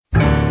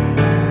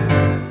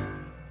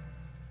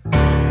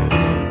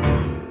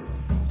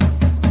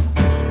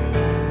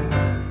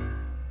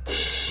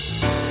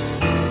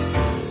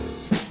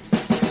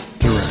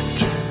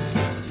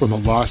from the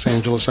Los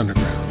Angeles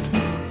Underground.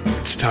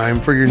 It's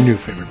time for your new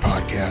favorite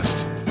podcast,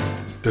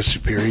 The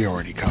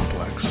Superiority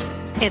Complex.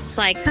 It's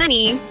like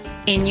honey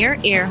in your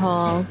ear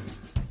holes.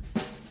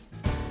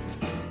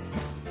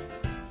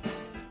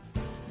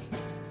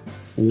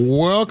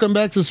 Welcome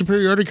back to The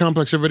Superiority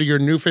Complex, everybody, your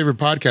new favorite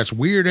podcast.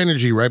 Weird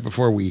energy right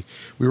before we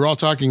were all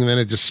talking, and then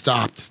it just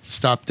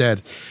stopped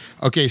dead.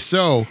 Okay,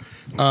 so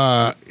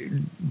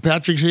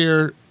Patrick's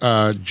here,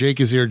 Jake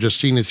is here,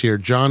 Justine is here,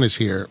 John is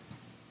here.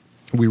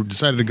 We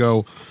decided to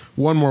go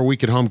one more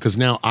week at home because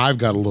now I've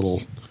got a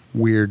little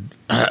weird.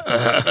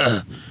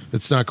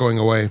 It's not going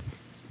away,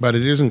 but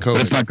it isn't COVID.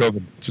 But it's not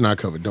COVID. It's not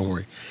COVID. Don't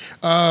worry.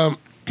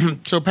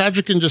 So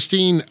Patrick and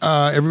Justine,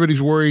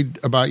 everybody's worried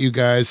about you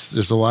guys.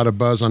 There's a lot of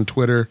buzz on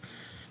Twitter.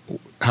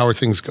 How are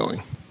things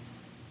going?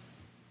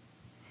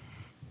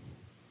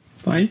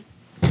 Fine.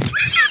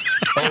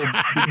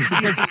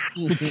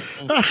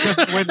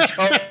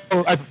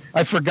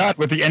 I forgot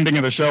what the ending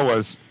of the show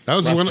was. That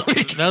was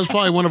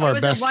probably one of our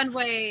best. It was a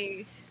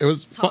one-way It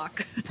was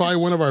talk. Probably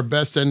one of our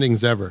best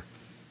endings ever.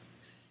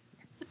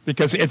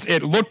 Because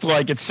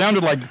it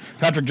sounded like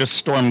Patrick just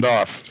stormed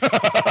off.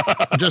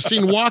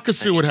 Justine, walk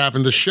us through what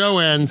happened. The show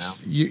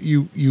ends. No.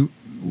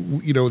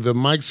 You know, the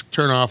mics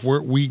turn off.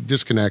 We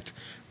disconnect.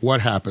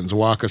 What happens?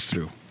 Walk us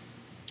through.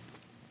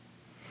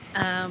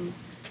 I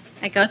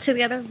go to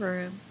the other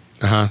room.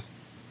 Uh-huh.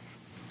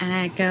 And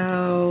I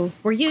go,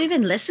 were you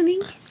even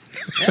listening?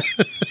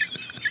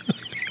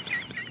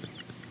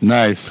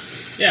 Nice.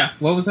 Yeah,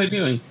 what was I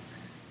doing?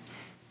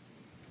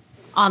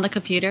 On the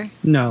computer?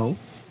 No.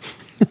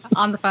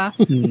 On the phone?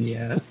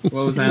 Yes.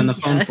 What was I on the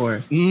phone for?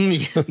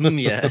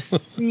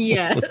 Yes.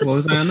 Yes. What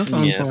was I on the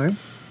phone Yes. for?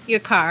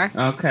 Your car.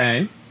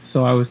 Okay.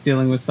 So I was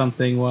dealing with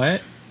something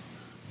what?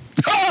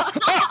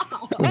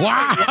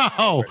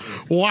 Wow!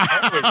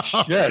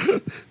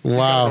 Shit.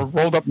 Wow!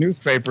 Rolled up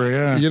newspaper.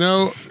 Yeah. You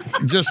know,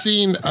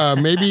 Justine,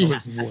 maybe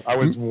I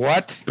was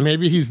what?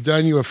 Maybe he's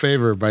done you a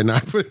favor by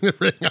not putting the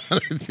ring on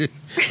it.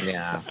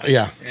 Yeah.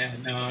 Yeah. Yeah,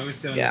 no, I was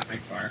dealing with my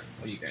car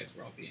while you guys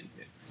were all being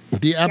dicks.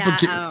 The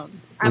application. Yeah,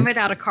 I'm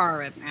without a car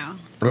right now.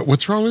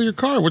 What's wrong with your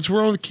car? What's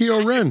wrong with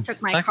Keo Ren?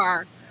 Took my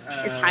car.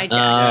 It's hijacked.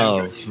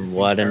 Oh,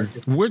 what?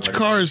 Which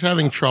car is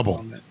having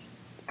trouble?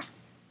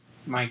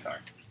 My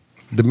car.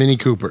 The Mini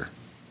Cooper.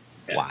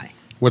 Yes. Why?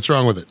 What's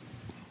wrong with it?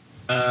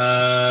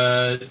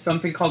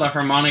 Something called a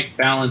harmonic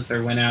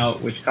balancer went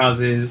out, which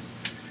causes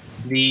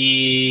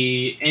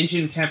the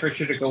engine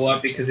temperature to go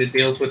up because it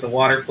deals with the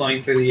water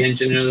flowing through the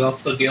engine, and it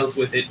also deals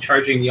with it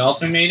charging the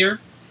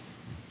alternator,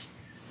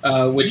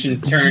 which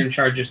in turn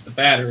charges the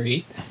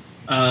battery,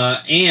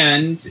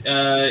 and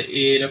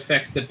it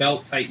affects the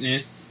belt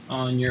tightness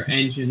on your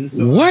engine,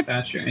 so how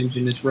fast your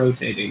engine is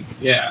rotating.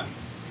 Yeah.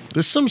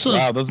 There's some sort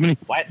of those many.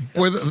 What?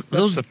 Boy,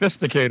 That's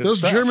sophisticated. Those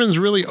stuff. Germans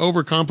really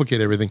overcomplicate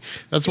everything.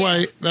 That's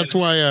why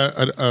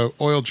a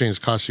oil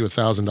change costs you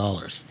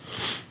 $1,000.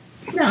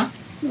 No,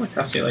 it would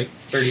cost you like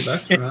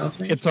 $30 for an oil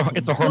change. It's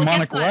a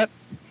harmonic Well,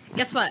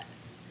 guess what?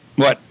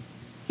 What?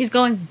 He's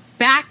going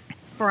back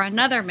for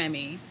another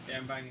Mimi. Yeah,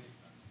 I'm buying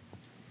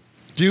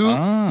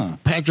it.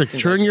 Patrick,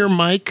 turn your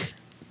mic,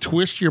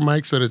 twist your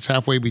mic so that it's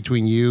halfway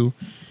between you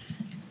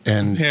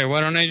and. Here,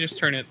 why don't I just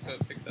turn it so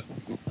it picks up from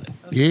both sides?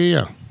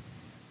 Yeah.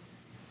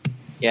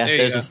 Yeah, There you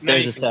there's go. a Now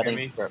you there's a can hear setting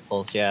me. for it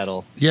full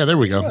throttle. Yeah, there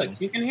we go. Look,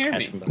 you can hear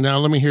me. Now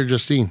let me hear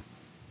Justine.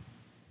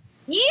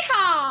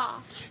 Yeehaw!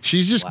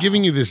 She's just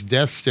giving you this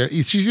death stare.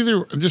 She's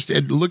either just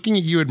looking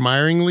at you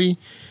admiringly.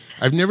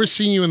 I've never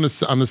seen you on the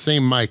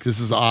same mic.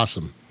 This is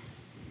awesome.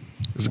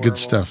 This is good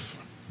stuff.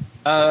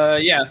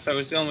 Yeah, so I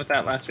was dealing with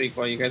that last week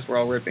while you guys were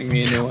all ripping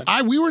me a new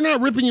one. We were not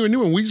ripping you a new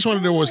one. We just wanted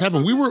to know what was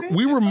happening.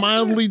 We were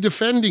mildly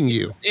defending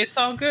you. It's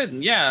all good.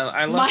 Yeah,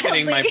 I love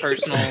getting my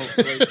personal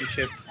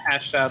relationship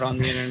hashed out on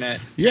the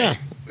internet. Yeah.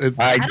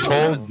 I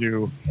told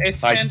you. It's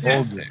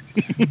fantastic.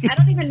 I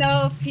don't even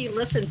know if he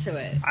listened to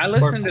it. I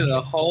listened to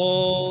the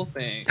whole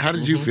thing. How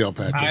did you feel,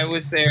 Patrick? I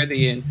was there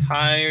the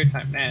entire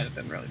time. Nah, it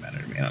doesn't really matter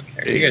to me. I don't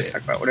care. You guys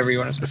talk about whatever you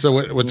want to say.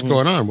 So what's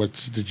going on?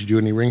 Did you do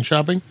any ring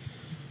shopping?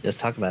 Let's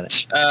talk about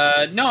it.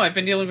 No, I've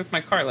been dealing with my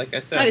car, like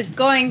I said. No, he's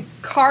going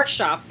car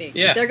shopping.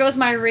 Yeah. There goes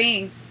my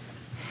ring.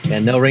 Yeah,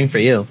 no ring for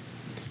you.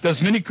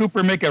 Does Mini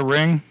Cooper make a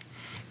ring?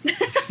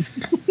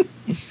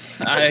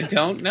 I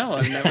don't know.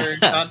 I've never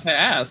thought to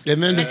ask.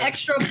 And then An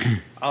extra.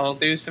 I'll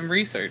do some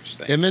research.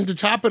 And then to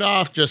top it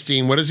off,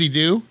 Justine, what does he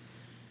do?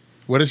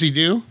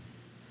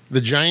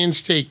 The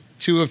Giants take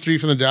 2 of 3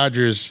 from the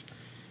Dodgers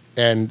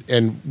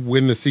and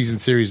win the season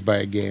series by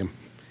a game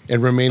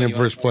and remain in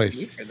first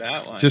place. For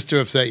that one. Just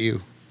to upset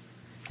you.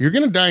 You're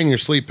going to die in your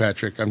sleep,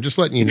 Patrick. I'm just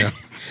letting you know.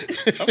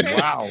 Okay.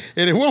 Wow.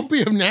 And it won't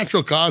be of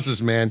natural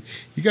causes, man.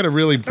 You got to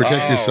really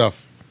protect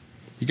yourself.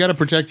 You got to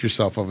protect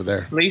yourself over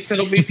there. At least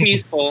it'll be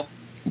peaceful.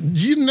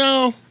 You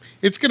know,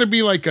 it's going to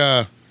be like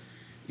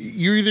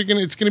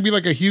it's going to be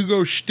like a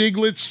Hugo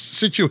Stiglitz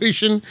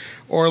situation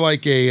or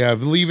like a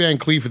Lee Van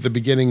Cleef at the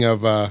beginning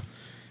of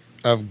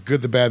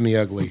Good, the Bad, and the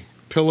Ugly.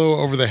 Pillow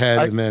over the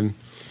head and then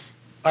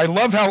I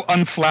love how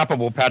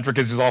unflappable Patrick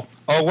is. He's all,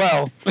 oh,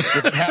 well,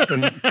 if it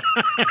happens,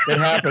 it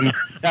happens.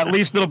 At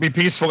least it'll be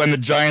peaceful and the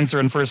Giants are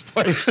in first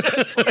place.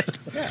 It's like,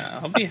 Yeah,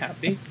 I'll be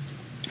happy.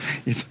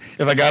 if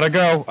I got to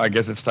go, I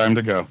guess it's time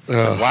to go.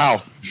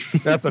 Wow.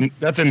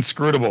 That's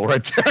inscrutable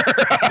right there.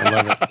 I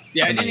love it.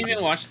 Yeah, I didn't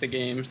even watch the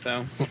game,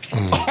 so.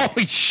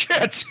 Holy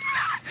shit.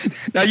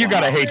 Now you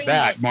got to hate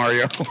that,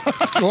 Mario.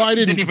 Well, I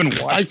didn't even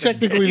watch I the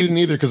technically game. didn't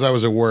either because I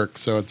was at work,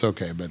 so it's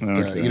okay. But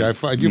Okay. you know,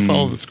 I do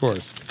follow the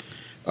scores.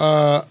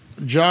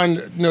 John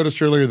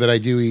noticed earlier that I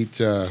do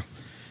eat.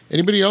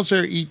 Anybody else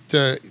here eat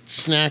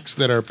snacks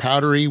that are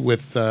powdery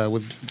with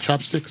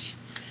chopsticks?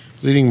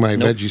 I was eating my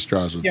veggie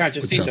straws with, Yeah,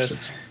 just with eat those.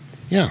 chopsticks.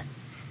 Yeah,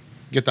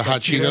 get the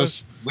hot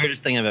Cheetos.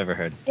 Weirdest thing I've ever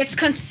heard. It's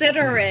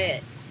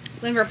considerate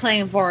when we're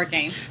playing board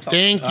games.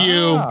 Thank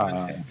you,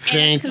 Ah,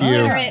 thank it's you,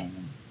 considerate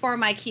for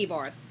my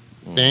keyboard.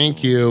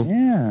 thank you.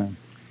 yeah.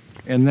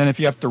 And then if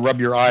you have to rub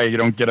your eye, you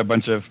don't get a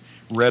bunch of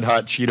red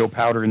hot Cheeto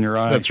powder in your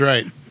eye. That's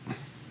right.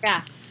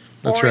 Yeah.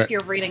 That's or right. if you're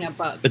reading a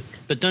book.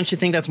 But don't you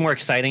think that's more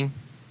exciting?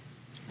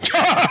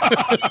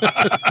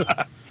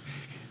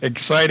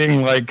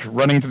 Exciting, like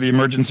running to the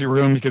emergency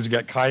room because you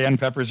got cayenne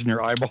peppers in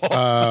your eyeball.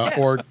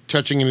 Or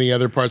touching any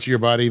other parts of your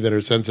body that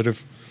are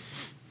sensitive.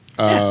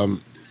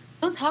 Don't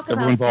talk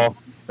about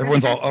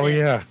Everyone's all, oh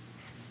yeah,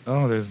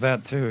 oh there's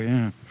that too,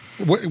 yeah.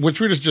 What's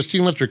weird is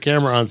Justine left her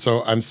camera on,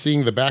 so I'm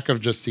seeing the back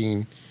of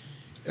Justine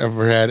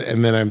overhead,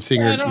 and then I'm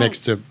seeing her next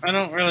to. I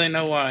don't really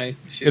know why.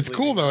 she's It's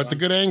cool leaving though. it It's a on.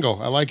 good angle.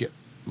 I like it.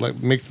 Like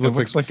makes it It look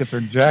looks like it's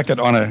her jacket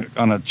on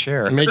a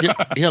chair. make it.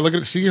 Yeah, look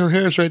at it. See her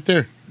hair's right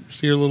there.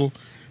 See her little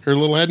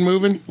head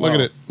moving. Look at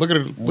Oh. it. Look at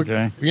it. Look,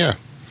 Okay. Yeah,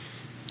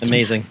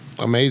 Amazing.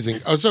 amazing.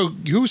 Oh, so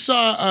who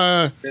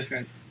saw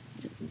Different.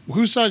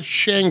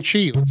 Shang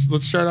Chi?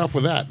 Let's start off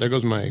with that. There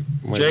goes my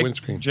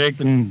windscreen. Jake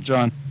and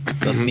John.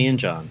 Both me and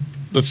John.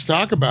 Let's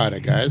talk about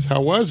it, guys.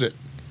 How was it?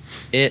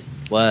 It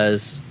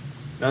was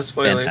No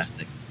spoilers.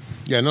 fantastic.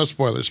 Yeah, no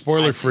spoilers.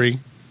 Spoiler free.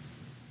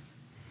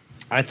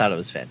 I thought it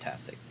was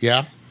fantastic.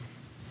 Yeah.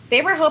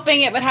 They were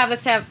hoping it would have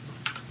the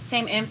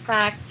same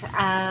impact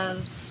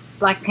as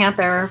Black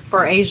Panther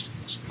for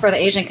the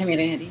Asian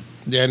community.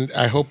 And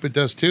I hope it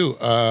does too.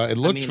 It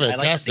looks I like to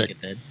fantastic. think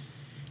it did.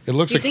 It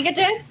looks Do you like think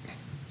it did?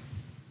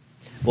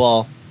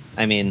 Well,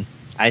 I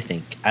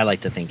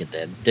like to think it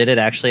did. Did it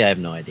actually? I have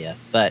no idea.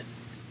 But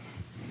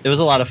it was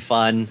a lot of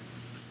fun.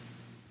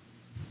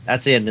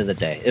 That's the end of the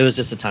day. It was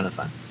just a ton of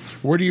fun.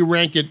 Where do you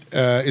rank it?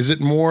 Is it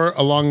more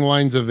along the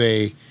lines of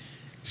a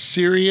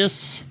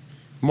serious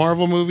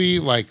Marvel movie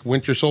like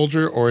Winter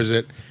Soldier, or is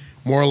it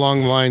more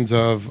along the lines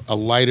of a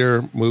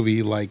lighter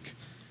movie like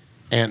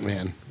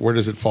Ant-Man? Where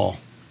does it fall?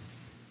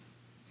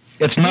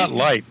 It's not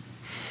light.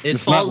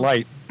 It's not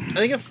light.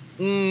 I think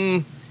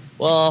if.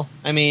 Well,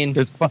 I mean,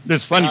 There's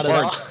funny not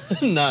parts.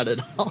 at all. Not at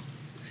all.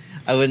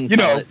 I wouldn't. You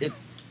call know- it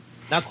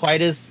not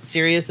quite as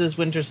serious as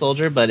Winter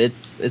Soldier, but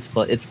it's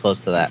close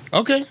to that.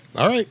 Okay,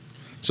 all right.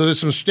 So there's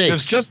some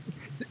stakes.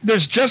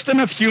 There's just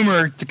enough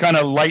humor to kind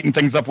of lighten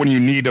things up when you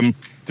need them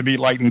to be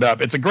lightened up.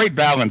 It's a great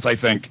balance, I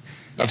think,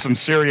 of some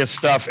serious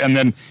stuff, and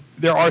then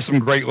there are some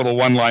great little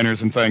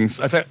one-liners and things.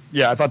 I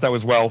thought that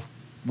was well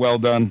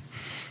done.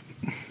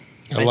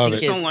 I love I it.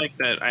 just don't like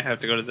that I have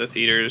to go to the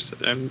theaters.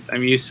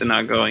 I'm used to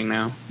not going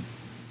now.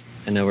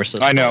 I know we're so.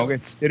 I know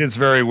it is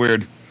very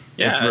weird.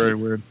 Yeah. It's very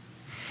weird.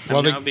 I'm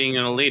Well, now being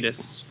an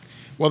elitist.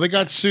 Well, they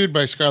got sued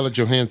by Scarlett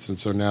Johansson,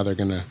 so now they're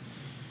gonna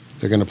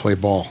play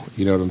ball.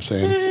 You know what I'm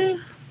saying?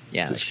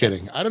 Yeah. Just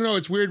kidding. I don't know.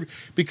 It's weird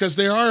because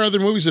there are other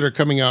movies that are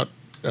coming out.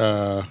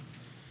 I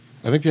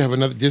think they have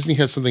another. Disney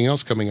has something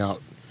else coming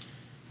out,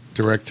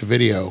 direct to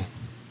video,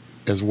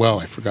 as well.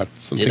 I forgot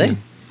something. they?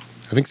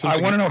 I think something.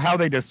 I want to know how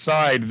they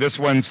decide this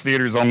one's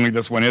theaters only,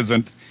 this one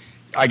isn't.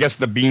 I guess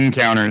the bean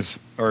counters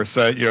or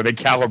say, they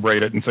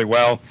calibrate it and say,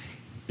 well,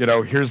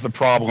 here's the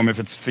problem if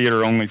it's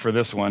theater only for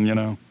this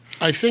one,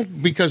 I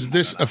think because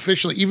this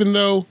officially, even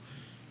though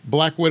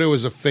Black Widow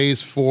is a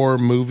Phase 4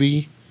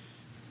 movie,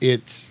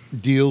 it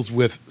deals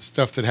with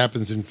stuff that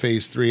happens in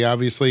Phase 3.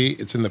 Obviously,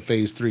 it's in the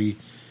Phase 3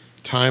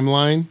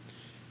 timeline.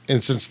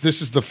 And since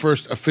this is the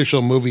first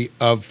official movie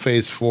of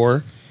Phase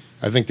 4,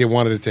 I think they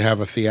wanted it to have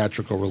a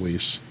theatrical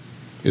release.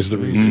 Is the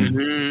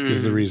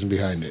reason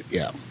behind it?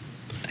 Yeah,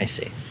 I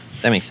see.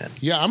 That makes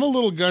sense. yeah. I'm a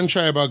little gun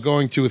shy about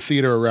going to a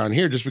theater around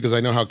here, just because I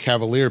know how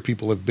cavalier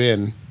people have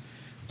been.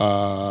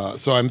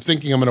 So I'm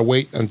thinking I'm going to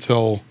wait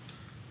until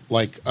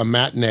like a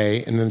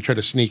matinee and then try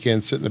to sneak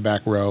in, sit in the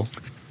back row.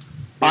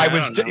 I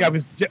don't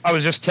know.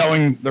 was just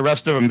telling the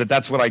rest of them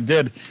that what I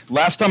did.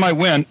 Last time I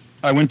went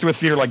to a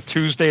theater like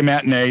Tuesday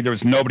matinee. There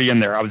was nobody in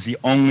there. I was the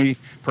only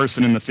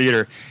person in the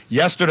theater.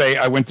 Yesterday,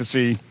 I went to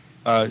see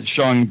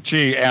Shang Chi,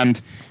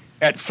 and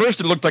at first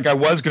it looked like I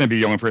was going to be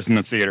the only person in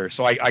the theater.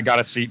 So I got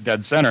a seat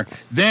dead center.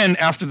 Then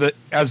as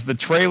the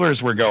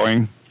trailers were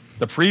going,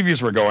 the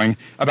previews were going,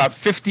 about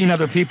 15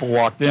 other people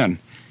walked in.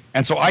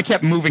 And so I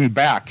kept moving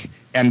back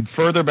and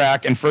further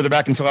back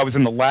until I was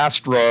in the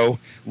last row,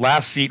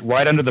 last seat,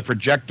 right under the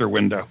projector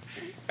window.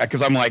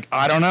 because I'm like,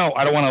 I don't know.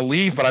 I don't want to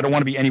leave, but I don't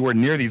want to be anywhere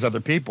near these other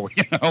people,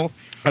 you know?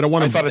 I don't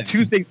want I to thought a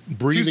Tuesday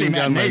breathing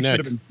down my matinee neck.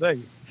 should have been safe.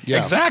 Yeah.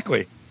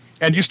 Exactly.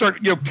 And you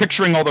start,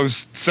 picturing all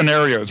those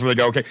scenarios where they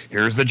go, okay,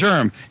 here's the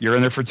germ. You're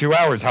in there for 2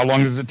 hours. How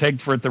long does it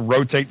take for it to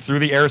rotate through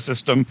the air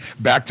system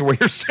back to where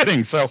you're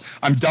sitting? So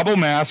I'm double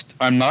masked.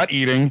 I'm not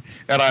eating.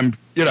 And I'm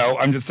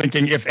just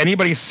thinking if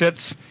anybody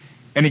sits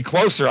any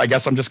closer, I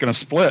guess I'm just going to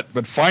split.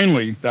 But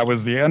finally, that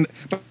was the end.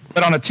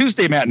 But on a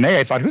Tuesday matinee,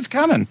 I thought, who's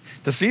coming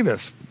to see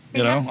this?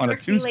 They have On a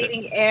Tuesday.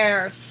 circulating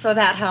air, so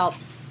that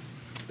helps.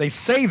 They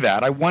say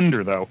that. I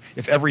wonder, though,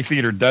 if every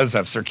theater does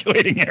have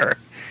circulating air.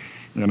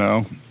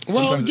 Well,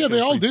 Sometimes yeah,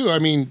 they all do. I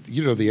mean,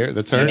 the air.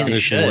 That's how air Yeah, they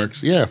conditioning should.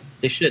 works. Yeah.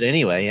 They should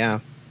anyway.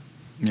 Yeah.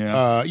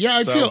 Yeah.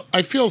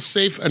 I feel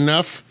safe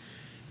enough,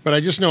 but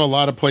I just know a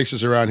lot of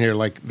places around here.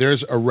 Like,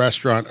 there's a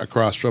restaurant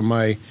across from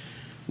my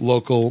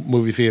local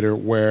movie theater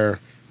where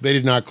they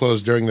did not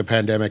close during the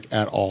pandemic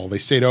at all. They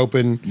stayed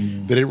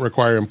open. They didn't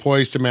require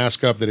employees to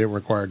mask up. They didn't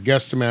require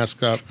guests to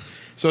mask up.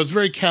 So it's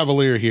very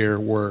cavalier here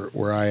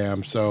where I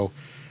am. So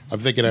I'm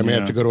thinking I may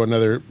have to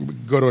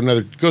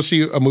go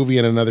see a movie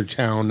in another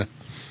town.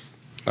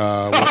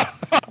 But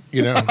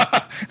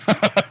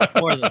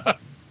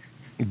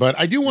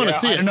I do want to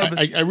see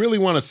it. I really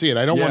want to see it.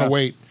 I don't want to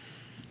wait,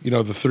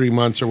 the 3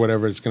 months or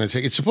whatever it's going to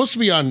take. It's supposed to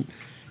be on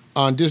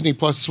Disney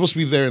Plus. It's supposed to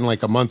be there in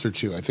like a month or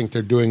two. I think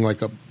they're doing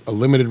like a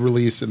limited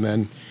release, and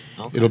then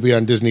it'll be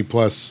on Disney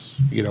Plus,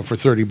 for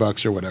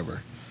 $30 or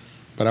whatever.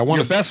 But I want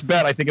Your best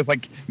bet, I think, is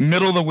like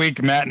middle of the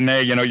week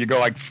matinee. You go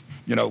like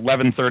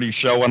 11:30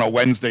 show on a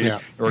Wednesday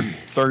or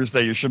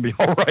Thursday. You should be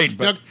all right.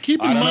 But now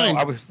keep in mind,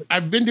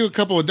 I've been to a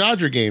couple of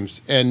Dodger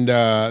games, and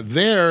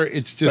there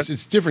it's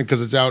different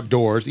because it's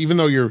outdoors. Even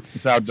though you're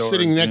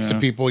sitting next to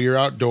people, you're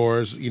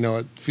outdoors.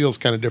 It feels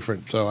kind of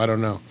different. So I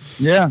don't know.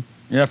 Yeah,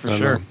 for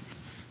sure.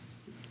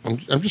 I'm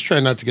just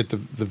trying not to get the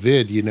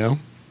vid.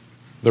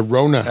 The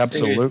Rona.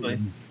 Absolutely.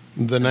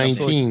 The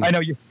 19. I know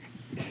you.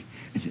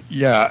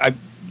 Yeah,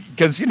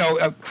 because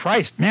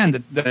Christ,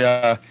 man,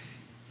 the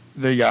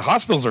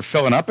hospitals are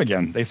filling up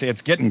again. They say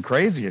it's getting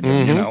crazy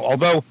again.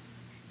 Although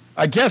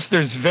I guess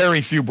there's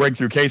very few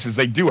breakthrough cases.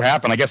 They do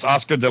happen. I guess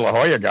Oscar De La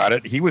Hoya got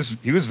it. He was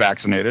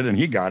vaccinated and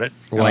he got it.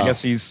 Wow. And I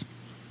guess he's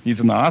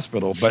in the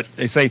hospital. But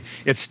they say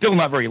it's still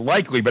not very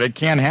likely, but it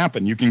can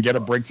happen. You can get a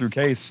breakthrough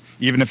case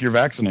even if you're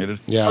vaccinated.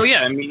 Yeah. Oh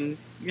yeah. I mean,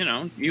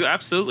 you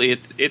absolutely.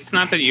 It's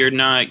not that you're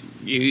not.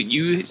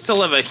 You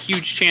still have a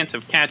huge chance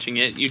of catching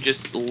it. You're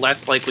just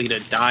less likely to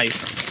die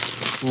from it.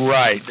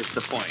 Right. That's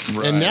the point.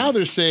 Right. And now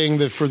they're saying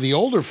that for the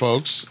older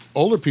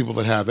people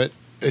that have it,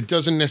 it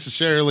doesn't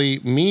necessarily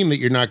mean that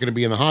you're not going to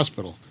be in the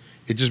hospital.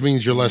 It just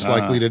means you're less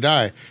likely to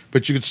die,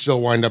 but you could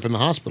still wind up in the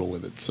hospital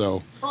with it.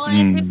 So, well,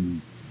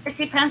 it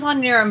depends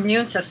on your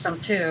immune system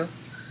too.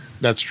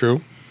 That's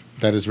true.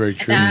 That is very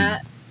true.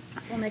 That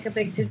will make a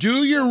big difference.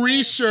 Do your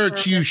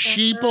research, you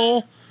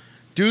sheeple.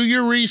 Do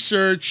your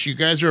research. You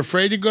guys are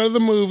afraid to go to the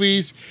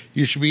movies.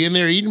 You should be in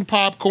there eating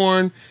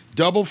popcorn,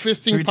 double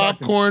fisting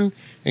popcorn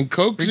and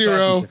Coke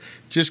Zero.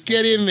 Just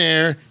get in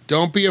there.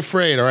 Don't be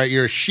afraid, all right?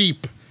 You're a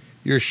sheep.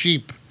 You're a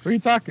sheep. What are you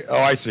talking? Oh,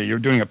 I see. You're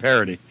doing a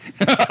parody.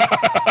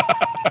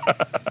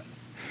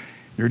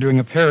 You're doing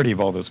a parody of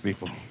all those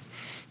people.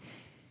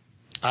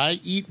 I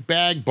eat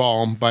bag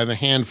balm by the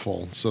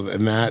handful,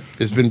 and that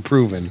has been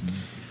proven.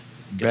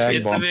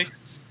 Bag balm.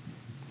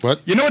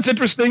 What? You know what's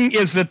interesting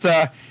is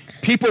that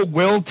people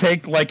will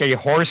take like a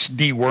horse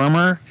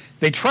dewormer.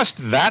 They trust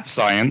that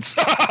science.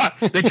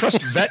 They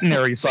trust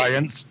veterinary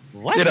science.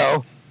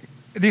 What?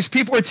 These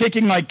people are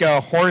taking like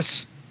a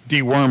horse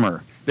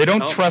dewormer. They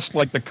don't trust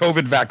like the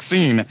COVID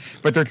vaccine,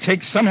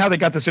 but somehow they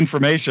got this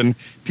information.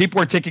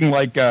 People are taking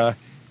like a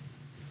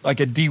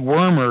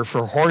dewormer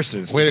for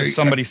horses. Wait,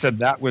 somebody said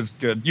that was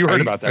good. You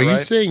heard about that, right? Are you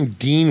saying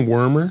Dean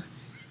Wormer?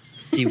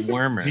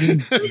 Dewormer. Dean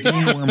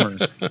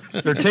Wormer.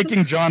 They're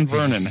taking John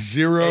Vernon.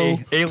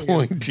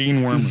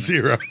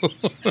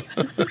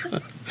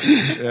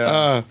 0.0.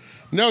 Yeah.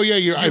 No,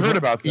 yeah, I've heard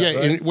about that. Yeah,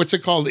 right? what's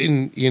it called?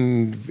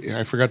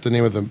 I forgot the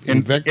name of them.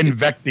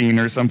 Invectine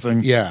or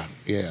something. Yeah.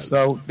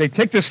 So they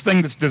take this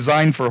thing that's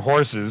designed for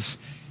horses,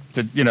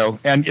 and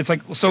it's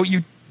like,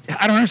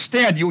 I don't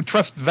understand. You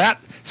trust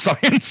that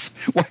science?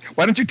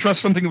 Why don't you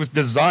trust something that was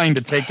designed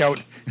to take out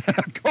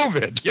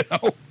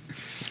COVID?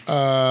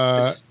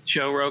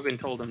 Joe Rogan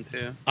told him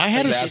to. I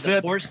had That's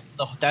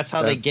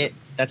how they get.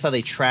 That's how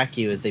they track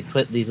you. Is they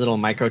put these little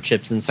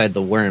microchips inside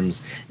the worms,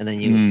 and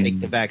then you take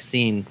the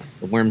vaccine.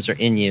 The worms are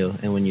in you,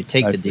 and when you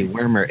take the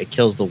dewormer, it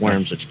kills the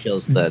worms, which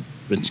kills the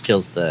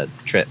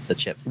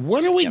chip.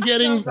 When are we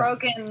getting? Joe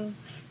Rogan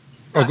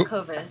got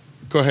COVID.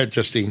 Go ahead,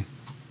 Justine.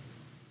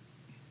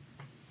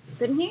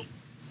 Didn't he?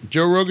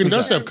 Joe Rogan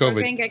does have COVID.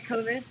 Rogan get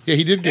COVID? Yeah,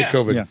 he did get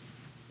COVID. Yeah.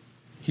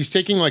 He's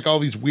taking like all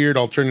these weird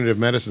alternative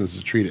medicines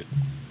to treat it.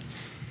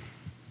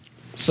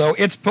 So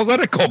it's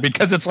political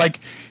because it's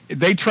like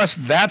they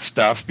trust that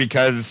stuff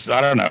because,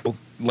 I don't know,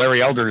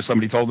 Larry Elder or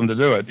somebody told him to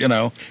do it, you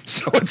know.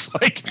 So it's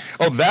like,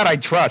 oh, that I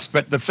trust.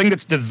 But the thing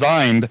that's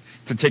designed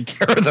to take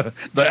care of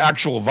the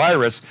actual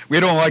virus, we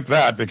don't like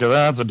that because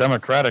that's a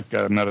Democratic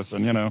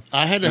medicine, you know.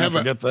 I had to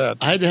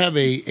have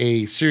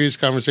a serious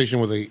conversation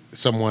with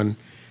someone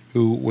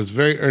who was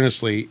very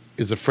earnestly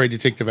is afraid to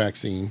take the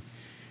vaccine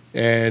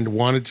and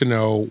wanted to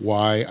know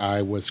why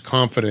I was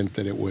confident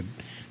that it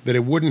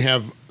wouldn't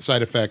have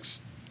side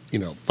effects,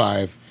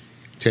 5,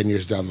 10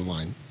 years down the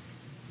line.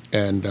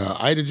 And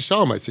I had to just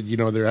tell him, I said,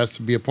 there has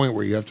to be a point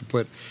where you have to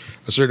put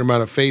a certain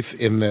amount of faith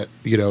in that,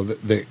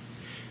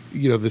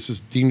 this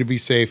is deemed to be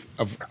safe.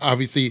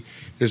 Obviously,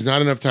 there's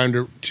not enough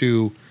time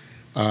to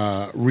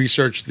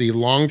research the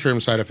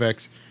long-term side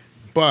effects,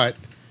 but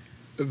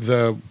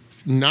the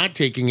not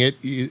taking it,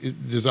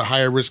 there's a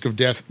higher risk of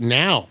death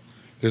now.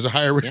 There's a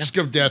higher risk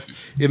of death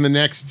in the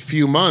next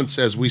few months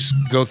as we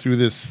go through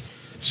this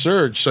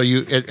surge. So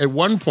you, at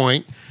one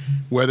point,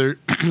 whether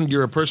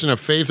you're a person of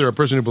faith or a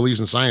person who believes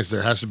in science,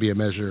 there has to be a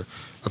measure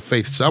of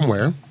faith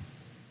somewhere.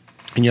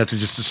 And you have to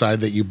just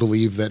decide that you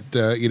believe that,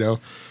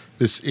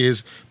 this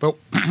is. But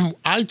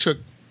I took,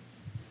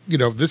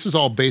 this is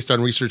all based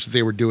on research that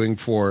they were doing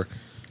for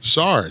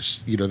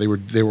SARS. They were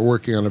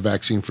working on a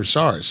vaccine for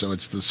SARS. So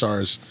it's the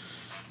SARS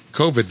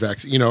COVID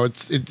vaccine.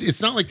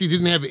 It's not like they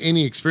didn't have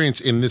any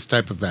experience in this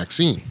type of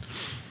vaccine.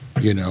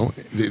 They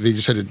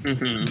just had to.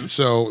 Mm-hmm.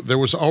 So there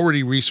was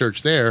already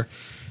research there.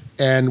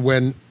 And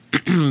when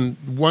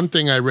one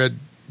thing I read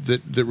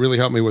that really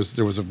helped me was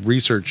there was a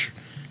research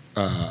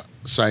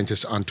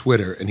scientist on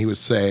Twitter, and he was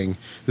saying,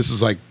 this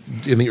is like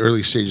in the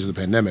early stages of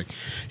the pandemic,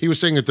 he was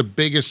saying that the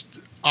biggest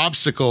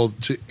obstacle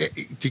to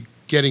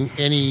getting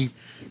any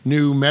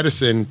new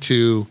medicine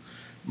to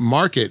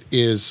market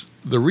is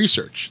the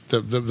research,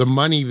 the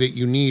money that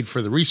you need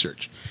for the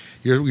research.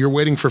 You're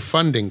waiting for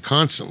funding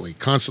constantly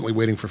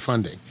waiting for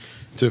funding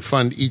to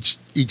fund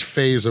each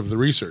phase of the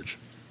research.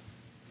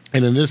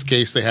 And in this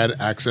case, they had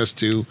access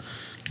to,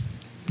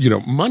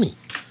 money.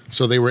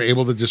 So they were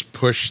able to just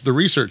push the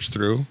research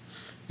through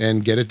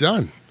and get it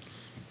done.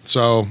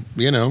 So,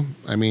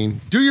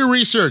 do your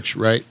research,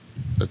 right?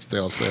 That's what they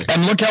all say.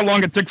 And look how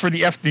long it took for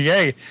the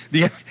FDA.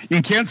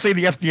 You can't say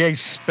the FDA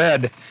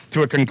sped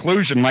to a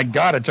conclusion. My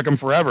God, it took them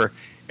forever.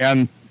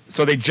 And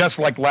so they just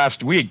like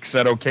last week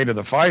said okay to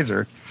the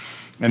Pfizer.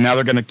 And now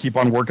they're going to keep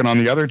on working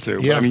on the other two.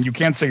 Yeah. You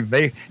can't say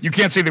they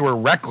were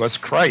reckless.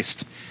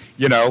 Christ.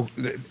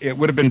 It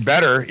would have been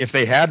better if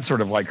they had sort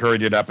of like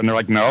hurried it up, and they're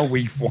like, no,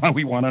 we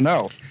want to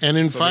know. And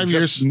in 5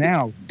 years,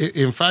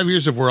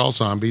 if we're all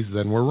zombies,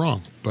 then we're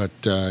wrong. But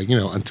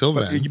until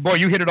then, boy,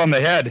 you hit it on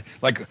the head.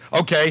 Like,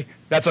 okay,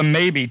 that's a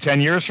maybe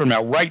 10 years from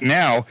now. Right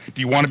now,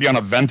 do you want to be on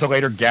a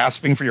ventilator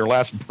gasping for your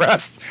last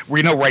breath?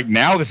 We know right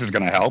now this is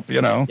going to help.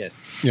 Yes.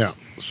 Yeah.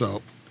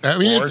 So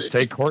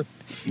take horse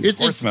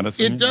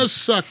medicine. It does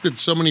suck that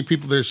so many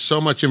people. There's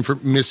so much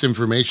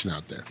misinformation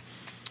out there.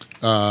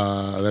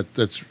 We're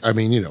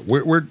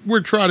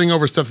trotting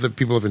over stuff that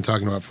people have been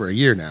talking about for a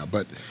year now,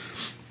 but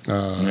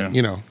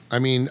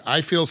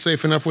I feel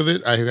safe enough with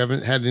it. I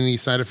haven't had any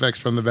side effects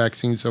from the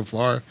vaccine so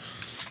far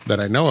that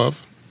I know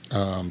of.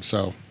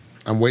 So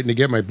I'm waiting to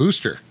get my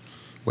booster,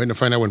 waiting to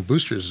find out when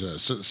boosters,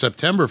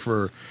 September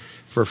for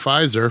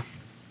Pfizer.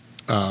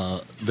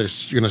 They're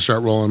going to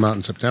start rolling them out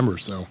in September.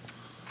 So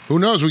who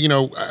knows?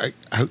 I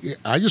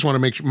just want to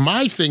make sure.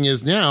 My thing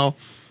is now,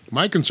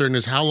 my concern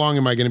is how long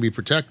am I going to be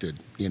protected,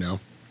 And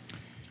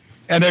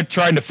they're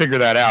trying to figure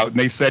that out. And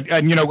they said,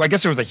 and I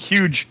guess there was a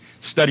huge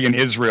study in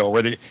Israel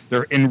where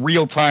they're in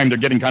real time, they're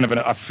getting kind of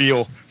a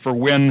feel for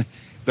when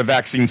the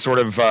vaccine sort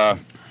of,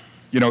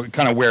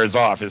 kind of wears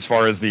off as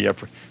far as the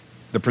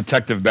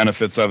protective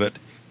benefits of it.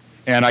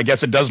 And I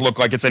guess it does look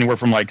like it's anywhere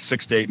from like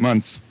 6 to 8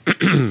 months.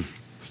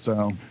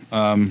 So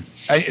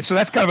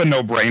that's kind of a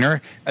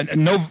no-brainer.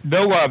 And no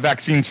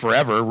vaccines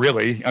forever,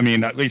 really.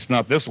 At least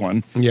not this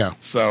one. Yeah.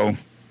 So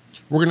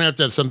we're going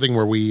to have something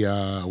where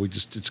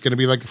it's going to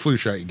be like a flu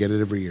shot. You get it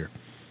every year.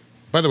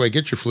 By the way,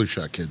 get your flu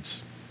shot,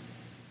 kids.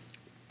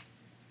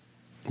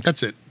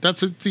 That's it. That's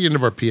the end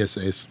of our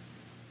PSAs.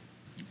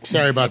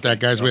 Sorry about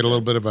that, guys. We had a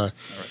little bit of a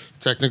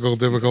technical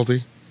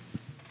difficulty.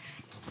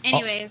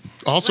 Anyways,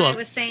 also, what I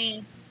was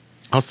saying.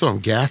 Also, I'm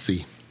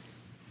gassy.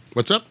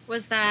 What's up?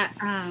 Was that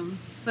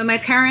when my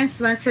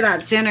parents went to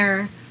that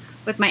dinner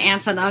with my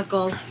aunts and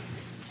uncles,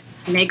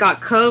 and they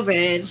got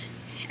COVID,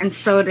 and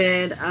so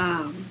did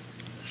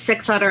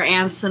 6 other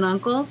aunts and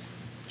uncles.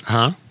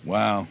 Huh?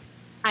 Wow.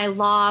 I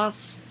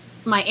lost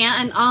my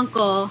aunt and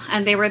uncle,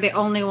 and they were the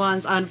only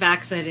ones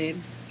unvaccinated.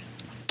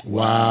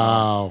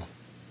 Wow.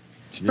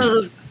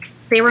 So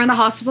they were in the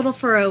hospital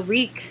for a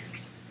week,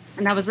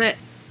 and that was it.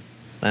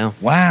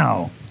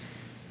 Wow.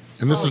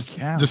 And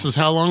this is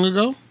how long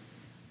ago?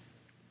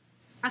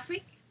 Last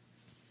week.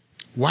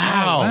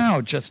 Wow.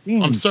 Wow,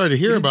 Justine. I'm sorry to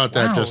hear about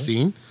that,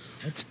 Justine.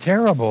 That's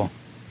terrible.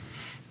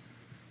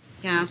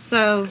 Yeah,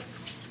 so,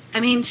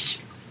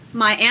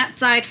 my aunt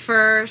died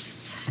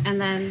first,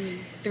 and then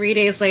 3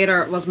 days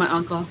later it was my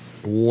uncle.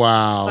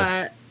 Wow.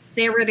 But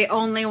they were the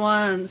only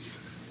ones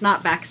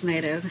not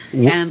vaccinated,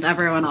 Wh- and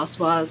everyone else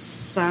was.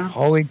 So,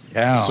 Holy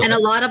cow! and a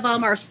lot of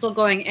them are still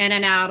going in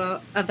and out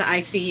of the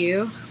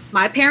ICU.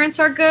 My parents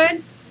are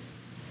good,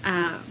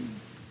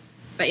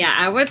 but yeah,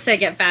 I would say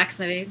get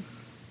vaccinated.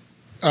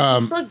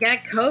 Still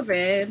get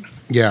COVID.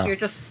 Yeah. You're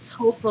just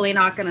hopefully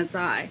not going to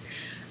die.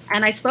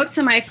 And I spoke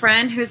to my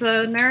friend who's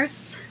a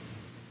nurse,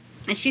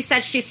 and she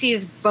said she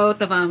sees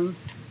both of them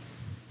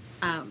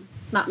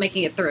not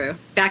making it through,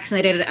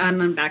 vaccinated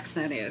and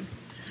unvaccinated.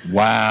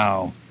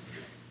 Wow.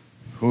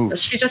 Ooh.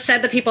 She just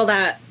said the people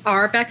that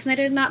are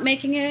vaccinated not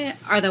making it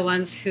are the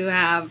ones who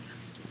have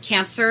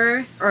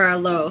cancer or a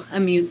low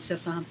immune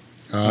system.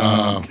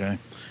 Okay.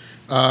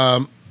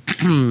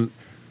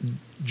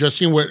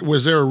 Justine,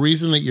 was there a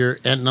reason that your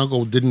aunt and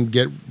uncle didn't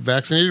get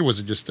vaccinated? Was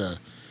it just a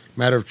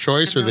matter of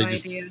choice, I or have they no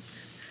just? idea.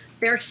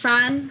 Their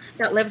son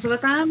that lives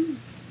with them,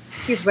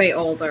 he's way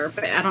older,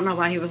 but I don't know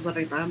why he was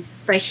living with them.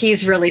 But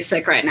he's really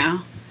sick right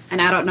now, and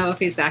I don't know if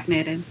he's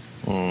vaccinated.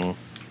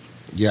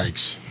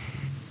 Yikes!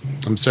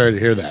 I'm sorry to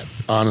hear that.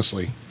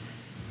 Honestly,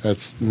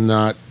 that's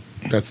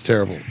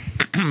terrible.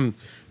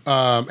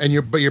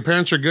 But your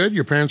parents are good.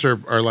 Your parents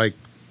are like,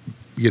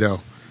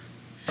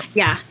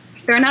 Yeah,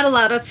 they're not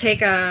allowed to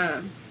take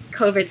a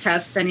COVID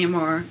test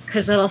anymore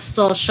because it'll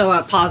still show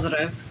up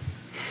positive.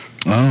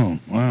 Oh,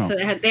 wow. So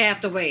they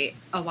have to wait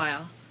a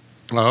while.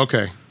 Oh,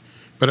 okay.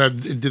 But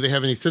do they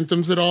have any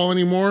symptoms at all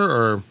anymore,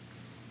 or?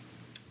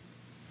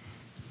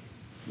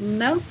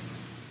 No.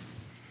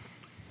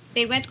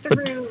 They went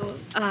through.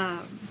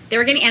 They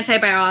were getting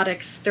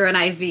antibiotics through an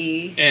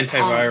IV.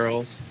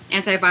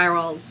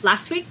 Antiviral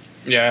last week.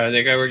 Yeah,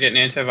 they were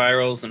getting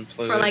antivirals and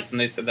fluids, and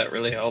they said that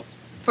really helped.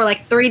 For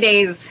like 3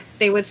 days,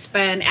 they would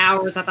spend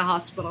hours at the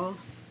hospital.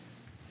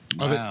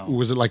 Wow.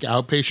 Was it like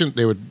outpatient?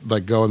 They would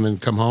like go and then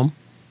come home?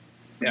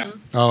 Yeah. Mm-hmm.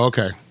 Oh,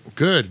 okay.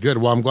 Good.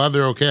 Well, I'm glad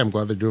they're okay. I'm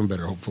glad they're doing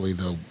better. Hopefully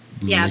they'll.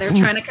 Yeah, they're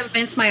trying to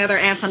convince my other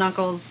aunts and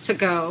uncles to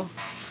go.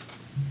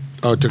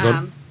 Oh, to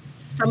go.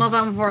 Some of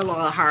them were a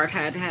little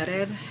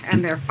hard-headed,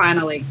 and they're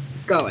finally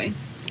going.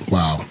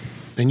 Wow.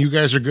 And you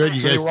guys are good. You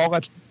So they guys were all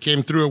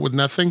came through it with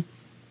nothing.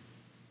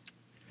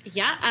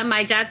 Yeah, and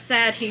my dad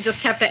said he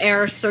just kept the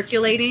air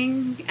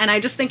circulating, and I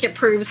just think it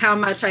proves how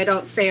much I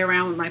don't stay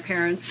around with my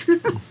parents. We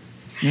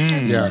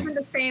Yeah. live in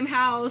the same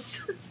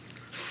house.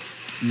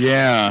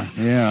 Yeah.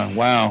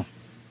 Wow.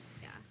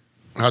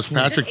 How's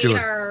Patrick Just ate doing?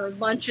 our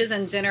lunches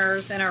and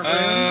dinners in our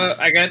room.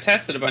 I got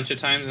tested a bunch of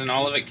times, and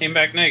all of it came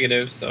back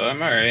negative, so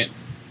I'm all right.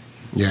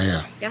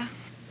 Yeah. Yeah.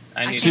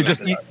 I need So you to go just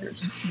to the eat,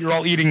 doctors. you're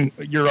all eating.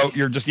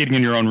 You're just eating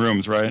in your own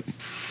rooms, right?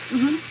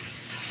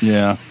 Mm-hmm.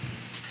 Yeah.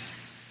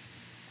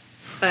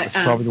 But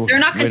That's probably the they're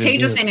not way to do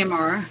contagious it.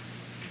 anymore.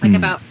 Like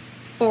about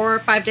 4 or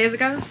 5 days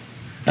ago.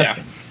 That's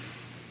Yeah.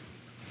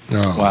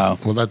 good. Oh, Wow.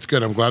 Well, that's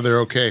good. I'm glad they're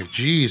okay.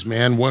 Jeez,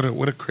 man, what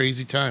a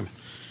crazy time.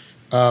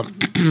 All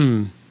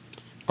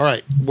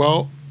right.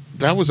 Well,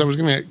 I was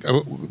gonna.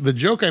 The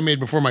joke I made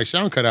before my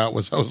sound cut out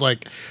was I was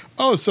like,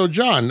 "Oh, so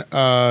John,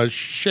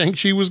 Shang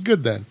Chi was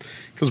good then,"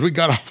 because we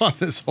got off on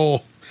this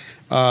whole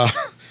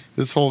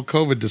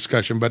COVID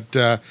discussion.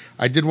 But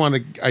I did want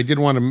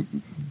to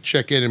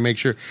check in and make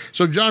sure.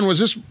 So, John, was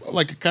this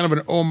like kind of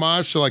an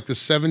homage to like the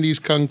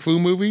 '70s kung fu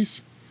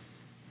movies?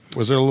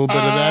 Was there a little bit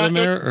of that in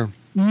there? Or?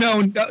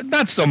 No,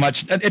 not so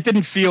much. It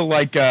didn't feel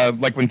like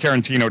when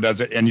Tarantino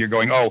does it, and you're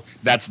going, "Oh,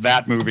 that's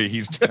that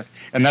movie."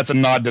 And that's a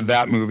nod to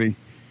that movie.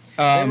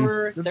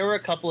 There were a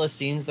couple of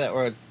scenes that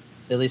were,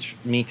 at least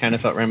me, kind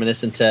of felt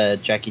reminiscent to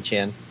Jackie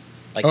Chan,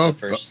 like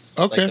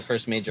the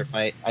first major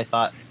fight. I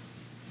thought,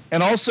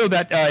 and also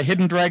that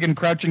Hidden Dragon,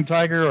 Crouching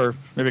Tiger, or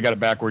maybe I got it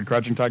backward,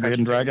 Crouching Tiger,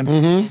 Hidden Dragon.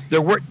 Mm-hmm.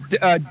 There were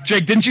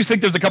Jake. Didn't you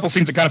think there was a couple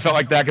scenes that kind of felt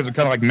like that because it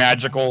kind of like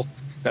magical?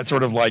 That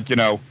sort of like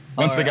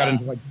once they got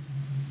into like.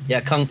 Yeah,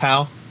 Kung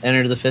Pao,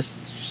 Enter the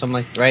Fist, something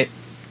like right.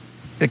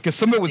 Because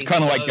some of it was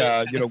kind of like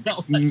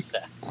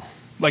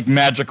like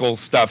magical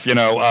stuff.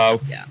 Yeah.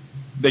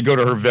 They go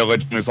to her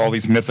village and there's all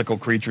these mythical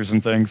creatures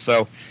and things.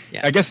 So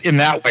Yeah. I guess in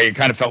that way, it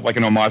kind of felt like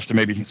an homage to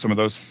maybe some of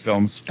those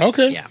films.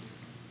 Okay. Yeah.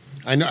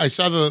 I know. I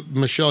saw the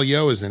Michelle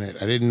Yeoh is in it.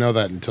 I didn't know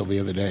that until the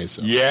other day.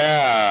 So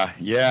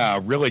Yeah,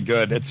 really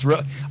good. It's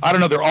real. I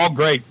don't know. They're all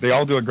great. They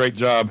all do a great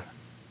job. All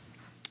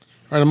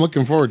right, I'm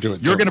looking forward to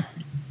it.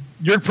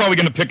 You're probably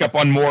gonna pick up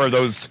on more of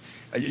those.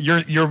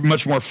 You're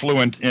much more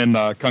fluent in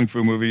kung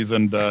fu movies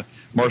and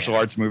martial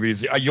arts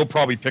movies. You'll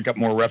probably pick up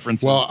more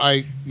references. Well,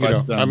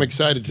 I'm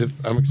excited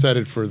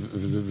for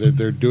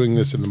they're doing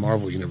this in the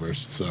Marvel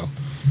universe. So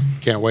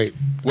can't wait.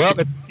 Well,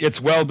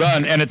 it's well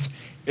done, and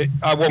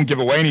I won't give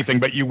away anything,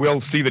 but you will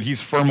see that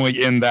he's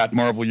firmly in that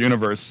Marvel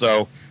universe.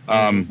 So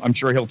I'm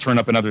sure he'll turn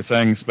up in other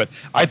things. But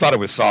I thought it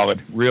was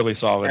solid, really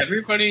solid.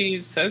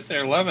 Everybody says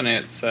they're loving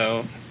it,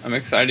 so I'm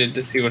excited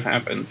to see what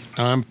happens.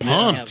 I'm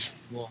pumped.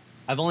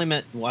 I've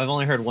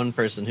only heard one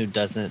person who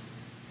doesn't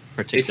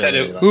They said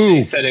particularly. Who?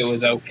 They said it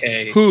was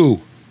okay.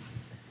 Who?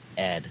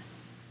 Ed.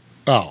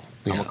 Oh,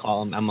 I'm yeah. gonna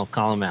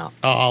call him out.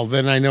 Oh,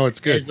 then I know it's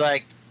good. It's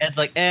like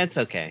it's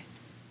okay.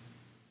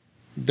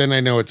 Then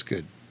I know it's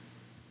good.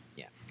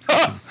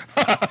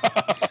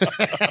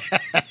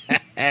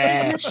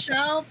 Is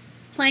Michelle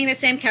playing the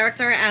same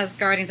character as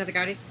Guardians of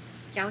the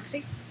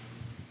Galaxy.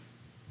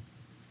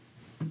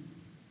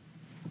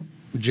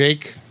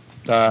 Jake?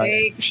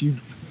 Jake. What?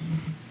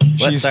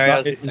 She's Sorry,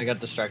 not- I got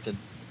distracted.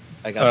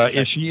 I got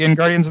is she in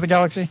Guardians of the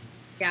Galaxy?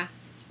 Yeah.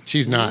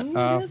 She's not.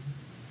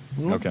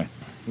 Okay.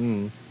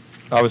 Mm.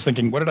 I was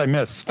thinking, what did I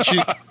miss?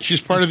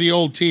 She's part of the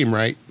old team,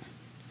 right?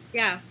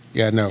 Yeah.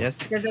 Yeah, no. Yes.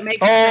 Does it make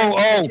Oh, sense oh.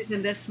 that she's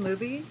in this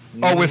movie?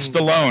 Oh, with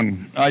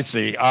Stallone. I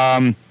see.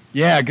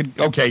 Yeah, good.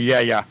 Okay,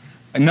 yeah.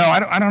 No, I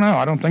don't know.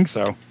 I don't think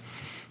so.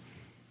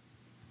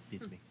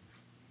 Beats me.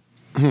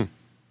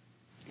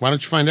 Why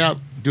don't you find out?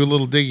 Do a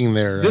little digging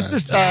there. This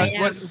is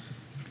Yeah.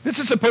 this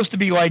is supposed to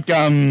be like.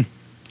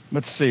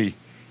 Let's see.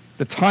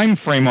 The time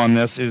frame on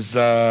this is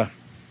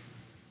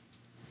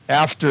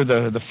after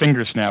the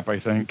finger snap, I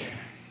think.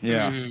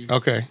 Yeah, Mhm.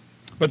 Okay.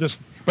 but there's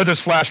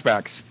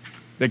flashbacks.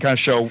 They kind of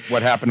show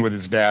what happened with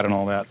his dad and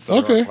all that.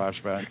 So they're Okay. all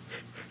flashback.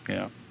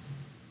 Yeah.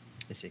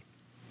 I see.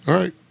 All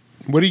right.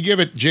 What do you give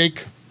it,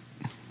 Jake?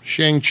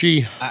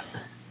 Shang-Chi.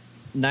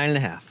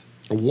 9.5.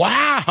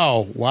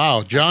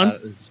 Wow. John?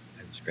 It was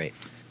great.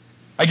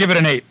 I give it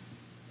an 8.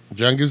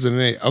 John gives it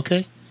an 8.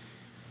 Okay.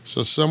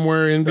 So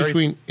somewhere in Very-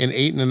 between an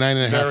 8 and a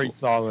 9.5 Very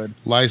solid.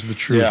 lies the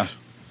truth. Yeah.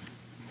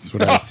 That's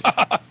what I say.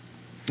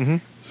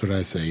 Mhm. That's what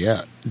I say,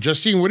 yeah.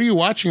 Justine, what are you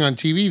watching on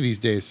TV these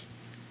days?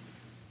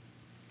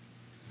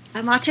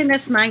 I'm watching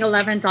this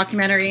 9/11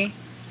 documentary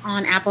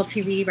on Apple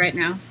TV right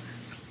now.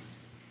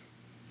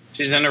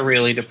 She's in a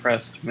really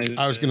depressed mood.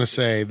 I was going to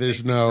say,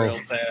 there's no...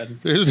 Real sad.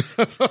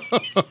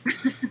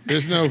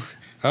 There's no...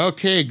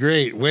 Okay,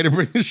 great. Way to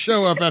bring the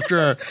show up after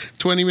our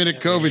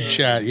 20-minute COVID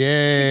chat. Did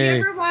Yay.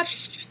 you ever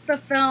watch the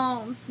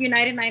film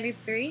United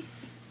 93?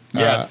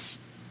 Yes.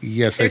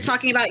 Yes, They're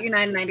talking about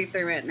United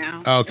 93 right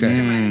now. Okay. It's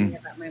reminding me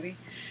of that movie.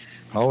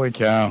 Holy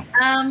cow.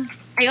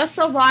 I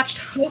also watched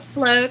Hope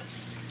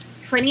Floats,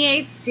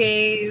 28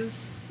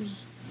 Days,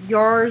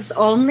 Yours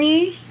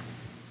Only.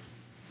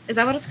 Is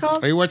that what it's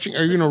called? Are you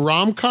in a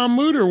rom-com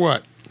mood or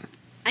what?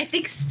 I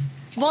think.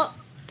 Well,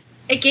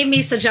 it gave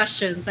me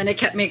suggestions and it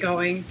kept me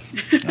going.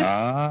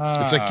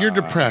 It's like, you're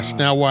depressed.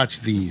 Now watch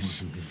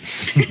these.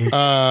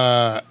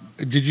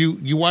 Did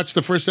you watch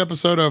the first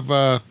episode of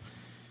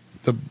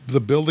the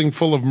building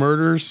full of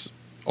murders?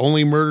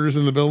 Only murders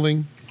in the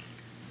building?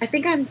 I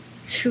think I'm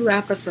 2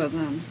 episodes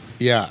in.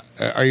 Yeah.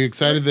 Are you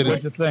excited that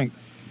What'd you it's... think?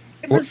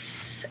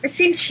 It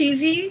seemed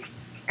cheesy,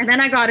 and then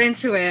I got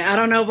into it. I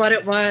don't know what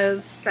it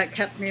was that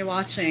kept me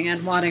watching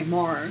and wanting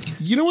more.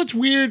 You know what's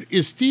weird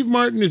is Steve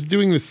Martin is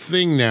doing this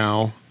thing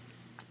now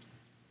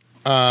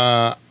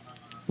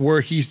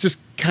where he's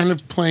just kind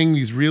of playing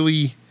these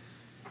really...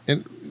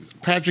 And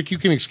Patrick, you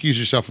can excuse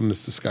yourself from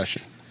this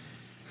discussion.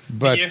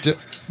 But, he's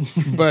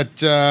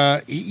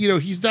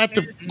not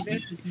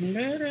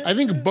the... I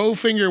think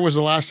Bowfinger was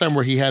the last time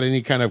where he had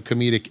any kind of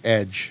comedic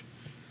edge.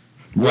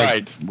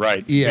 Right.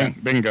 Yeah.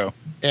 Bingo. I think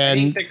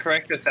And the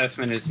correct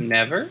assessment is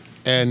never.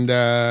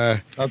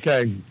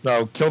 Okay,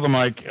 so kill the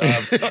mic.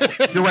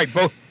 You're right,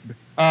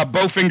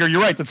 Bowfinger.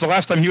 You're right. That's the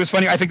last time he was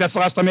funny. I think that's the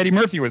last time Eddie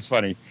Murphy was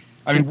funny.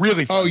 I mean,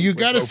 really. Oh, Funny you with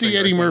got to see Bowfinger, Eddie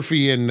I think.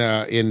 Murphy in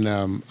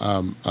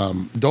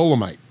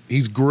Dolomite.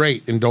 He's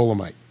great in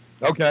Dolomite.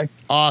 Okay.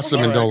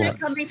 Awesome in Well, Dolomite.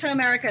 Coming to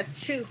America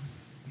 2.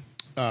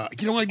 I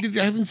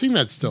haven't seen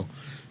that still.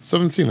 Still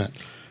haven't seen that.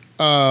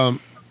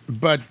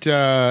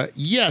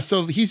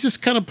 So he's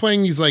just kind of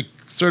playing these like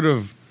sort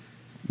of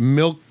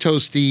milk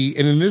toasty.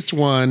 And in this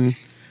one,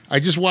 I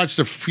just watched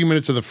a few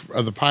minutes of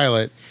the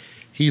pilot.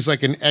 He's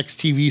like an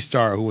ex-TV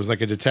star who was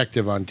like a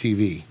detective on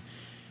TV.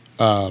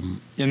 In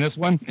this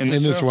one. In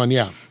this show? one,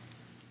 yeah.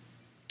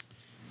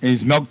 And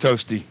he's milk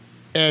toasty.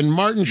 And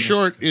Martin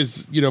Short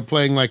is,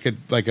 playing like a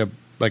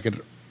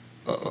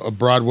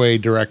Broadway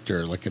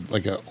director, like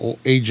a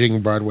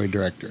aging Broadway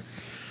director.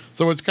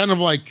 So it's kind of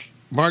like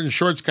Martin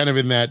Short's kind of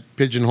in that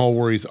pigeonhole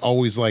where he's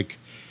always like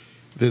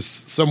this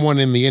someone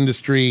in the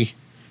industry,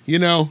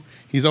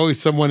 he's always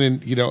someone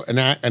in,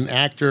 an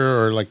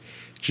actor or like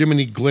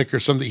Jiminy Glick or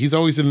something. He's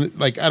always in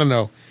I don't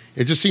know.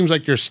 It just seems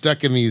like you're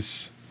stuck in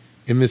this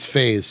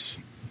phase.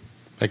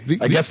 Like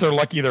I guess they're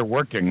lucky they're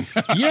working.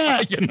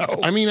 Yeah.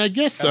 I mean, I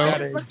guess so. I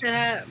just looked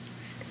at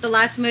the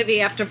last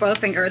movie after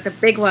Bowfinger. The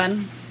big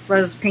one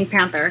was Pink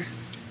Panther.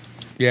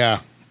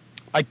 Yeah.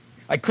 I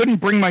couldn't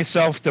bring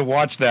myself to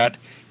watch that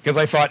because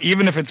I thought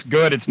even if it's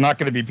good, it's not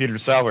going to be Peter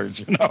Sellers.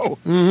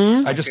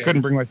 Mm-hmm. I just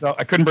couldn't bring myself.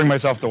 I couldn't bring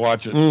myself to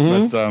watch it.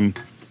 Mhm.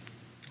 But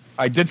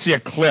I did see a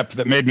clip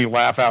that made me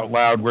laugh out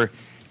loud where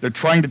they're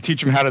trying to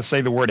teach him how to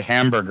say the word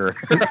hamburger,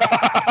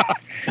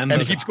 and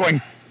he keeps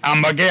going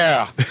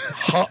hamburger,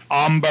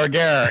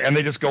 hamburger, and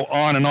they just go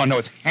on and on. No,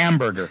 it's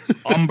hamburger,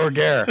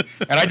 hamburger,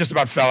 and I just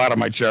about fell out of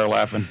my chair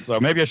laughing. So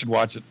maybe I should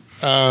watch it.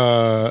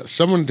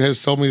 Someone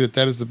has told me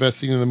that is the best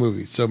scene in the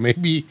movie. So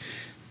maybe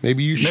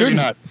you should Maybe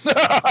not.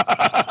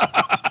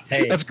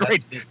 Hey, That's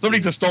great.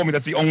 Somebody just told me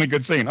that's the only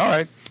good scene. All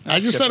right. I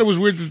just thought it was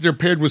weird that they're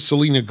paired with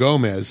Selena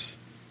Gomez.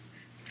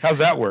 How's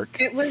that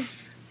work? It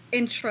was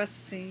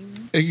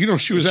interesting. She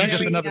was She's just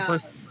actually another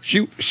person.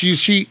 she.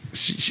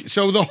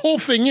 So the whole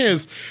thing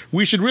is,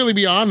 we should really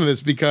be on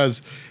this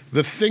because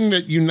the thing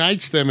that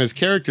unites them as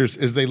characters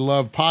is they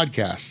love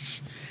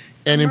podcasts.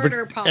 And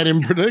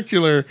in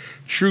particular,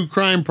 true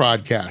crime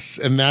podcasts,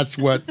 and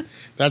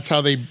that's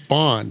how they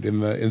bond.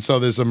 And so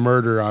there's a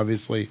murder.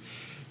 Obviously,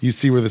 you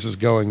see where this is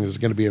going. There's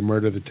going to be a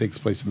murder that takes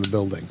place in the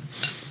building.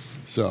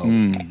 So,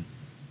 and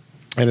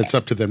it's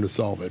up to them to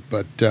solve it.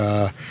 But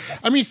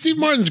I mean, Steve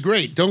Martin's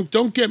great.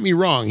 Don't get me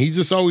wrong. He's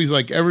just always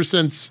like ever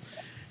since.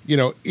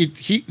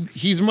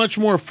 He's much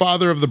more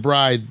Father of the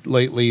Bride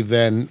lately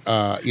than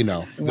than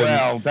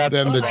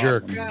the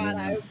jerk. God,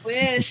 I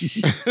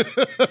wish.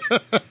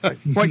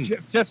 Boy,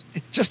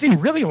 Justine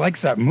really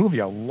likes that movie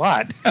a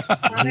lot.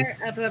 Father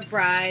of the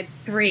Bride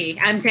 3.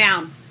 I'm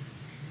down.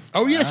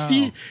 Oh yeah,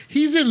 Steve,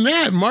 he's in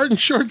that. Martin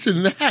Short's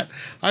in that.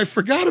 I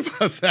forgot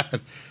about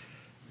that.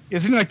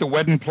 Isn't he like the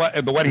wedding?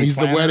 He's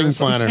the wedding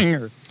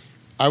planner.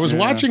 I was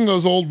watching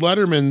those old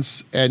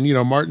Lettermans, and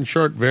Martin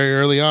Short very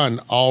early on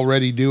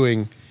already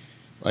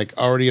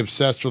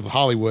obsessed with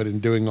Hollywood and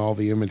doing all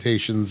the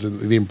imitations and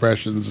the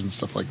impressions and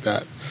stuff like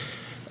that.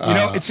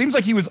 It seems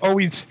like he was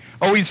always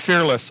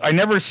fearless. I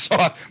never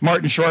saw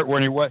Martin Short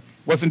when he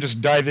wasn't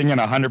just diving in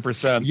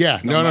 100%.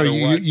 Yeah, no,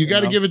 you got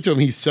to give it to him.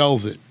 He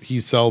sells it.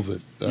 He's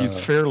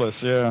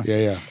fearless. Yeah.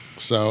 Yeah.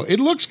 So it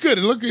looks good.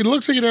 It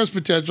looks like it has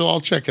potential.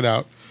 I'll check it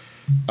out.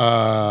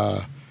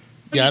 But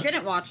you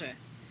didn't watch it.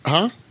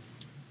 Huh?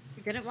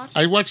 You didn't watch it?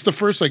 I watched the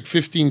first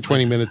 15,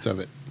 20 minutes of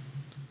it.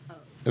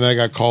 And then I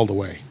got called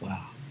away. Wow.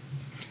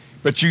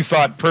 But you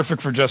thought perfect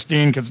for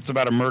Justine because it's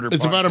about a murder podcast.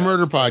 It's about a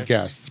murder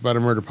podcast. It's about a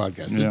murder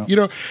podcast.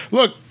 Yeah.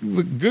 Look,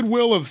 the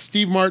goodwill of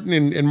Steve Martin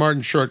and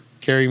Martin Short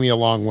carry me a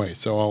long way.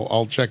 So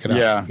I'll check it out.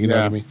 Yeah. You know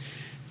what I mean?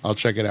 I'll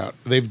check it out.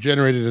 They've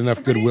generated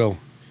enough goodwill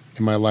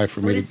in my life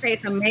for me to... I wouldn't say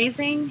it's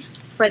amazing,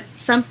 but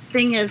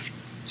something is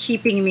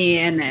keeping me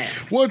in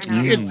it. Well,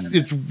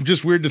 it's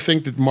just weird to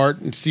think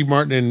that Steve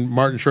Martin and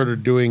Martin Short are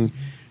doing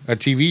a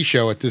TV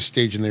show at this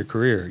stage in their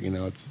career.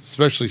 It's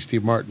especially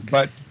Steve Martin.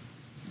 But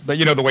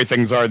the way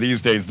things are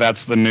these days,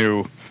 that's the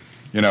new,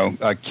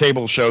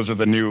 cable shows are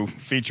the new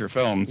feature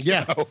films.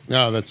 Yeah,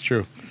 no, that's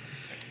true.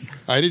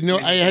 I didn't know.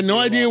 I had no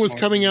idea it was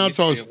coming out,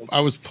 so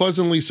I was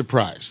pleasantly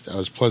surprised.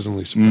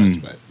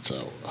 by it.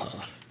 So,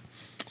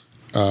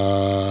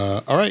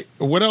 all right.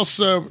 What else?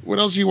 What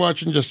else are you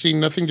watching,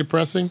 Justine? Nothing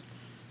depressing?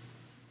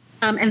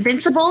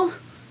 Invincible.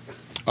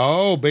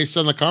 Oh, based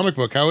on the comic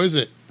book. How is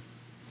it?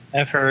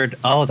 I've heard.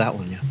 Oh, that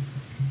one. Yeah.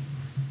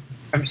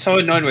 I'm so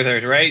annoyed with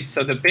her, right?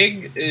 So the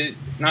big,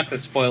 not to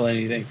spoil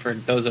anything for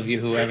those of you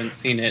who haven't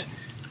seen it,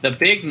 the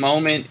big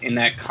moment in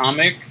that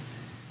comic,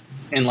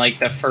 in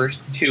the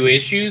first 2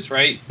 issues,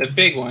 right? The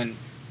big one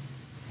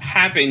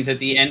happens at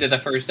the end of the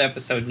first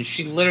episode, and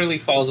she literally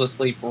falls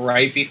asleep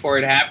right before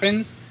it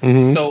happens.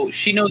 Mm-hmm. So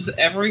she knows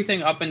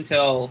everything up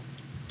until,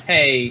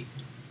 hey,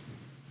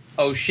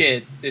 oh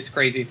shit, this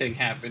crazy thing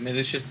happened. And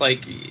it's just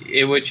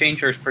it would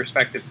change her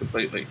perspective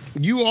completely.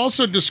 You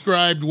also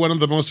described one of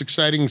the most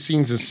exciting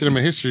scenes in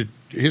cinema history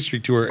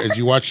to her as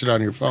you watched it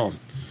on your phone.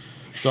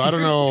 So I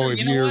don't know if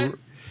you're... What?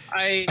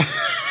 I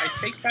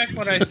take back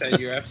what I said.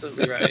 You're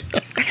absolutely right.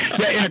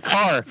 Yeah, in a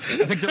car. I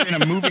think they're in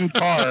a moving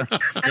car.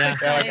 Yeah,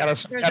 at a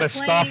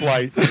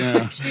stoplight.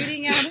 Yeah.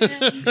 Shooting at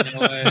him. You know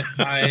what?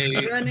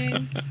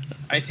 Running.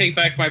 I take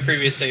back my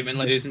previous statement,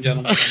 ladies and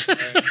gentlemen. I'm sorry.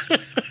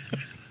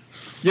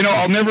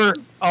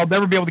 I'll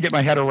never be able to get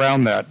my head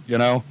around that.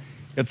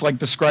 It's like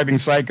describing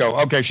Psycho.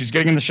 Okay, she's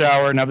getting in the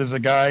shower. Now there's a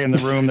guy in the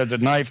room. There's a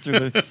knife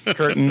through the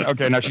curtain.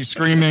 Okay, now she's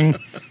screaming.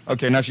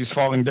 Okay, now she's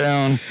falling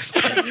down.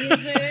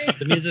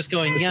 The music's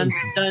going dun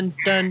dun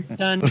dun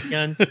dun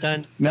dun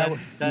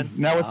dun.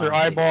 Now it's her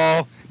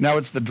eyeball. Now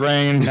it's the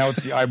drain. Now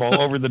it's the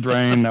eyeball over the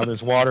drain. Now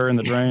there's water in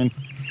the drain.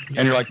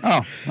 And you're like,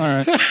 oh, all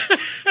right.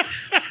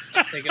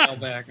 Take it all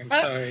back. I'm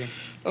sorry.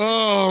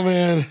 Oh,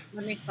 man.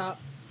 Let me stop.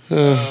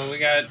 So we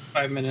got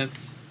 5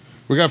 minutes.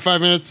 We got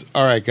 5 minutes?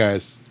 All right,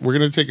 guys. We're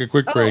going to take a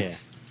quick break. Yeah.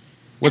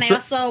 And I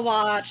also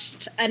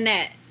watched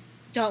Annette.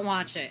 Don't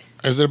watch it.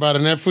 Is it about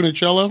Annette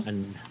Funicello?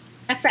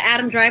 That's the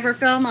Adam Driver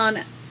film on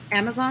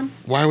Amazon.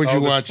 Why would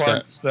you watch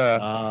Sparks, that?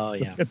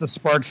 Yeah. It's a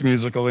Sparks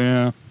musical,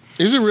 yeah.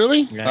 Is it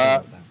really?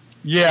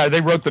 Yeah,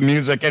 they wrote the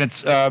music, and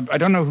it's I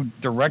don't know who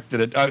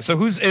directed it. So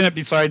who's in it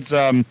besides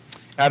Adam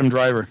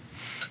Driver?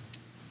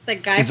 The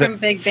guy from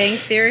Big Bang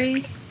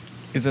Theory.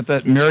 Is it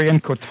that Marion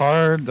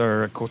Cotillard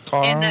or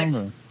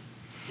Cotillard?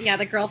 Yeah,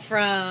 the girl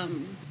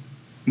from...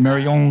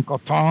 Marion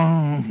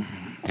Cotillard.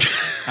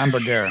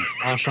 Hamburger.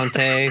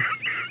 Enchanté.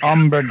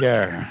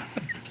 Hamburger.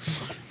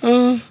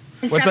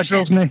 What's that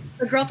girl's name?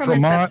 The girl from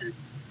Inception.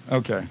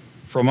 Okay.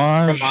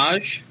 Fromage.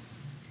 Fromage?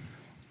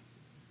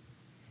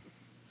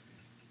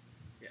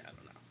 Yeah, I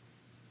don't know.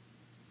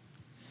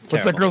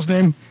 What's that girl's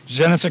name?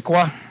 Je ne sais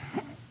quoi.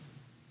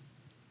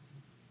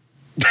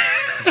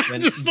 I'm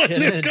just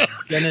letting it go.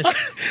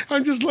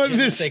 I'm just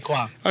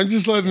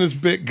letting this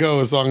bit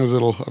go as long as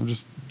I'm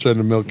just trying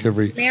to milk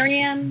every...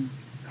 Marion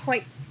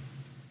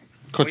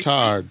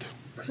Cotillard.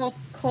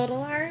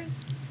 Cotillard?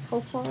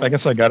 I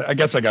guess I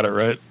got it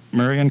right.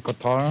 Marion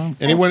Cotillard.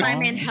 Anyone?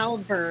 Simon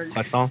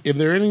Helberg. If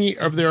there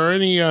are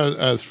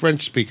any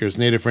French speakers,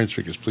 native French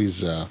speakers,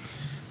 please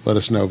let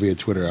us know via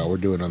Twitter how we're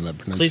doing on that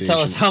pronunciation. Please tell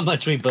us how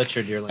much we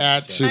butchered your language.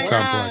 At Soup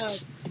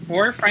Complex.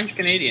 We're French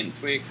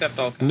Canadians. We accept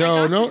all kinds. No,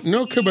 I got no, to no see-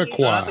 Not the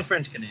Quebecois.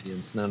 French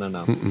Canadians. No.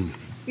 Mm-mm.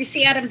 You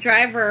see Adam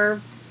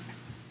Driver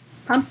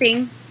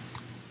pumping,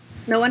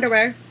 no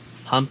underwear.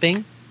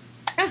 Pumping?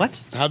 Yeah.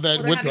 What? How'd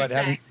that? Well, they're What?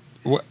 having sex.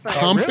 What? But-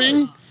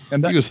 Humping?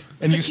 And He was.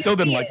 and you still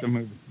didn't like the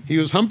movie. He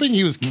was humping.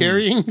 He was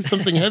carrying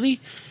something heavy.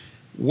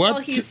 What?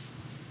 Well, it's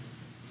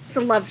a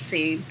love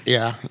scene.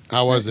 Yeah.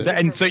 How was it?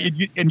 And so you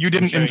didn't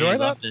I'm sure enjoy you that?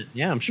 loved it.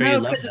 Yeah, I'm sure you No,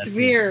 loved because that. it's scene.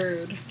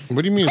 weird.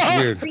 What do you mean it's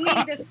weird?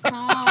 Singing this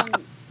song,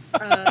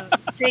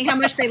 saying how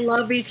much they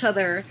love each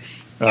other,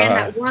 and Uh-huh.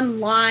 that one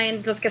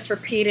line just gets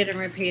repeated and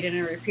repeated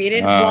and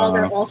repeated Uh, while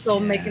they're also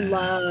making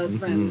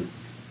love, and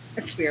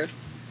it's weird.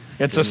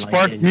 It's a Didn't like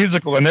Sparks it.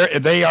 musical, and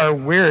they are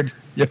weird.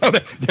 You know,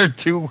 they're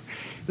too.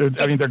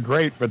 I mean, they're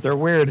great, but they're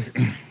weird.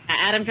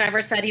 Adam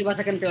Driver said he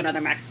wasn't going to do another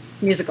Max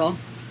musical.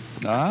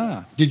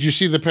 Ah, Did you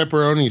see the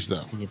pepperonis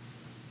though?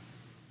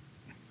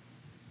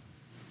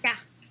 Yeah,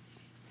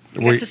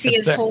 you Were- have to see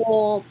his It's,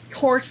 whole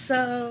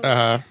torso.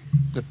 Uh-huh.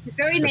 He's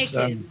very it's,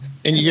 naked.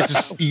 And you get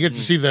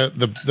to see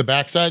the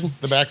backside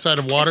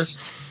of water,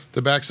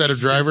 the backside of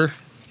Driver.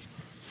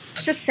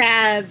 It's just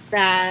sad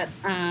that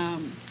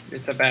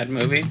It's a bad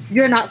movie.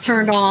 you're not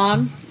turned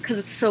on because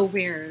it's so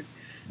weird.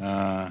 It's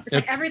It's-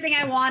 like everything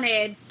I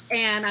wanted,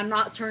 and I'm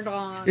not turned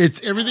on.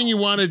 It's everything you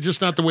wanted,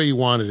 just not the way you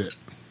wanted it.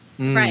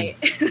 Right.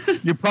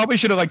 you probably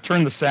should have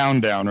turned the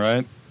sound down,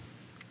 right?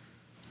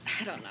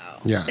 I don't know.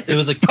 Yeah. It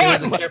was a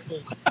careful.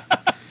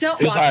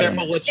 Don't It was watch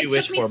careful it. what you It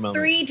wish took for me moment.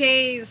 3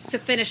 days to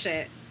finish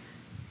it.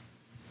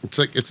 It's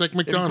like It'd be great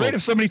if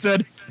McDonald's. somebody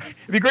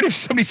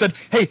said,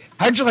 "Hey,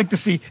 how'd you like to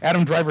see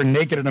Adam Driver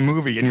naked in a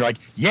movie?" And you're like,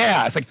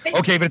 "Yeah." It's like,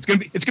 okay, but it's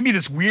gonna be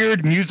this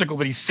weird musical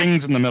that he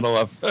sings in the middle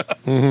of.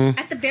 Mm-hmm.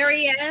 At the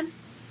very end,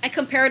 I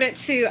compared it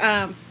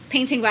to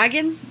Painting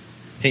Wagons.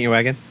 Paint your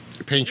wagon.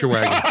 Paint your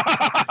wagon.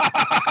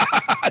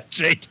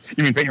 Jake,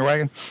 you mean Paint Your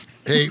Wagon?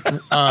 Hey,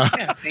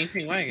 Yeah,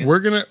 painting wagon. we're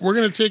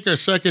gonna take our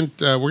second.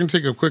 We're gonna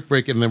take a quick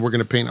break, and then we're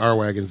gonna paint our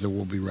wagons, and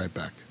we'll be right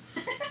back.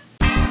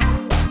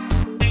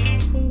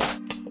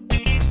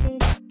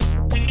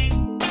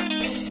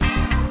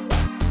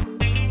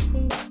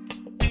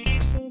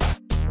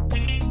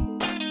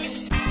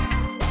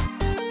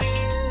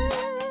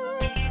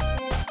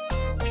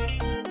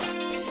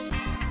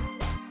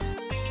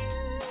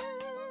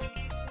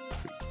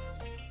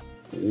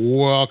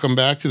 Welcome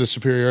back to the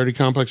Superiority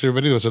Complex,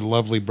 everybody. That was a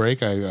lovely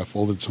break. I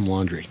folded some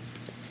laundry.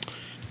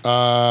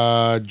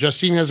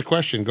 Justine has a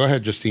question. Go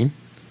ahead, Justine.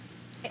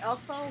 I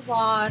also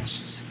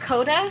watched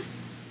Coda.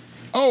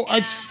 Oh,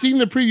 I've seen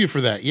the preview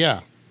for that.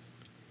 Yeah.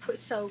 It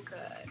was so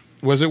good.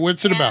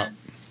 What's it about? And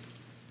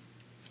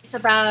it's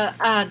about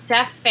a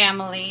deaf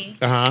family,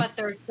 Uh-huh. but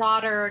their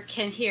daughter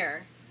can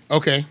hear.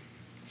 Okay.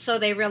 So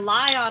they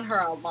rely on her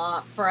a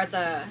lot for as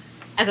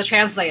a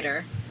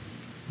translator.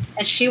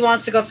 And she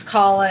wants to go to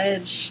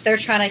college. They're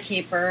trying to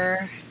keep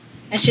her.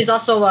 And she's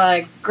also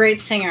a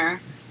great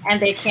singer,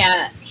 and they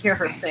can't hear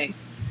her sing.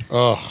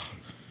 Oh.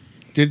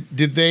 Did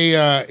they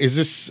is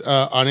this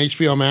on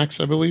HBO Max,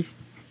 I believe?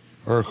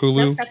 Or Hulu?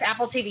 Nope, that's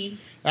Apple TV.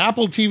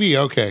 Apple TV.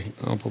 Okay.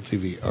 Apple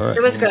TV. All right.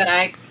 It was good.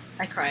 I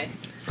cried.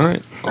 All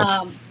right.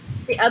 Oh.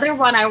 The other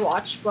one I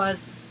watched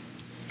was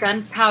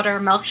Gunpowder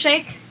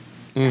Milkshake.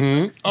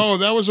 Mm-hmm. Oh,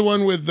 that was the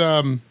one with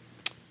the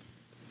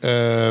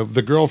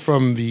girl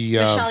from the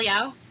Michelle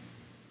Yeoh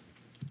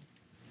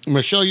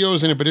Michelle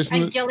Yeoh's in it, but isn't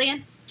and it?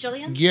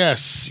 Gillian.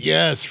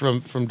 Yes,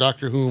 from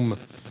Doctor Whom.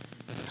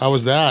 How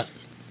was that?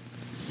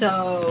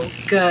 So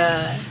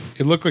good.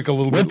 It looked like a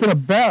little What's bit. it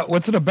about?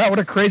 What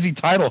a crazy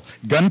title!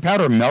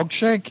 Gunpowder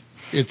Milkshake.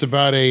 It's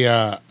about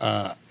a.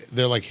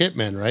 They're like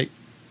hitmen, right?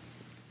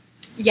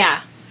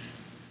 Yeah.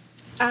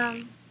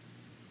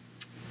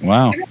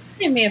 Wow. You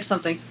reminded me of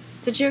something.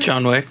 Did you?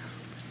 John Wick.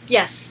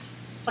 Yes,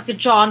 like a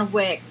John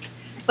Wick,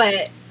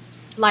 but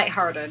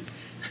lighthearted.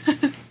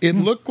 It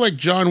looked like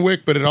John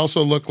Wick, but it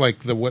also looked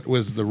like what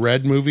was the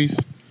Red movies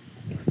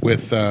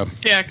with.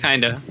 Yeah,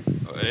 kind of.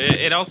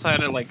 It also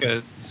had like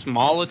a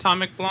small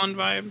Atomic Blonde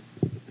vibe.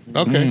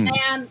 Okay. Mm.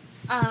 And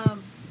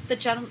the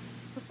gentleman.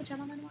 What's the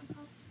gentleman one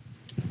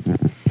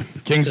called?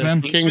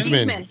 Kingsman.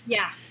 Kingsman.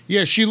 Yeah.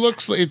 Yeah, she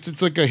looks.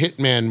 It's like a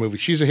hitman movie.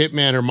 She's a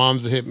hitman. Her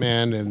mom's a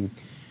hitman, and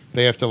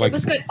they have to like. It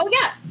was good. Oh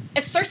yeah,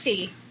 it's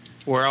Cersei.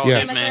 We're all Yeah.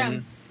 Game of hitmen.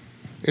 Thrones.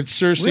 It's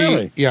Cersei.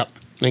 Really? Yeah,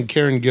 and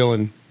Karen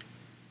Gillan,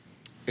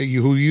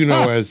 who you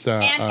know as.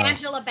 And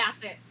Angela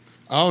Bassett.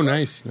 Oh,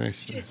 nice.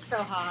 She's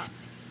so hot.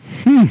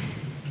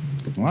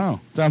 Wow,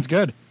 sounds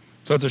good.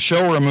 So it's a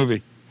show or a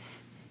movie?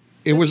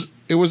 It was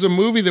a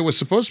movie that was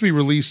supposed to be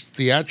released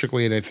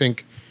theatrically, and I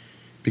think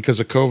because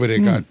of COVID, it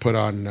got put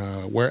on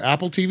where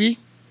Apple TV,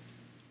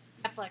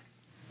 Netflix.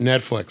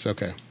 Netflix.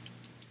 Okay.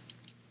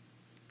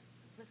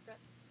 That's good.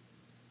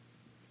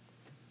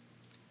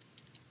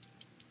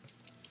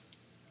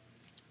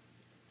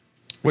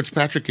 What's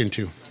Patrick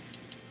into?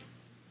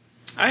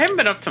 I haven't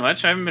been up to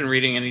much. I haven't been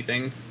reading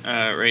anything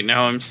right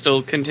now. I'm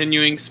still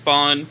continuing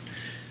Spawn,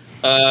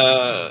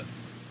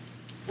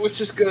 which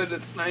is good.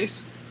 It's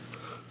nice.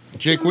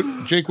 Jake, what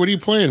are you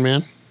playing,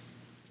 man?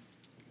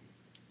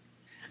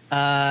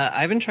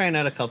 I've been trying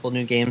out a couple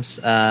new games.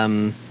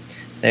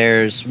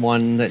 There's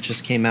one that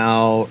just came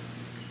out,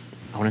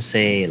 I want to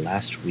say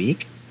last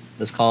week.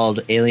 It's called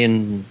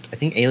Alien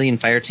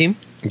Fireteam.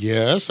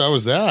 Yes, how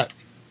was that?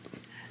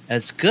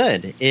 It's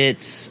good.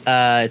 It's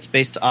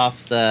based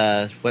off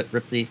the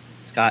Ripley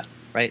Scott,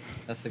 right?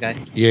 That's the guy.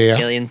 Yeah.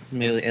 Alien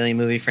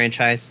movie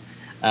franchise.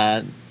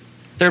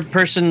 Third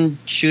person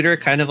shooter,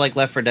 kind of like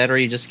Left 4 Dead, where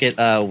you just get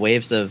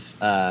waves of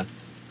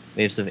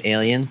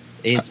alien.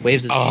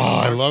 Waves of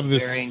I love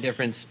this. Varying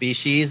different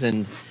species,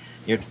 and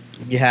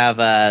you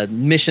have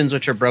missions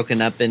which are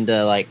broken up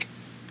into like,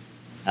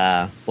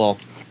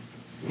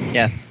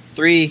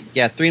 three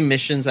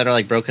missions that are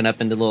like broken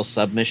up into little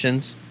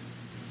submissions,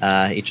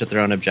 each with their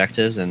own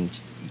objectives, and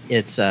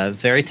it's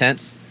very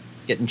tense.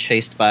 Getting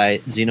chased by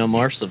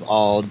xenomorphs of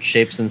all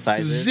shapes and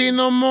sizes.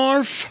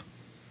 Xenomorph.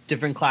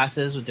 Different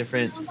classes with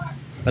different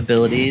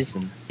abilities,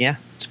 and yeah,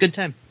 it's a good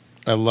time.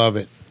 I love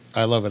it.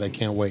 I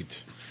can't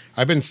wait.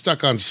 I've been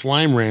stuck on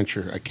Slime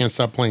Rancher. I can't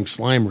stop playing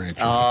Slime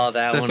Rancher. Oh,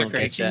 That's one a will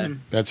great get you.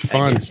 game. That's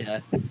fun.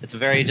 It's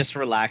very just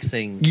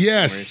relaxing.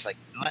 Yes. Where it's like,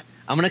 you know what?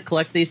 I'm gonna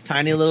collect these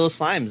tiny little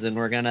slimes, and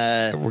we're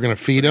gonna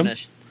feed them.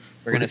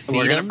 We're gonna feed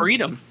We're gonna them. breed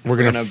them. We're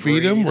gonna feed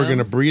them. We're breed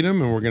gonna breed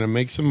them, and we're gonna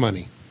make some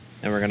money.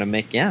 And we're gonna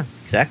make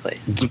exactly.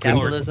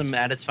 Capitalism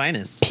at its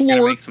finest. Gotta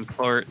Plort, make some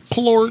plorts.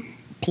 plort.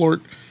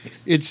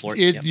 It's Plort,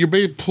 it. yep.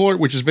 Your plort,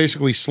 which is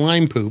basically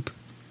slime poop.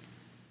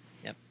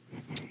 Yep.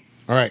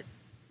 All right,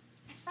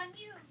 I stun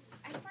you.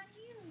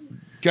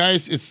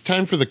 guys, it's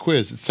time for the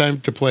quiz. It's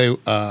time to play.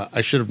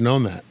 I should have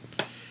known that.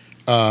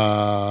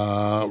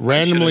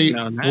 Randomly,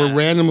 known that. we're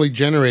randomly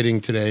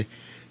generating today.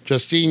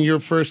 Justine, you're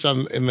first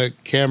in the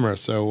camera,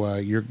 so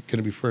you're going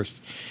to be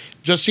first.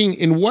 Justine,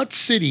 in what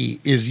city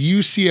is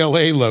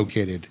UCLA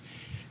located?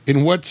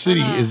 In what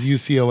city is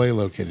UCLA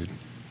located?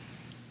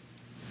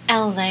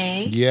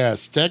 LA.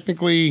 Yes,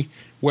 technically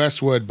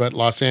Westwood, but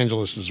Los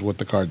Angeles is what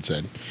the card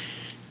said.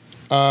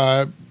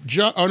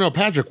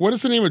 Patrick, what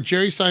is the name of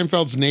Jerry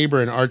Seinfeld's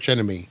neighbor and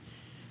archenemy,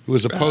 who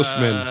was a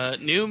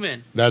postman?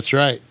 Newman. That's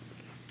right.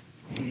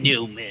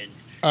 Newman.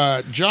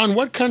 John,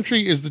 what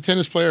country is the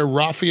tennis player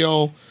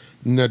Rafael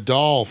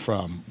Nadal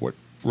from? What?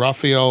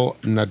 Rafael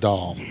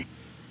Nadal.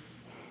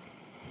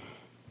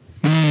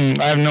 I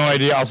have no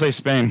idea. I'll say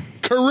Spain.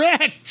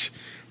 Correct.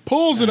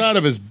 Pulls it out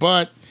of his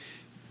butt.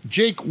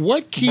 Jake,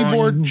 what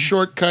keyboard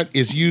shortcut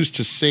is used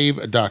to save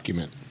a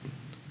document?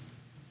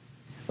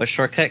 What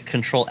shortcut?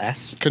 Control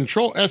S.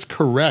 Control S,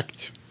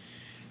 correct.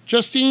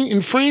 Justine,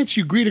 in France,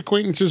 you greet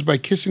acquaintances by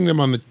kissing them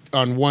on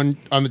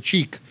the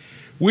cheek.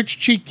 Which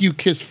cheek do you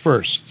kiss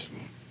first?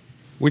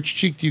 Which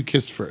cheek do you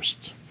kiss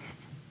first?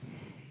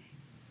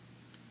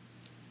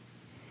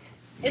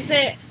 Is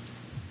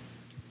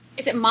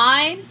it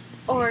mine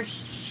or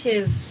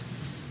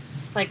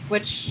his? Like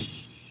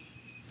which?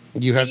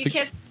 You have to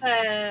kiss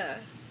the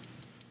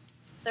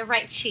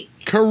right cheek.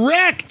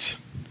 Correct.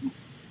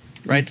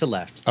 Right to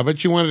left. I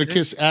bet you wanted to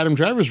kiss Adam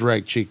Driver's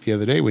right cheek the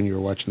other day when you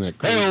were watching that.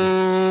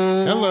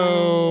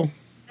 Hello.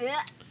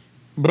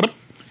 Brr.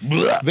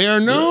 They are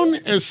known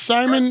as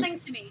Don't sing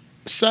to me.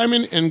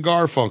 Simon and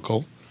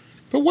Garfunkel.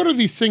 But what are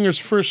these singers'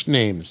 first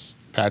names,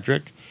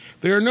 Patrick?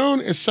 They are known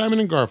as Simon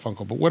and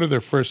Garfunkel, but what are their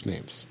first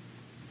names?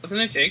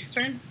 Wasn't it Jake's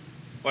turn?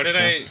 What did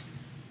I?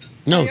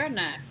 No, You're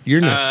not.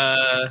 you're next.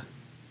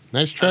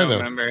 Nice try, I don't though.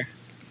 remember.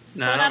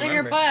 No, Pull it I out don't of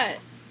your remember. butt.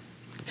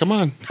 Come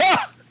on.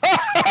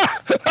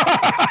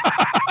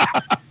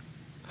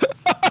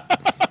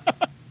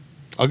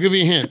 I'll give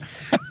you a hint.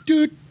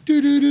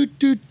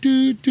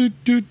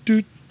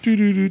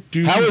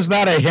 How is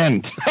that a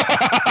hint?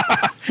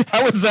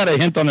 How is that a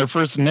hint on their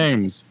first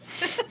names?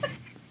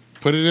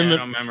 Put it in I the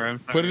don't remember. I'm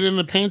sorry. put it in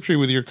the pantry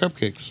with your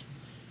cupcakes.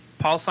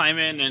 Paul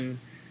Simon and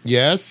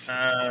Yes.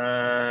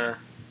 Art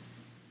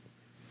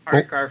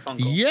Garfunkel.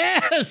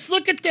 Yes.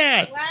 Look at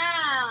that.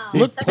 Wow.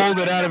 Look- Pulled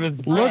it out of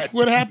his Look butt.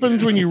 what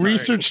happens when you Sorry.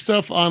 research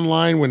stuff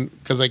online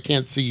because I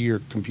can't see your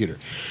computer.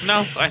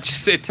 No,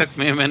 it took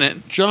me a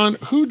minute. John,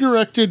 who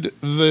directed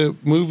the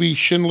movie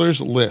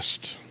Schindler's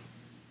List?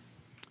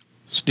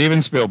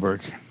 Steven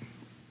Spielberg.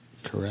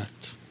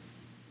 Correct.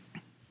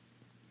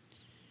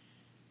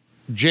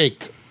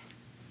 Jake,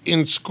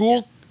 in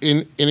school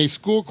in a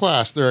school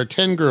class there are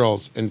 10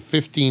 girls and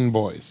 15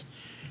 boys.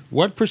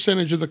 What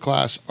percentage of the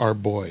class are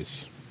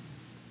boys?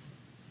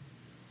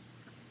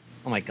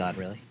 Oh my god,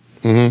 really?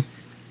 Mm-hmm.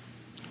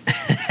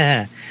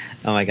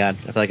 Oh my god,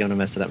 I feel like I'm gonna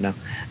mess it up now.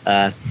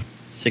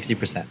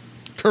 60%.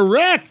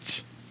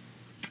 Correct.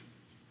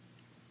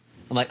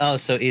 I'm like, oh,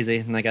 so easy,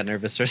 and I got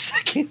nervous for a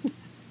second.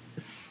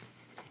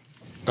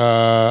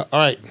 All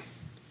right.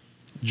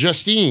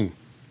 Justine,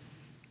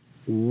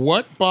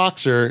 what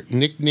boxer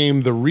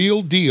nicknamed The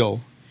Real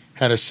Deal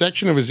had a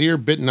section of his ear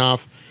bitten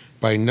off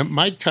by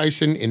Mike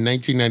Tyson in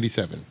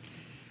 1997?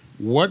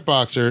 What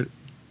boxer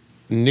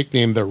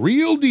nicknamed The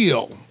Real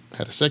Deal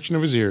had a section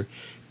of his ear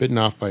bitten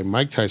off by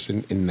Mike Tyson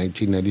in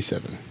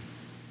 1997?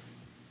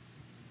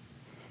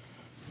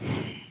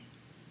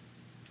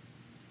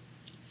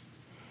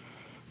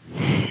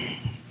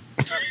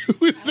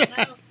 Who is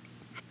that?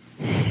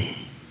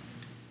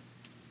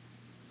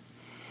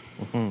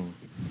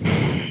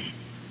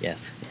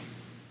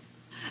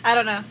 I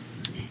don't know.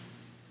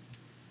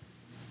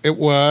 It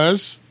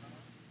was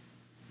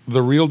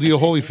the real deal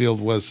Holyfield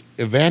was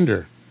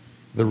Evander,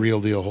 the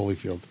real deal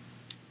Holyfield.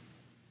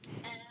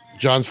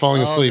 John's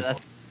falling asleep.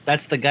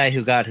 That's the guy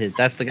who got his.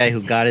 That's the guy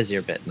who got his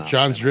ear bitten off.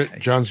 John's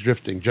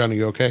drifting. John, are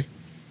you okay?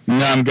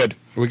 No, I'm good.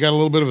 We got a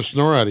little bit of a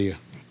snore out of you.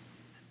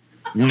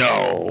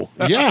 No.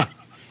 Yeah.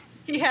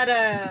 He had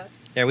a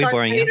Are we Darth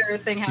boring you? Vader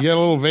thing You happen. got a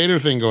little Vader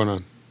thing going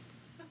on.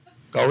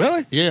 Oh,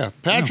 really? Yeah.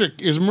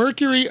 Patrick, is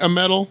mercury a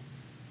metal?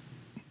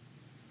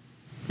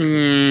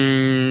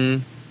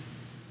 No.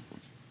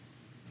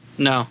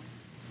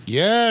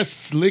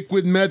 Yes,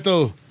 liquid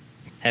metal.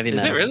 Heavy Is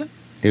metal. it really?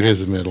 It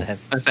is a metal.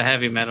 That's a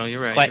heavy metal.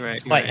 You're right.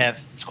 It's quite heavy.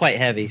 It's quite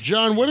heavy.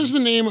 John, what is the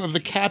name of the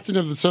captain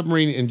of the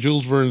submarine in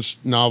Jules Verne's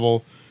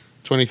novel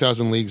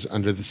 20,000 Leagues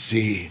Under the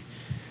Sea?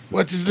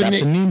 What is the name?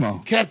 Captain Nemo.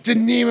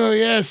 Captain Nemo,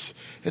 yes.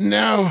 And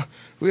now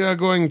we are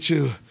going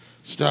to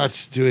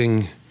start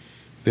doing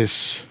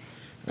this.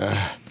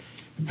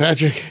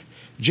 Patrick,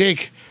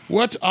 Jake,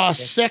 what are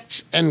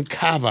sect and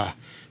kava?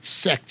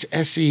 Sect,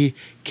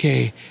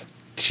 S-E-K-T,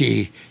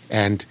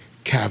 and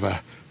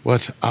kava.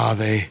 What are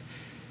they?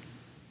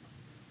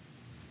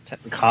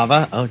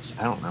 Kava? Oh,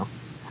 I don't know.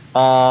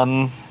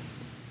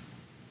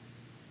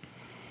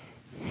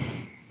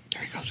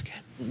 There he goes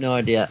again. No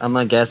idea. I'm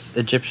gonna guess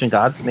Egyptian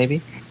gods,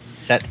 maybe.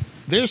 Set.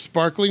 They're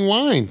sparkling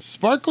wines.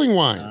 Sparkling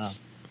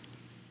wines.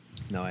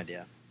 No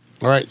idea.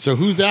 All right, so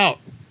who's out?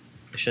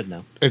 I should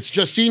know. It's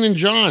Justine and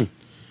John.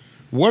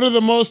 What are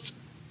the most?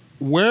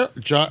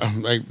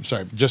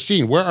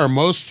 Justine. Where are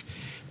most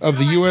of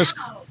the U.S.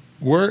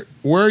 Where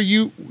are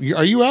you?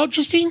 Are you out,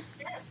 Justine?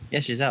 Yeah,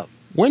 she's out.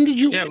 When did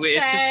you? Yeah, it's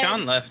just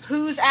Sean left.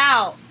 Who's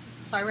out?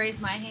 So I raised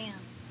my hand.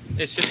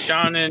 It's just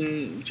Sean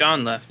and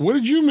John left. What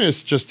did you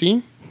miss,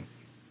 Justine?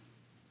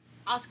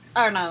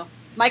 No.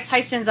 Mike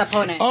Tyson's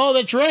opponent. Oh,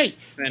 that's right.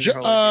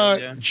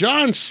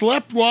 John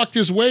walked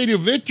his way to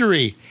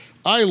victory.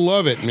 I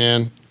love it,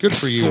 man. Good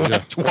for you,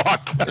 John.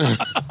 Walk.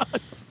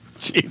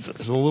 Jesus.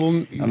 It's a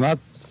little.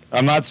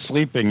 I'm not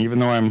sleeping, even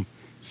though I'm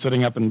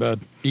sitting up in bed.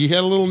 He had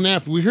a little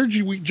nap. We heard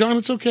you, John.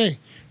 It's okay.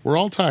 We're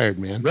all tired,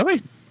 man.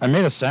 Really? I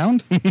made a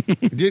sound?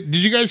 Did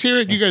you guys hear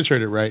it? You guys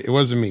heard it, right? It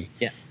wasn't me.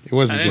 Yeah. It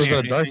wasn't I just.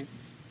 didn't hear dark?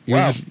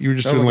 anything. You were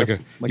just doing like a.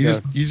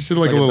 You just did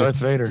like a little. Darth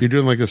Vader. You're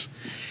doing like this.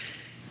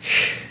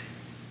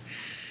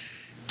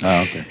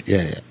 Oh, okay.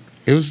 Yeah.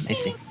 It was. I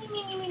see.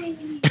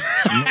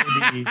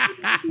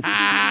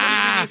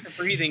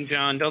 For breathing,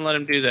 John. Don't let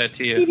him do that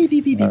to you.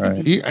 All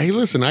right. Hey,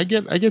 listen. I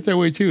get that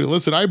way too.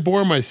 Listen, I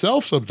bore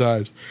myself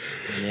sometimes.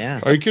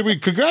 Yeah. Are you kidding me?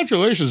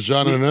 Congratulations,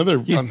 John, on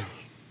another.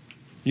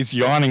 He's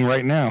yawning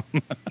right now.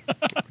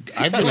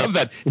 I've I been love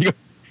up. that.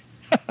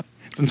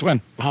 Since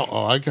when?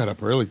 Oh, I got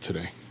up early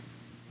today.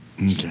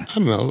 Okay. I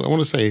don't know. I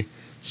want to say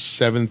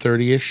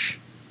 7:30 ish.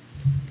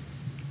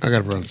 I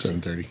got up around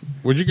 7:30.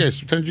 What did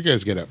you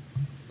guys get up?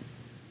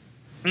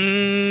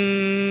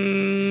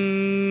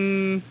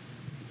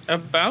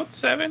 About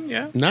 7,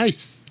 yeah.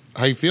 Nice.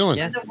 How you feeling?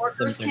 Yeah. The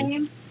workers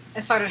came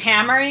and started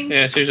hammering.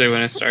 Yeah, it's usually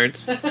when it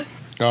starts.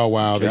 Oh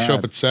wow, they show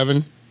up God. at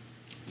 7.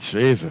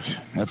 Jesus,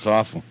 that's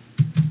awful.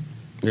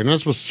 They're not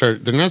supposed to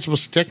start. They're not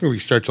supposed to technically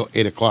start till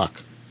 8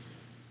 o'clock.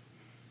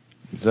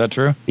 Is that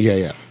true?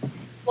 Yeah.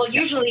 Well,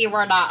 usually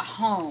we're not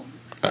home,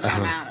 so it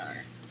doesn't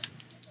matter.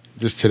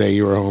 Just today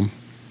you were home.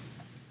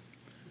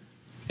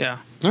 Yeah.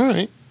 All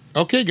right.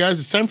 Okay, guys,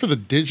 it's time for the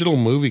Digital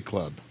Movie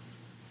Club.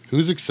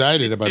 Who's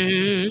excited about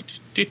the...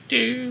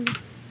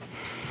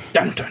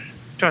 Dun dun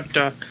dun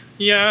dun.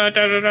 Yeah,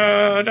 da da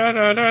da da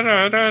da da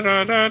da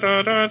da da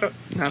da da da.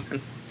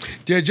 Nothing.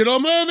 Digital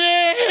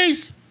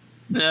movies?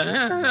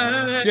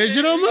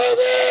 Digital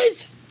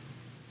movies?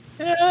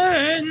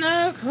 In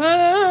the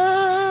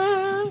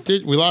club.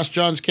 We lost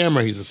John's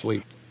camera. He's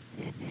asleep.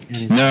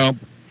 No,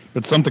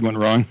 but something went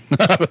wrong.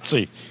 Let's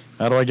see.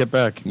 How do I get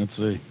back? Let's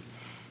see.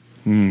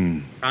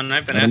 John,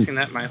 I've been asking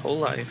that my whole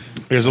life.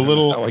 There's a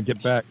little... How do I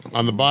get back?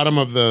 On the bottom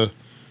of the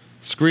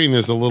screen,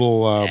 there's a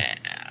little...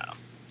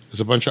 there's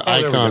a bunch of there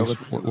we go.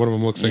 icons. One of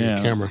them looks like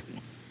a camera.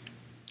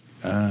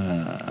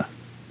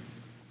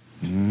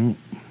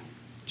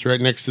 It's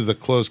right next to the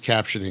closed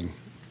captioning.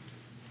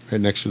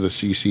 Right next to the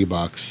CC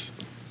box.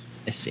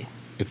 I see.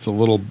 It's a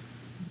little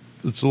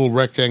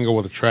rectangle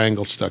with a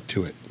triangle stuck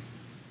to it.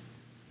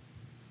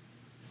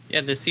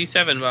 Yeah, the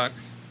C7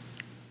 box.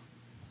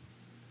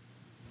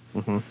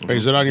 Mm-hmm.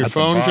 Is it on your At the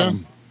phone, bottom.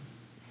 John?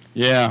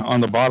 Yeah,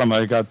 on the bottom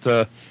I got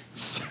I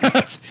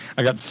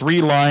got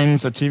 3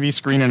 lines, a TV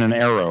screen, and an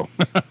arrow.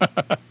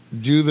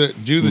 Do the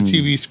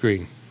TV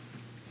screen.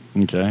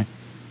 Okay.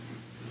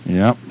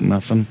 Yep,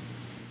 nothing.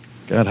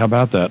 God, how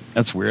about that?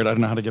 That's weird. I don't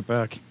know how to get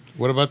back.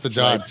 What about the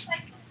dots?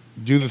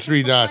 Do the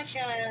 3 dots.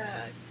 Like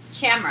a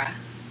camera.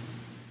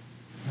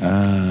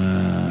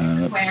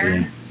 Let's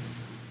see.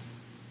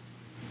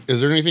 Is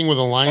there anything with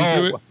a line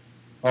through it?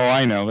 Oh,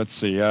 I know. Let's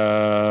see.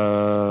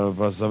 No,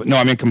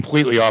 I mean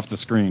completely off the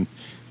screen.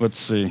 Let's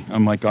see.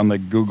 I'm like on the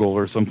Google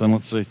or something.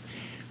 Let's see.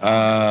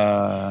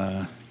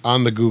 On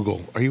the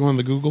Google. Are you on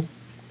the Google?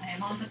 I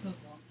am on the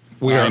Google.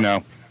 We are. I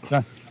know.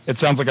 It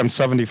sounds like I'm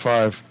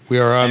 75. We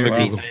are on the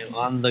Repeat, Google. I am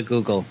on the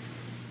Google.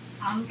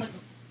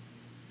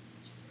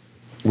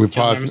 We I'm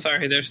pause.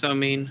 sorry, they're so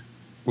mean.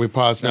 We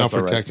pause now That's for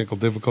all right. technical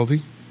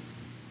difficulty.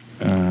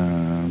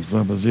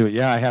 Zabazoo.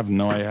 Yeah, I have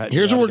no idea.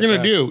 Here's what we're gonna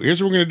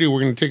that. do.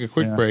 We're gonna take a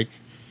quick Yeah. break.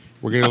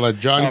 We're gonna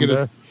let John get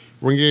his.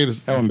 We're gonna get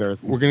his. How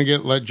embarrassing. We're gonna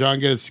let John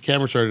get his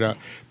camera started out.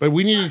 But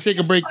we need to take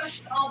a break.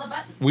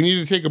 We need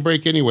to take a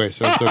break anyway,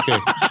 so it's okay.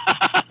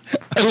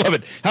 I love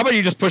it. How about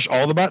you just push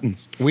all the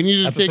buttons? We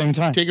need At to the same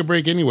time. take a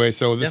break anyway,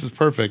 so this Yeah. is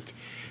perfect.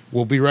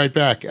 We'll be right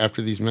back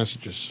after these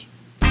messages.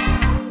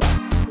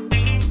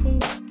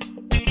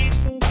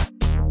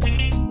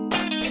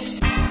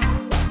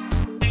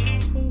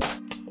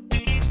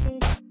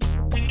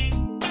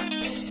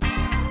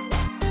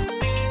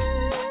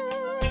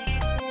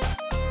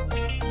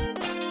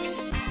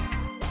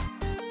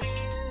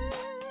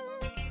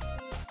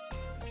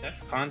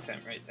 That's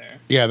content right there.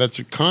 Yeah,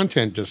 that's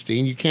content,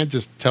 Justine. You can't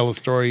just tell a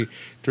story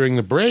during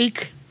the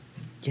break.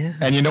 Yeah.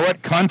 And you know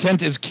what?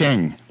 Content is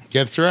king.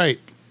 That's right.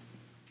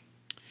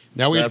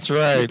 Now That's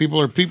right.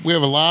 We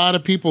have a lot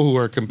of people who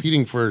are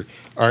competing for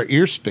our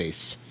ear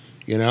space.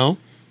 You know,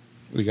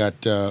 we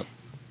got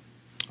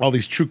all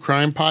these true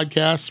crime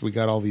podcasts. We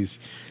got all these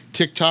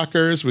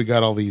TikTokers. We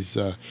got all these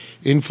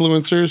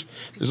influencers.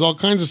 There's all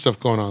kinds of stuff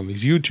going on.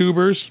 These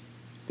YouTubers.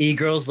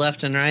 E-girls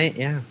left and right.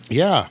 Yeah.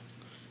 Yeah,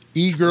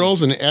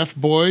 E-girls and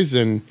F-boys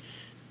and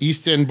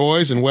East End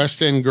boys and West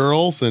End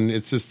girls, and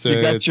it's just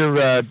You got your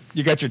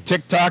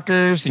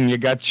TikTokers and you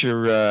got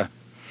your.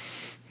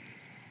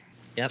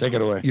 Yep. Take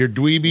it away. your Take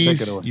it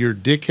dweebies, away. your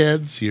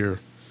dickheads, your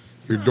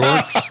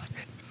dorks.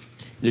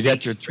 You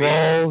got your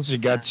trolls. You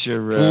got your.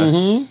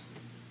 Mm-hmm.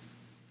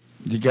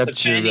 You got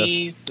The your.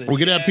 pennies. The We're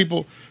gonna have jets.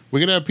 people. We're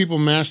gonna have people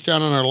mashed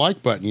down on our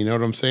like button. You know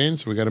what I'm saying?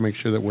 So we got to make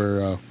sure that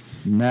we're.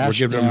 Mash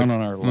We're giving down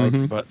them on our like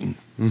Mhm.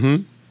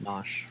 button.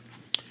 Mosh.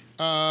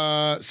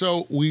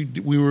 So we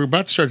were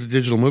about to start the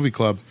digital movie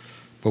club,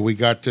 but we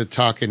got to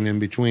talking in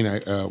between. I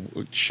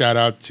shout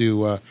out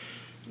to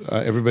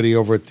everybody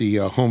over at the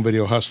Home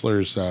Video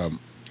Hustlers.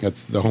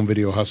 That's the Home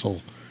Video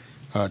Hustle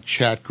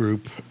chat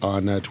group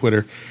on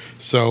Twitter.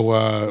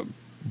 So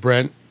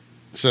Brent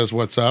says,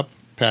 "What's up,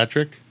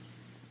 Patrick?"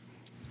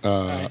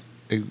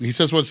 He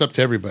says, "What's up"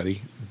 to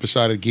everybody.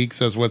 Besotted Geek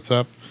says, "What's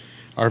up?"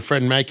 Our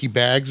friend Mikey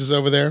Bags is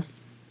over there.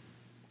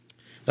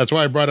 That's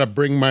why I brought up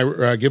give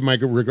my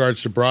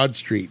regards to Broad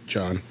Street,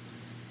 John.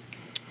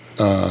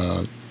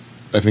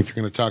 I think they're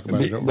going to talk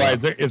about it. Why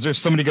is there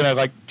somebody going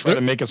to try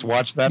to make us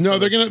watch that? No, for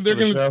they're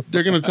the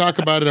show? going to talk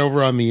about it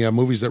over on the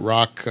Movies That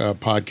Rock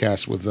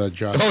podcast with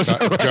Josh Oh, is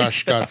that right?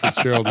 Josh Scott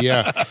Fitzgerald.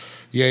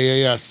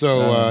 Yeah.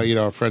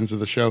 So friends of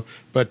the show,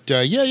 but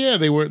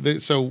they were.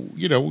 So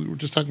we were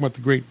just talking about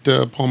the great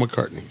Paul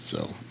McCartney.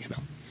 So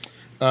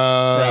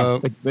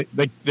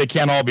They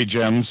can't all be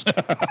gems.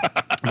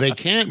 they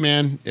can't,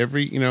 man.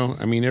 Every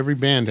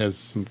band has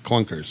some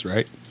clunkers,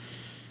 right?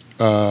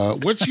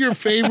 What's your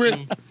favorite,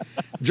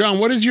 John?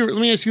 Let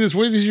me ask you this: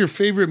 what is your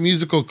favorite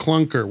musical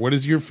clunker? What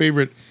is your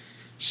favorite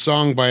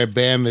song by a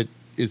band that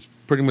is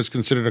pretty much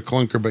considered a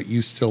clunker, but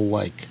you still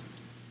like?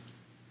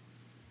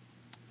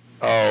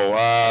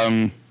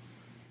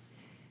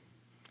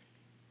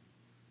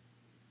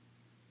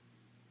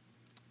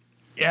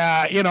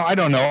 Yeah, I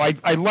don't know.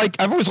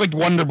 I've always liked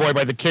Wonder Boy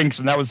by the Kinks,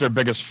 and that was their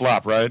biggest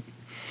flop, right?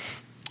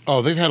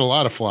 Oh, they've had a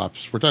lot of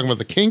flops. We're talking about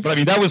the Kinks. But I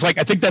mean, that was I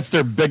think that's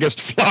their biggest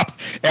flop,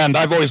 and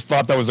I've always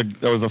thought that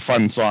was a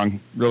fun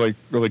song, really,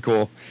 really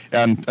cool,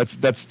 and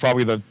that's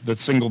probably the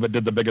single that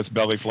did the biggest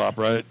belly flop,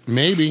 right?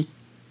 Maybe.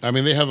 I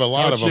mean, they have a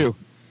lot How of about them. you?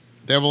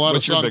 They have a lot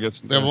What's of your songs.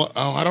 biggest, They have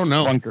I don't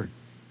know. Clunker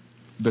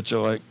that you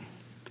like.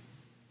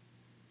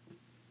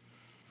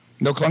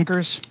 No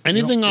clunkers?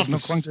 Anything No- off no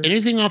clunkers?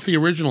 anything off the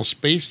original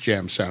Space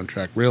Jam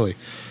soundtrack, really.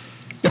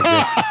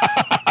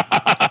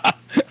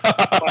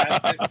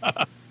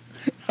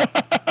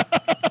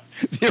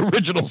 The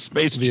original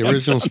Space The Jam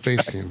original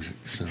soundtrack. Space Jam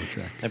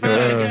soundtrack.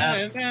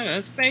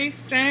 Everybody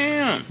Space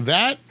Jam.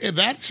 That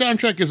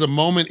soundtrack is a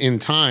moment in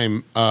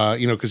time,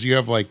 because you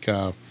have all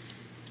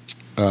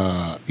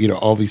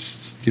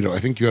these, I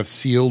think you have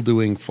Seal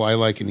doing "Fly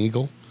Like an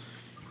Eagle,"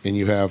 and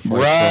you have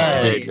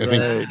Right, I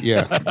think right.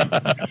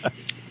 yeah,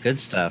 Good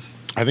stuff.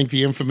 I think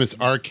the infamous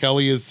R.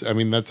 Kelly is. I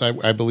mean, that's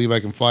I believe I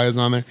Can Fly is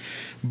on there,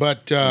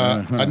 but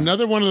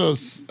another one of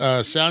those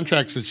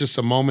soundtracks that's just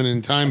a moment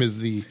in time is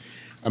the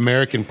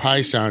American Pie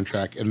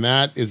soundtrack, and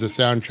that is a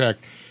soundtrack.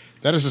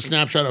 That is a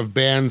snapshot of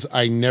bands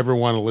I never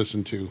want to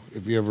listen to.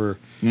 If you ever,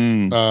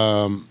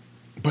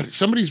 but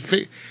somebody's,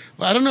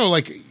 I don't know,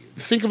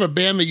 think of a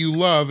band that you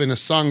love and a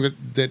song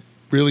that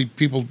really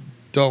people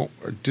don't,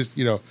 or just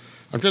I'm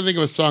trying to think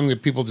of a song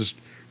that people just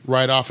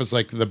write off as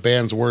the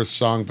band's worst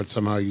song, but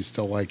somehow you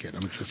still like it.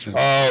 I'm just.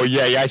 Oh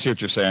yeah, I see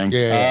what you're saying.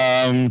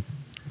 Yeah.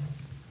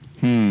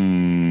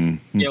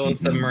 Yellow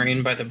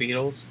Submarine by the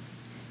Beatles.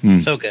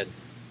 So good.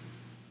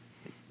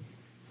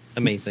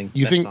 Amazing.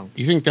 You Best think song.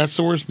 you think that's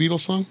the worst Beatles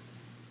song?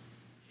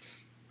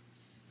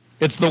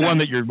 It's the one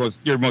that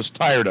you're most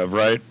tired of,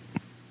 right?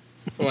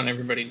 It's the one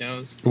everybody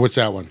knows. What's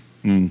that one?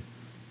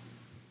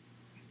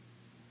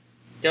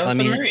 Yellow I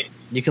mean, Submarine.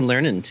 you can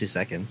learn it in 2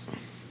 seconds.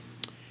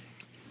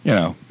 You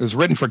know, it was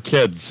written for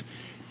kids.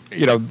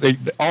 You know,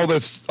 all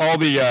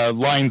the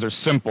lines are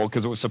simple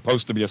because it was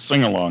supposed to be a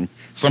sing-along,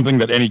 something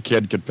that any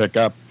kid could pick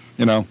up.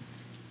 You know,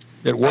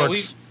 it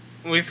works.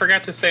 We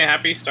forgot to say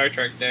Happy Star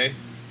Trek Day.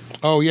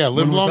 Oh yeah,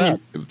 live When was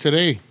long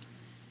today.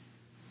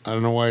 I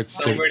don't know why it's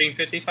Celebrating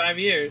 55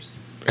 years.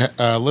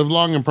 live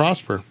long and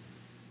prosper.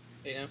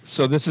 Yeah.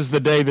 So this is the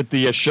day that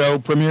the show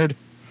premiered.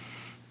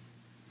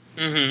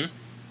 Mm-hmm.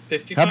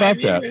 55 How about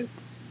years.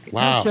 that?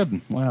 Wow, No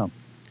kidding. Wow.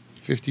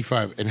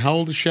 55. And how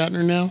old is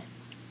Shatner now?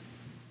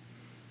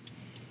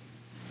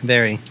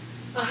 Very.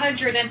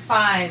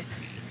 105.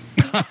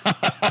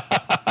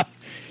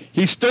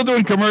 He's still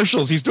doing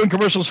commercials. He's doing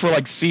commercials for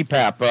like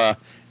CPAP,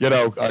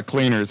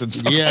 cleaners and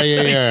stuff.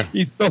 Yeah.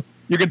 He's still.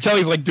 You can tell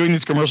he's like doing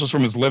these commercials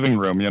from his living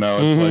room. You know,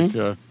 it's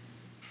like,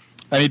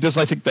 and he does,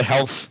 I think, the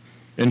health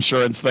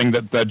insurance thing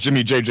that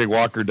Jimmy J.J.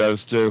 Walker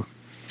does too.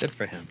 Good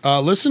for him.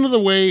 Listen to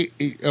the way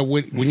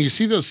when you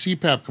see those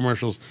CPAP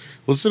commercials.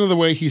 Listen to the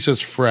way he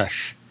says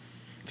 "fresh."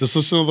 Just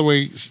listen to the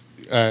way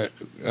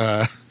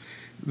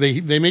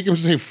they make him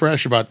say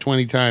 "fresh" about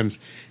 20 times,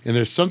 and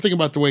there's something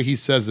about the way he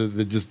says it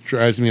that just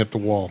drives me up the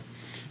wall.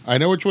 I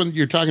know which one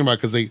you're talking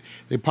about because they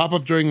pop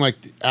up during like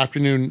the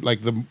afternoon,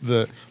 like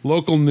the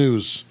local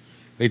news.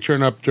 They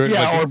turn up during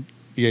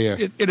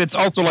It's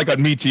also like on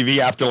MeTV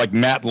after like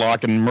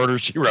Matlock and Murder,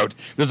 She Wrote.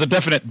 There's a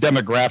definite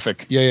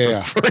demographic.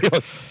 Yeah.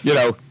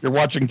 You're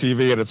watching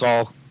TV and it's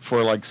all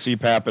for like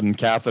CPAP and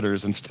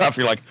catheters and stuff.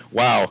 You're like,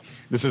 wow,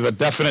 this is a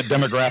definite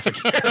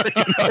demographic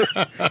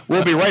here.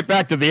 We'll be right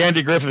back to the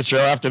Andy Griffith Show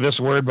after this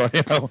word, but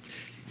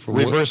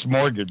reverse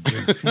mortgage.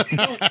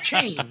 Don't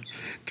change.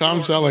 Tom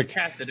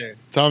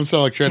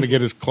Selleck trying to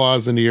get his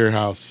claws into your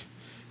house,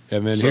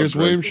 and then here's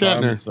William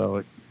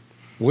Shatner.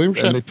 And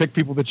they pick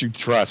people that you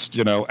trust,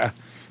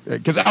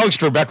 because Alex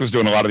Trebek was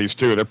doing a lot of these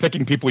too. They're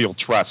picking people you'll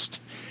trust,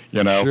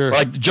 Sure.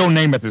 Like Joe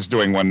Namath is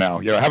doing one now.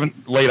 I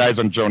haven't laid eyes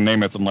on Joe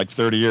Namath in like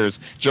 30 years.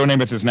 Joe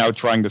Namath is now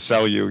trying to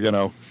sell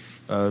you,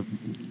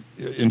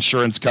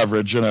 insurance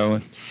coverage,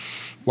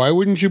 Why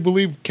wouldn't you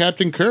believe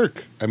Captain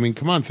Kirk? I mean,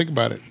 come on, think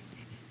about it.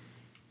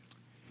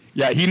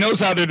 Yeah, he knows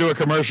how to do a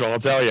commercial, I'll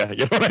tell you.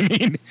 You know what I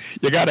mean?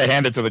 You got to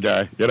hand it to the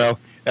guy,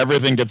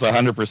 Everything gets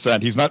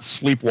 100%. He's not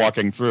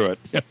sleepwalking through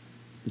it.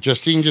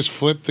 Justine just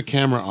flipped the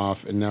camera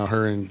off, and now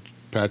her and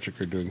Patrick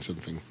are doing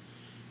something.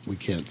 We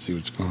can't see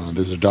what's going on.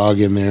 There's a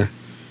dog in there.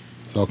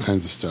 It's all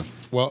kinds of stuff.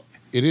 Well,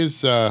 it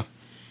is. You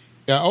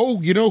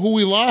know who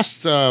we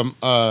lost?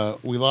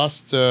 We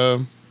lost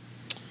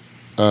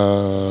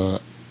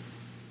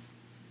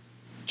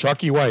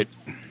Chalky White.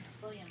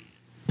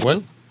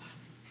 What?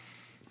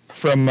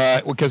 From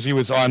because he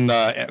was on.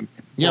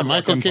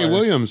 Michael K.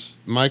 Williams.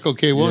 Michael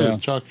K.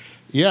 Williams.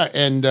 Yeah.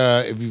 And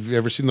if you've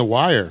ever seen The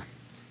Wire,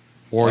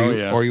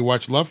 or you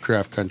watch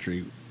Lovecraft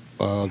Country,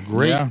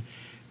 great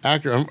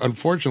actor.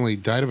 Unfortunately,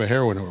 died of a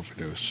heroin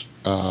overdose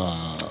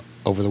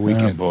over the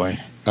weekend. Oh boy!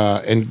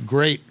 And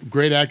great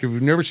actor. If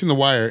you've never seen The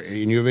Wire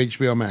and you have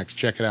HBO Max,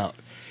 check it out.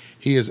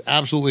 He is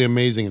absolutely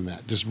amazing in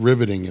that. Just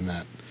riveting in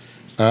that.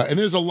 And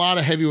there's a lot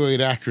of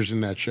heavyweight actors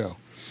in that show.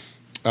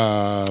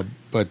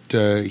 But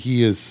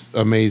he is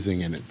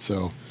amazing in it.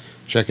 So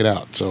check it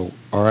out. So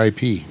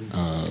R.I.P.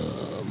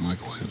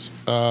 Michael Williams.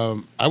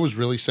 I was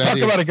really sad.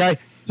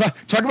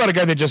 Talk about a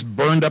guy that just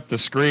burned up the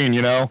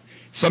screen.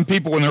 Some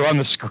people when they're on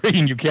the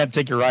screen, you can't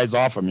take your eyes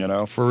off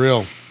them. For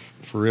real.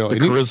 The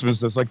charisma's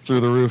just like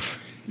through the roof.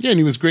 Yeah, and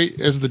he was great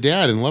as the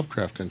dad in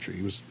Lovecraft Country.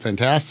 He was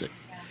fantastic.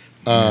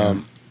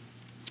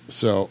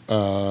 So,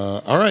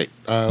 all right,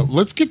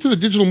 let's get to the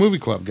Digital Movie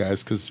Club,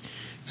 guys, because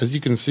as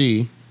you can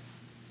see,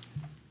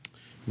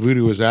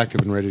 Voodoo is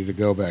active and ready to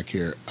go back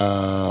here.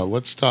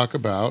 Let's talk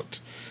about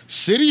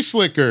City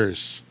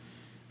Slickers.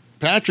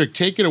 Patrick,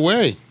 take it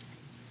away.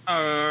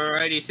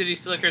 Alrighty, City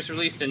Slickers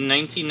released in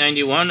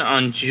 1991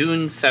 on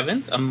June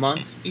 7th, a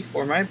month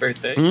before my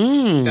birthday.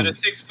 Got a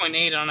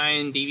 6.8 on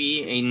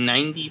IMDb, a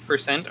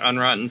 90% on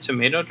Rotten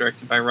Tomato,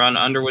 directed by Ron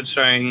Underwood,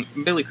 starring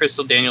Billy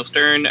Crystal, Daniel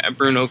Stern,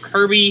 Bruno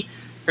Kirby,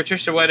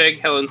 Patricia Wettig,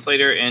 Helen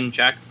Slater, and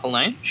Jack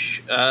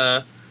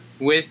Palance.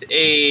 With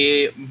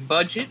a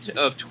budget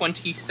of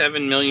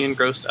 $27 million,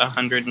 grossed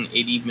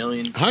 $180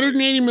 million.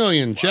 $180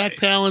 million. Jack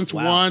Palance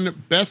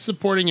won Best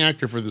Supporting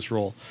Actor for this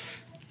role.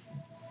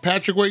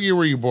 Patrick, what year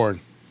were you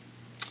born?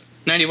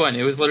 91.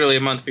 It was literally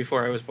a month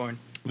before I was born.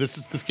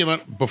 This came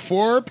out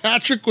before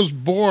Patrick was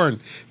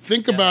born.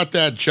 Think about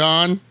that,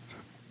 John.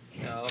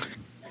 No.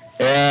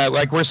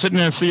 Like we're sitting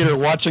in a theater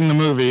watching the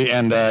movie,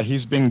 and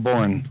he's being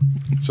born.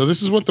 So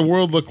this is what the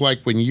world looked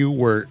like when you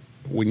were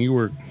in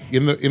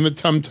the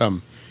tum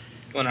tum.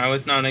 When I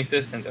was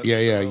non-existent.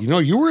 Yeah.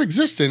 You were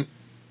existent.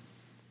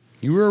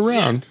 You were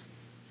around.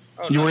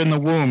 Oh, you were in the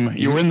womb.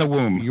 You were in the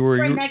womb. You were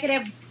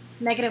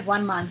negative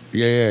 1 month.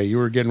 Yeah. You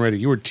were getting ready.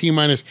 You were T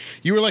minus.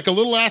 You were like a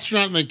little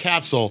astronaut in the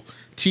capsule.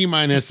 T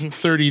minus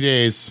 30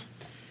 days.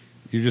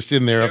 You're just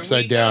in there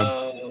upside down.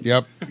 Go.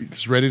 Yep.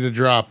 Just ready to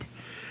drop.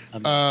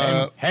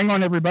 Hang, hang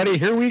on, everybody.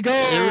 Here we go.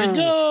 Here we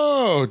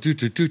go.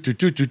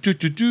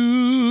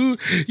 Do.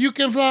 You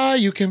can fly,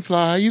 you can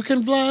fly, you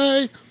can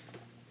fly.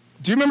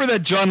 Do you remember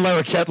that John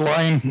Larroquette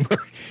line?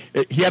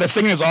 He had a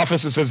thing in his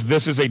office that says,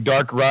 "This is a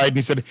dark ride," and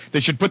he said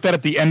they should put that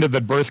at the end of the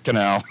birth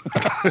canal.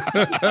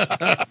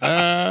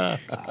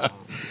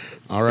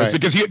 All right. It's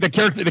because the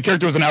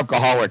character was an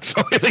alcoholic.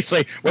 So they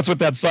say, "What's with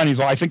that sign?" He's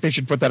like, "I think they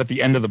should put that at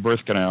the end of the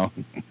birth canal."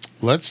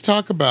 Let's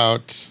talk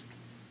about.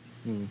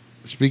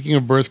 Speaking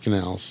of birth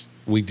canals,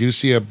 we do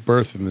see a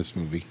birth in this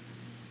movie.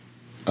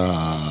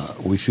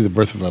 We see the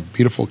birth of a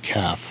beautiful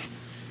calf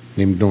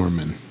named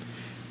Norman.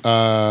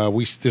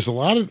 There's a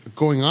lot of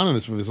going on in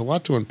this movie. There's a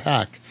lot to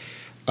unpack.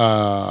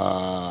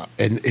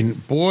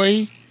 And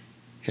boy,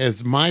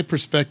 has my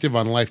perspective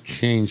on life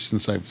changed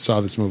since I saw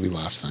this movie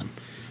last time.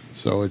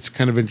 So it's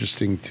kind of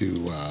interesting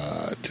to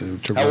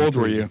How old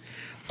were you?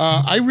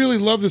 I really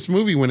loved this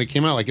movie when it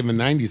came out. Like in the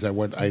 90s,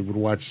 I would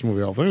watch this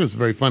movie all the time. It was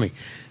very funny.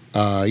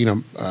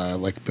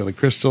 Like Billy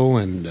Crystal,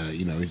 and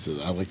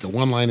I like the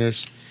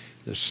one-liners.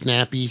 They're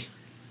snappy.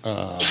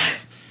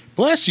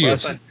 Bless you.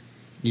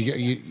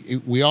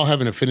 We all have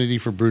an affinity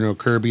for Bruno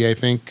Kirby, I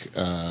think.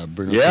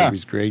 Bruno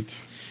Kirby's great.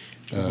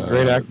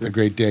 Great actor. The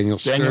great Daniel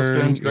Stern. Daniel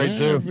Stern's great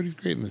too. Everybody's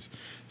great in this.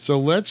 So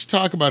let's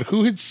talk about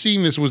who had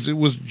seen this. Were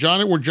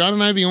John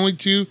and I the only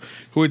two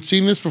who had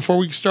seen this before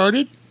we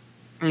started?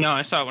 No,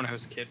 I saw it when I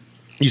was a kid.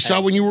 You saw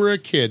it when you were a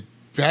kid.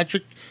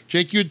 Patrick,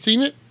 Jake, you had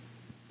seen it?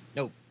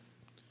 Nope.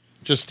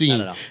 Justine.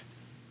 No.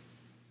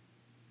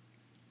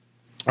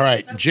 All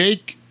right,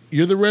 Jake,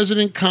 you're the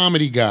resident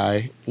comedy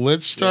guy.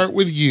 Let's start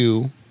with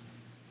you.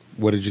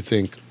 What did you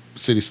think?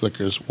 City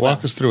Slickers.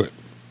 Walk us through it.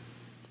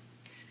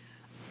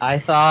 I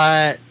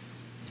thought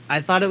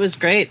it was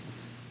great.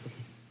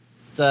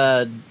 It's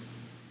a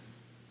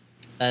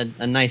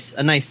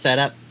nice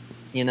setup,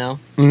 you know.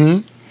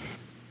 Mm-hmm.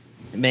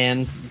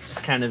 Man's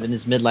kind of in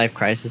his midlife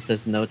crisis,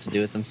 doesn't know what to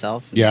do with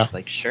himself. And Yeah. he's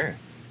like, sure.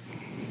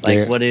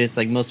 Like it's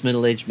like most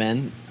middle-aged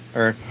men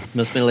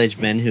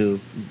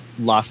who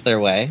lost their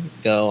way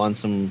go on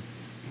some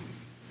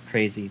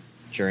crazy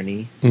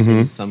journey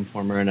in some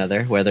form or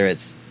another, whether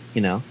it's,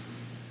 what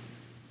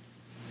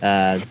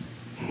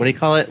do you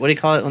call it? What do you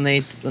call it when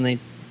they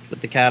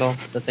with the cattle,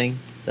 the thing?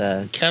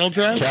 The Cattle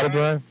drive? Cattle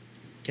drive.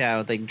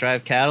 cow. They can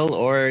drive cattle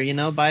or,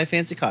 buy a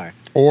fancy car.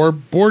 Or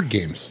board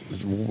games.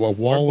 There's a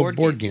wall of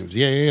board games.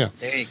 Yeah.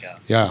 There you go.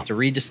 Yeah. Just to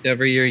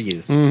rediscover your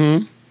youth.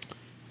 Mm-hmm.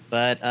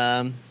 But,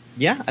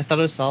 yeah, I thought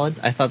it was solid.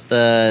 I thought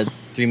the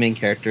three main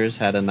characters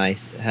had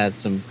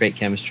some great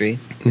chemistry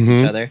with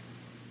each other.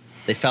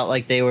 They felt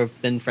like they were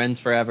been friends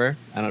forever.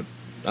 I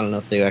don't know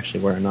if they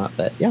actually were or not,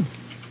 but yeah.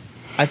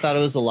 I thought it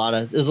was a lot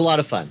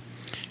of fun.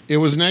 It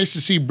was nice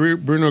to see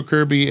Bruno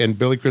Kirby and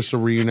Billy Crystal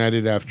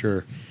reunited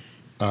after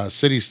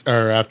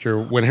after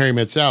When Harry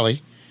Met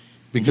Sally,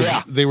 because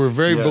they were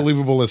very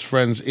believable as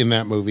friends in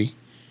that movie.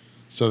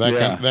 So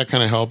that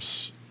kind of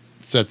helps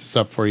set this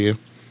up for you.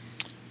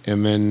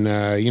 And then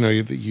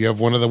you have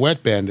one of the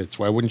Wet Bandits.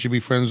 Why wouldn't you be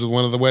friends with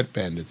one of the Wet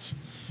Bandits?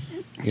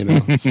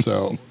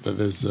 So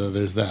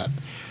there's that.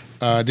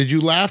 Did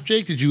you laugh,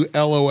 Jake? Did you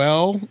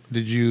LOL?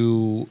 Did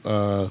you?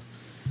 I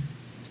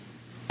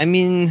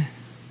mean,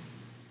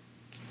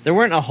 there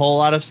weren't a whole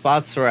lot of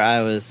spots where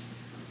I was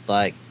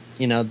like,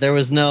 there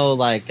was no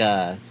like,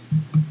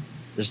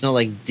 there's no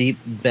like deep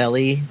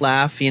belly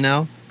laugh,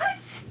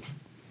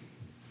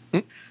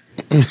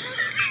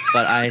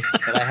 But I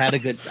had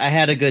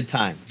a good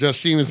time.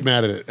 Justine is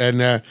mad at it.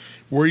 And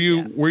were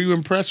you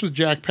impressed with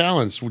Jack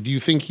Palance? Do you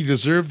think he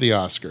deserved the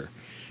Oscar?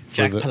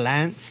 Jack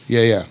Palance?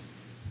 Yeah.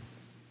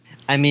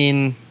 I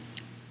mean,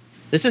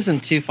 this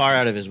isn't too far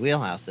out of his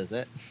wheelhouse, is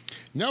it?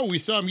 No, we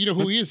saw him. You know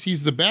who he is?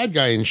 He's the bad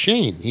guy in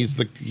Shane. He was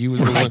the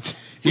one.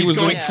 He was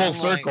going full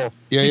circle.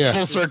 Yeah.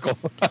 Full circle.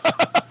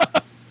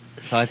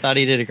 So I thought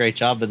he did a great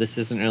job, but this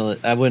isn't really.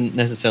 I wouldn't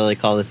necessarily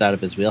call this out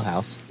of his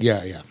wheelhouse.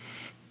 Yeah.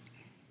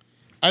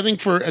 I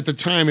think at the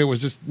time it was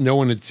just no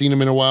one had seen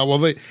him in a while.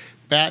 Well,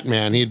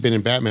 Batman, he had been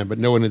in Batman, but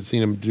no one had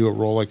seen him do a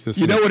role like this.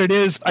 You know what it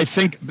is? I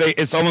think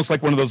it's almost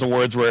like one of those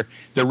awards where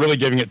they're really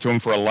giving it to him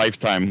for a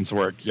lifetime's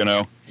work,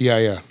 Yeah.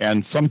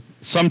 And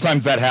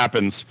sometimes that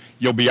happens.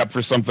 You'll be up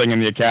for something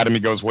and the Academy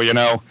goes,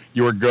 well,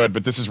 you were good,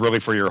 but this is really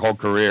for your whole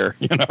career,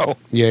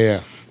 Yeah.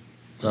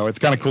 So it's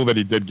kind of cool that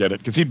he did get it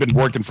because he'd been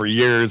working for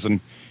years and,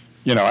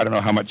 I don't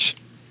know how much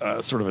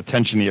sort of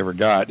attention he ever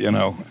got,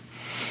 And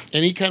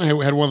he kind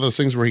of had one of those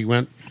things where he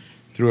went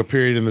through a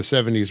period in the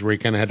 70s where he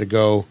kind of had to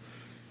go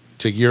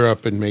to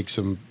Europe and make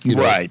some,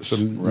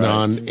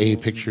 non-A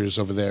pictures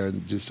over there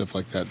and do stuff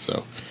like that.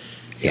 So,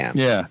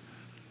 yeah.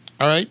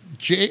 All right,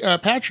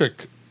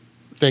 Patrick.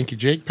 Thank you,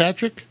 Jake.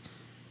 Patrick,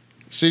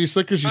 City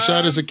Slickers. You saw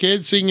it as a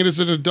kid, seeing it as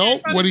an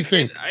adult. What do you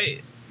think? I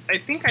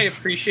think I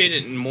appreciate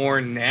it more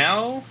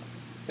now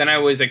than I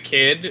was a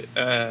kid.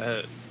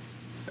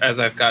 As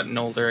I've gotten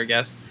older, I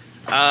guess.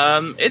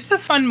 It's a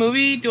fun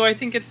movie. Do I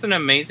think it's an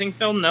amazing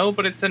film? No,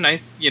 but it's a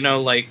nice,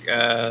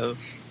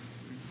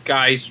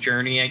 guy's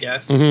journey, I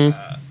guess.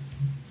 Mm-hmm.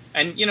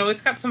 And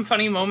it's got some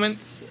funny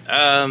moments.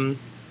 And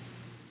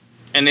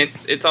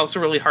it's also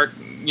really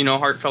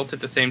heartfelt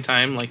at the same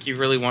time. Like you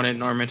really wanted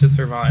Norman to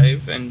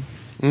survive, and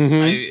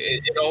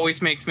Mm-hmm. It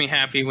always makes me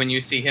happy when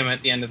you see him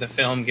at the end of the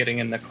film getting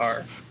in the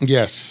car.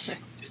 Yes.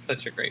 It's just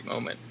such a great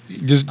moment.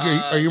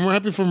 Are you more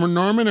happy for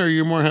Norman, or are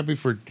you more happy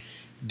for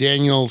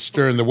Daniel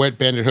Stern, the Wet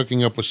Bandit,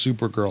 hooking up with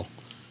Supergirl?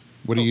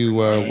 What are you?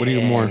 What are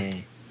you more?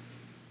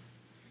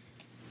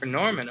 For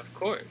Norman, of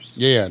course.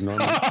 Yeah,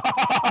 Norman.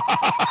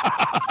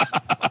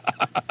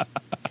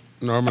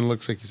 Norman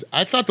looks like he's.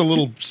 I thought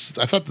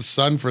the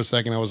son for a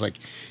second. I was like,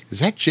 is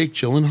that Jake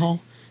Gyllenhaal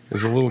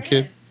as a little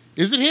kid?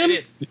 Is it him?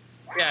 It is.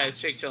 Yeah,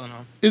 it's Jake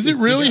Gyllenhaal. Is it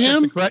really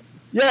him?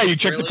 Yeah, you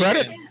It's checked the really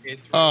credits. him.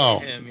 It's really Oh,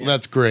 him, yeah.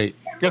 that's great.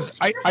 Because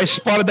I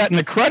spotted that in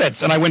the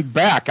credits, and I went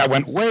back. I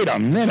went, wait a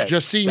minute.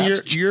 Justine,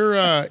 That's-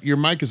 your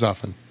mic is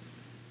off.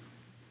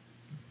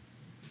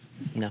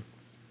 No.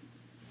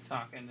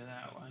 Talking to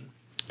that one.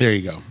 There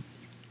you go.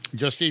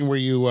 Justine, were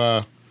you?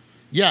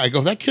 Yeah, I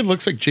go. That kid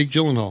looks like Jake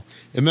Gyllenhaal,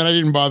 and then I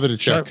didn't bother to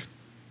check.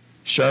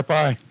 Sharp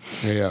eye.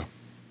 Yeah.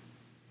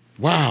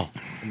 Wow,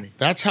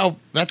 that's how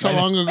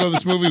long ago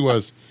this movie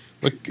was.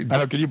 Look, I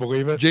don't. Can you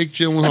believe it? Jake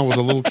Gyllenhaal was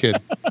a little kid.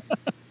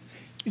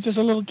 He's just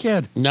a little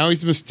kid. Now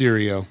he's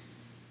Mysterio.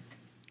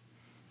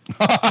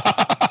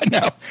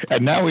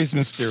 And now he's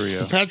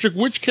Mysterio. Patrick,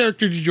 which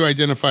character did you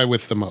identify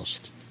with the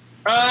most?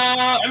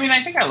 I mean,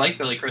 I think I like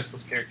Billy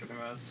Crystal's character the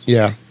most.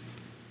 Yeah.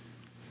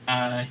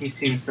 He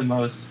seems the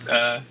most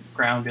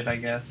grounded, I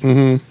guess.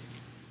 Mm-hmm.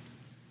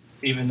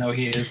 Even though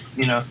he is,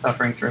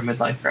 suffering through a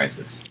midlife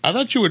crisis. I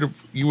thought you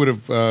would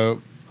have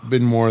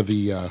been more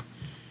the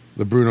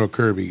Bruno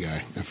Kirby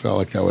guy. I felt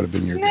like that would have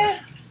been your guy.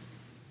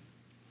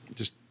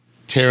 Just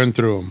tearing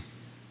through him.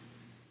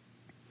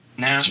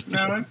 No,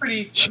 I'm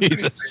pretty.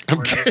 Jesus.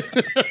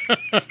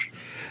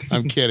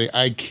 I'm kidding.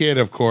 I kid,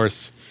 of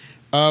course.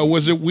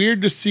 Was it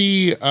weird to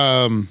see?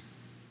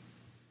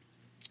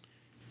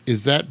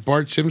 Is that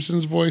Bart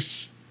Simpson's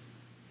voice?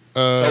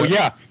 Oh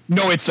yeah,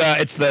 no, it's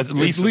the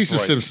Lisa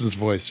voice. Simpson's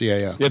voice.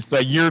 Yeah. It's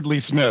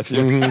Yeardley Smith.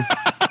 Mm-hmm.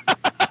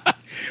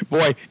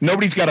 Boy,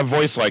 nobody's got a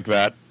voice like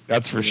that.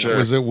 That's for sure.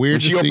 Was it weird when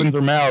to she see? opens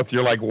her mouth?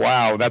 You're like,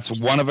 wow, that's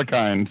one of a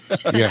kind.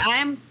 So Yeah.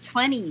 I'm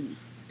 20.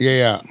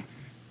 Yeah.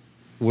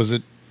 Was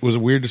it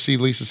weird to see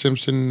Lisa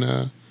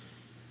Simpson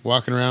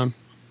walking around?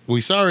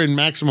 We saw her in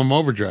Maximum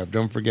Overdrive.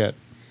 Don't forget.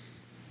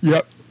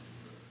 Yep.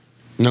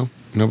 No,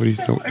 nobody's.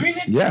 I mean,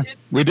 Yeah,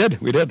 we did.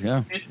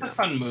 Yeah. It's a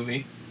fun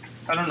movie.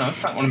 I don't know.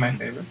 It's not one of my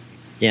favorites.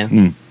 Yeah.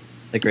 Mm.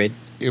 Agreed.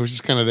 It was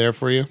just kind of there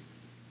for you.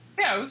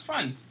 Yeah, it was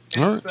fun.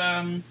 All It's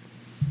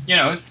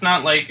it's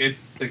not like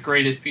it's the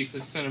greatest piece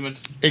of cinema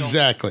film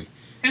Exactly.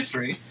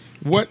 history.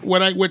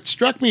 What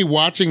struck me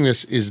watching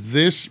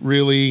this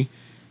really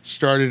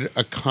started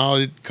a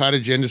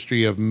cottage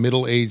industry of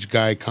middle-aged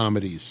guy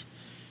comedies.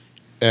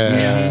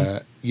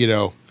 This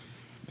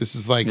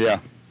is like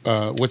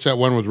what's that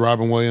one with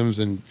Robin Williams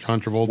and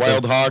John Travolta?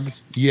 Wild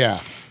Hogs. Yeah.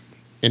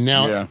 And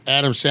now Yeah.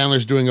 Adam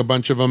Sandler's doing a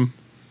bunch of them.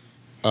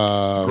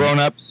 Grown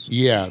Ups.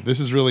 Yeah, this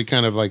is really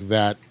kind of like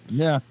that.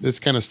 Yeah. This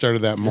kind of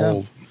started that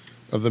mold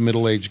of the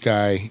middle-aged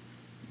guy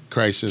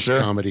crisis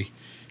comedy.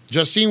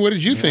 Justine, what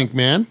did you think,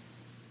 man?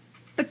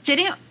 But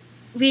didn't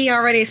we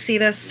already see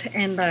this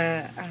in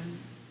the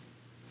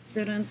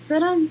dun,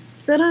 dun,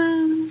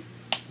 dun,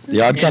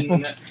 The Odd Couple.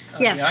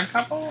 Yes. The Odd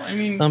Couple? I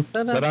mean, Dun,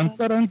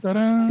 dun,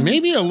 dun.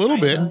 Maybe a little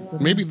bit.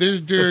 Maybe they're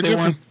But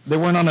different. they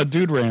weren't on a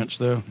dude ranch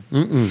though.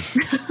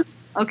 Mm-mm.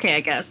 Okay, I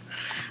guess.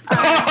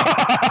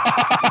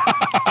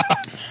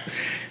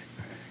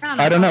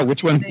 I don't know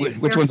which one. They're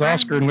Which one's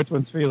friends. Oscar and which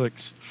one's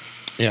Felix?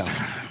 Yeah.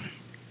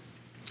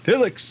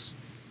 Felix.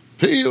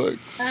 Felix.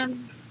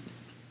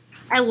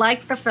 I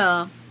liked the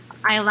film.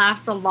 I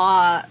laughed a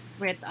lot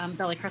with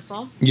Billy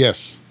Crystal.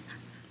 Yes.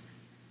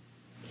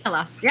 I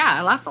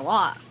laughed a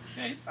lot.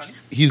 yeah, he's funny.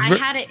 He's I ver-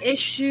 had an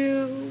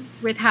issue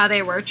with how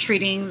they were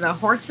treating the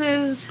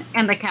horses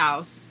and the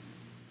cows.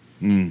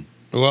 Mm.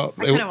 well.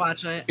 I couldn't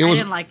watch it. it I was-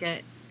 didn't like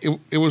it.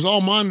 It was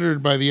all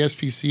monitored by the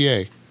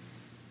SPCA.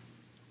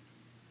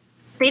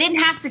 They didn't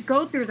have to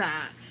go through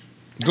that.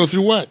 Go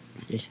through what?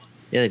 Yeah,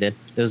 they did.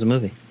 It was a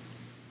movie.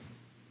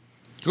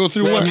 Go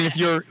through Well, what? I mean, if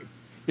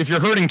you're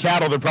herding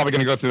cattle, they're probably going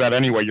to go through that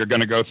anyway. You're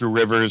going to go through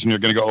rivers and you're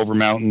going to go over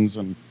mountains,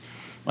 and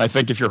I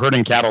think if you're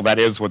herding cattle, that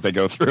is what they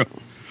go through.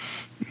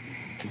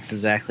 It's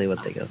exactly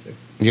what they go through.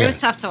 It Yeah. was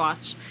tough to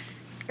watch.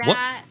 What?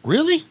 That,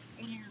 Really?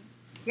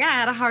 yeah, I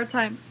had a hard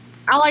time.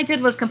 All I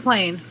did was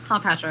complain, huh,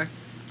 Patrick?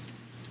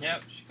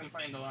 Yep, she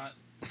complained a lot.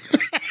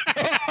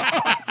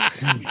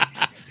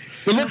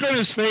 The look on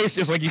his face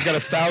is like he's got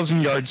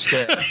 1,000-yard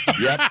stare.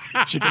 Yep,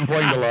 she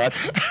complained a lot.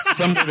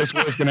 Someday this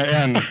war is going to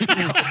end.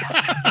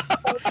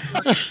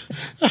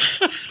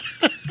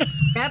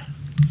 Yep.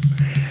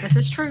 This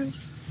is true.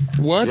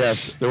 What?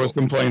 Yes, there was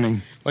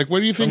complaining. Like, what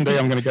do you think? Someday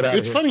I'm gonna get out of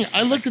It's here. funny.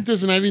 I looked at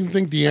this and I didn't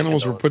think the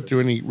animals were put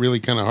through any really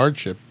kind of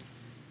hardship.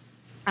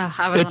 Oh,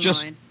 I was It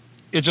just- annoyed.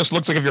 It just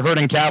looks like if you're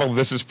herding cattle,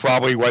 this is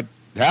probably what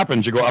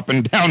happens. You go up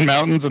and down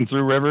mountains and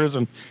through rivers,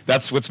 and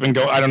that's what's been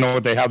going. I don't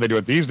know how they do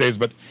it these days,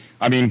 but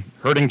I mean,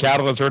 herding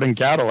cattle is herding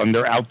cattle, and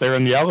they're out there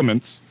in the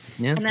elements.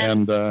 Yeah. And then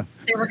And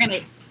they were going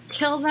to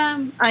kill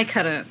them. I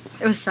couldn't.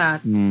 It was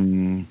sad.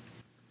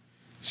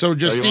 So,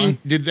 Justine, on?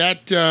 did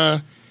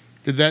that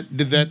Did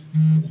that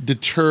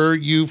deter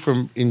you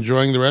from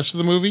enjoying the rest of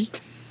the movie?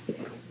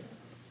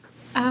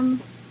 I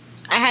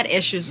had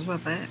issues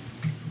with it.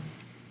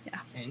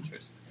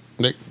 Interesting.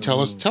 Like, tell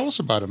us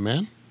about it,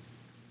 man.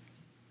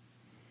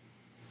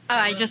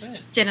 I just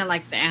didn't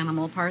like the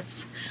animal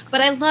parts.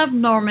 But I love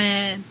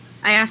Norman.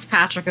 I asked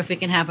Patrick if we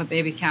can have a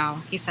baby cow.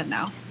 He said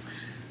no.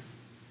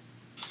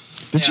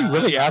 Did she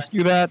really ask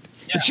you that?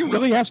 Yeah, Did she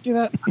really ask you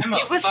that? I'm a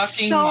It was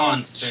fucking so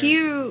monster.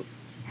 cute.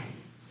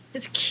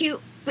 His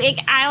cute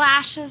big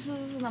eyelashes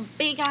and the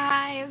big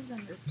eyes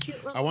and this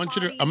cute little I want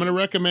you body. to. I'm going to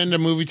recommend a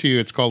movie to you.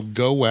 It's called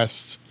Go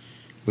West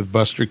with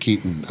Buster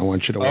Keaton. I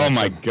want you to watch. Oh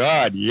my it.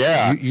 God!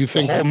 Yeah, You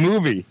think the whole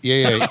movie?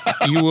 Yeah.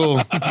 You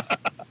will.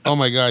 Oh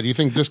my God! You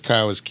think this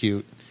cow is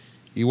cute?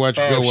 You watch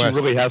Go She West.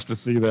 really has to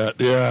see that.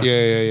 Yeah.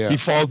 Yeah. He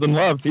falls in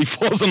love. He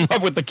falls in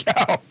love with the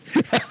cow.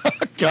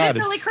 God,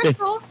 Billy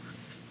Crystal.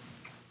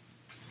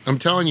 I'm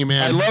telling you,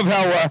 man. I love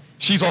how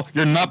she's all,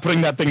 "You're not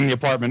putting that thing in the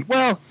apartment."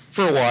 Well,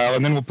 for a while,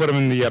 and then we'll put him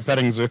in the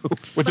petting zoo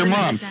with your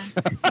mom.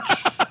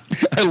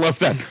 I love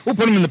that. We'll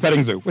put him in the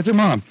petting zoo with your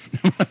mom.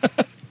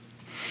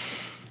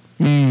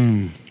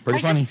 Pretty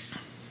funny.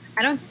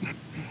 I don't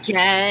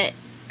get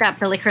that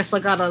Billy Crystal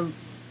got a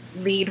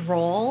lead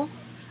role.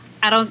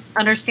 I don't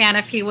understand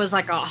if he was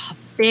like a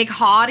big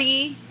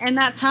hottie in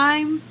that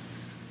time.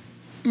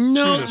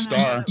 No, He was a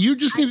star. You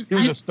just need. He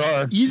was a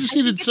star. You just I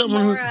think needed it's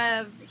someone more who.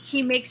 of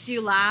he makes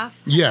you laugh.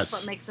 Yes.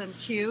 That's what makes him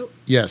cute.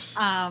 Yes.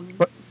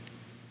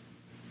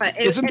 But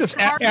Isn't it's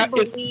this hard to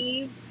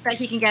believe that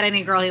he can get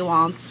any girl he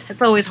wants.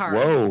 It's always hard.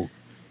 Whoa.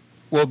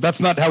 Well, that's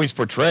not how he's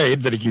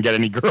portrayed. That he can get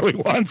any girl he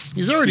wants.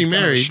 He's already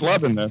married. Kind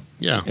of a schlub in this.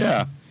 Yeah.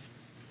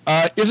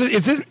 Yeah.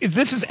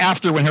 This is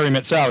after When Harry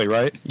Met Sally,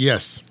 right?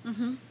 Yes.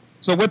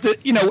 So at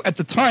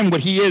the time,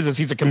 what he is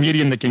he's a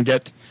comedian that can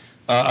get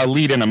a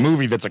lead in a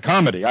movie that's a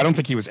comedy. I don't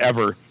think he was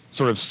ever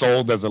sort of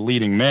sold as a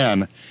leading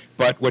man,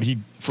 but what he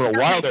for a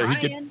while there he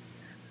could.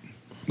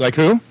 Like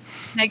who?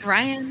 Meg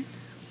Ryan.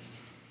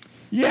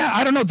 Yeah,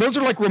 I don't know. Those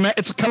are like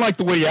it's kind of like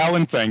the Woody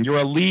Allen thing. You're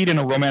a lead in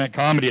a romantic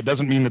comedy. It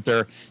doesn't mean that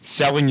they're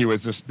selling you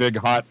as this big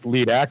hot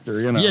lead actor.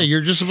 You know. Yeah,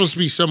 you're just supposed to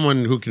be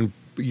someone who can.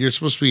 You're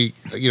supposed to be,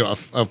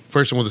 a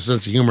person with a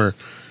sense of humor,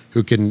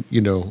 who can,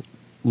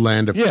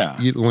 land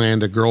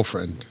a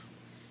girlfriend.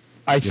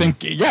 I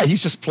think,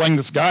 he's just playing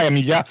this guy. I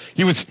mean,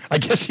 I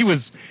guess he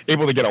was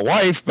able to get a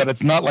wife, but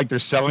it's not like they're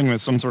selling him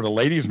as some sort of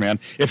ladies' man.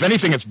 If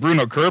anything, it's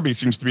Bruno Kirby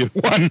seems to be the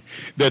one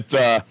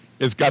that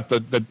has got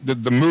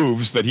the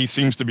moves that he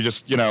seems to be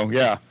just,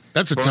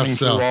 That's a tough burning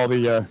sell. through all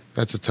the.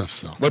 That's a tough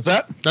sell. What's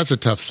that? That's a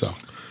tough sell.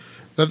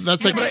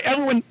 That's like. But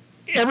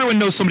everyone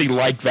knows somebody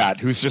like that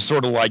who's just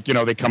sort of like,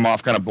 they come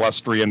off kind of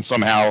blustery and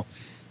somehow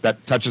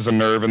that touches a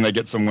nerve and they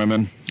get some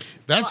women.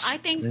 Well, I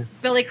think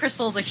Billy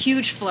Crystal's a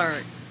huge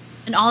flirt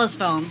in all his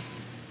films.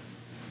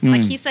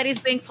 Like he said he's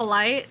being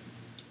polite.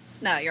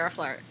 No, you're a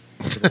flirt.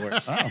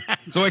 Oh.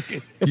 So it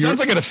sounds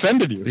like it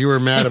offended you. You were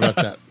mad about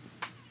that.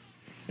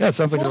 Yeah, it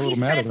sounds like Well, you're a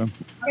little mad at him.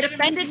 It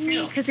offended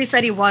me because he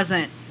said he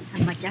wasn't.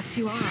 I'm like, yes,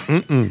 you are.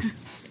 Mm-mm.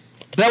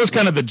 That was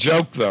kind of the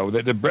joke, though.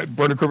 That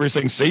Bruno Kirby was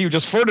saying, "See, you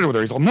just flirted with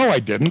her." He's like, "No,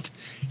 I didn't."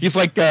 He's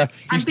like,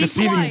 he's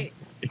deceiving. Polite.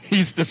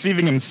 He's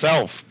deceiving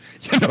himself.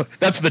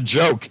 That's the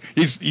joke.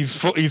 He's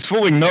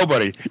fooling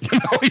nobody.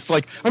 He's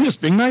like, "I'm just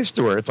being nice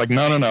to her." It's like,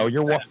 no.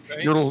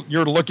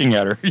 You're looking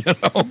at her.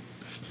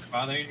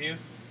 Bothering you?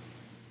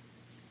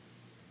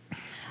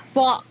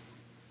 Well,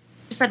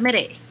 just admit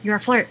it. You're a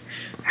flirt.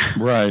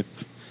 Right.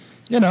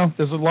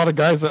 There's a lot of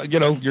guys that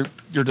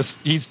you're just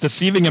he's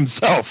deceiving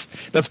himself.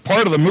 That's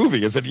part of the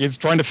movie. Is that he's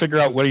trying to figure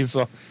out what he's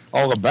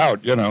all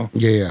about.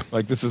 Yeah.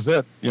 Like this is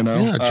it.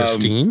 Yeah,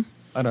 Justine.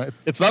 I don't know.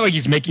 It's not like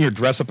he's making her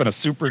dress up in a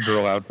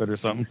Supergirl outfit or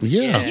something.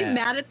 Yeah. Are you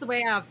mad at the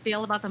way I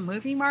feel about the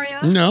movie, Mario?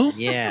 No.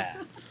 Yeah.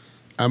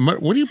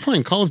 What are you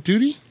playing? Call of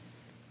Duty?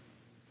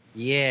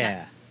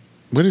 Yeah.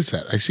 What is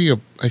that? I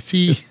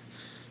see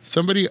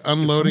somebody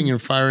unloading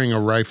and firing a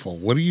rifle.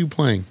 What are you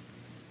playing?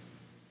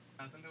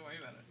 Nothing to worry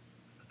about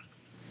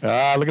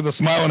it. Look at the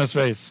smile on his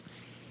face.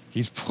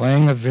 He's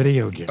playing a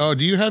video game. Oh,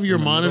 do you have your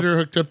monitor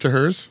hooked up to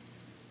hers?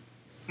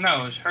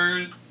 No, it's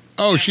her.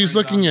 Oh, she's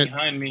looking at.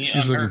 behind me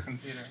she's on her looking.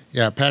 computer.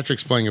 Yeah,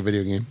 Patrick's playing a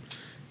video game,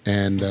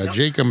 and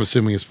Jake, I'm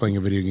assuming, is playing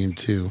a video game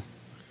too.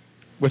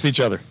 With each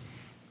other.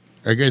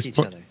 Are you guys? Each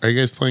other. Are you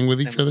guys playing with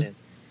each other?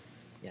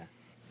 Yeah.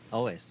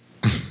 Always.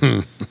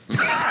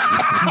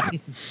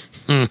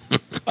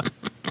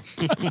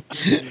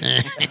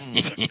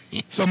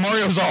 So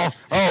Mario's all,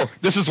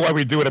 this is why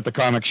we do it at the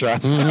comic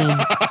shop. You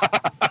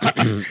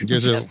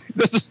guys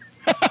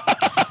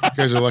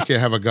are lucky I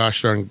have a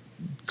gosh darn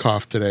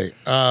cough today.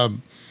 A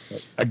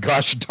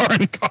gosh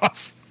darn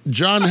cough.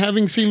 John,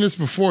 having seen this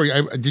before,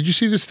 did you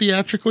see this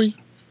theatrically?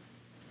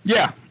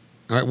 Yeah.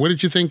 All right, what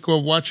did you think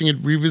while watching it,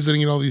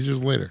 revisiting it all these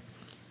years later?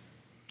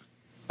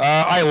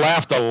 I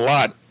laughed a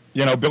lot.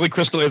 Billy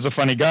Crystal is a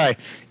funny guy.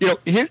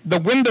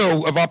 The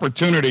window of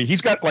opportunity,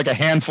 he's got like a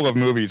handful of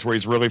movies where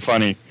he's really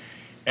funny.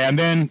 And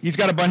then he's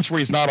got a bunch where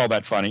he's not all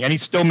that funny. And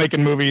he's still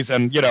making movies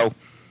and,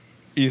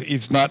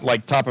 he's not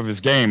like top of his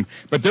game.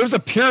 But there's a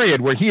period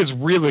where he is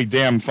really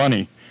damn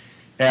funny.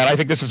 And I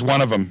think this is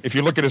one of them. If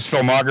you look at his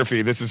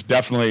filmography, this is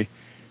definitely,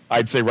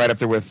 I'd say, right up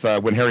there with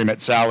When Harry Met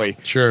Sally.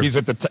 Sure. He's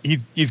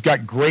he's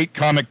got great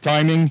comic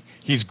timing.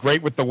 He's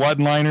great with the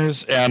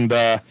one-liners, and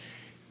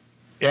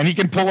he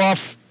can pull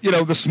off,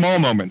 the small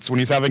moments when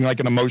he's having like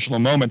an emotional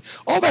moment.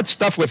 All that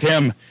stuff with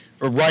him,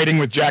 or writing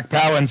with Jack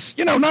Palance,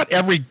 not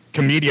every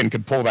comedian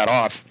could pull that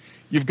off.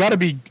 You've got to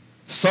be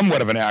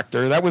somewhat of an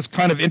actor. That was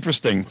kind of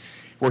interesting,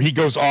 where he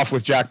goes off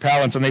with Jack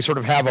Palance and they sort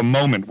of have a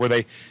moment where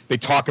they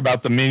talk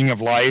about the meaning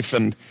of life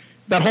and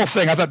that whole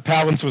thing. I thought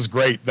Palance was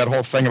great. That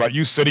whole thing about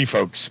you city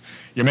folks,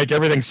 you make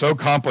everything so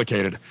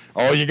complicated.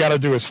 All you got to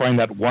do is find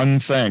that one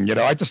thing.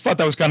 I just thought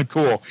that was kind of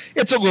cool.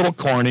 It's a little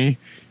corny,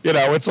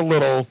 it's a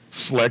little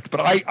slick, but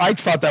I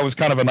thought that was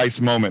kind of a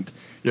nice moment,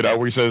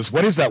 where he says,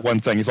 what is that one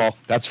thing? He's all,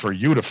 that's for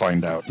you to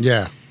find out.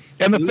 Yeah.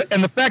 And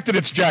the fact that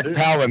it's Jack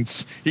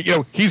Palance,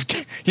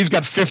 he's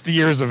got 50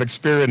 years of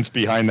experience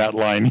behind that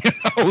line,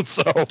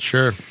 so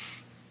Sure.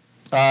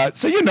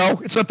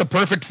 It's not the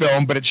perfect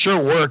film, but it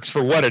sure works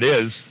for what it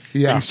is.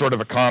 Yeah. Being sort of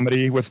a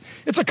comedy with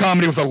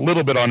a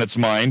little bit on its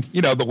mind,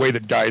 the way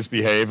that guys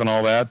behave and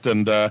all that.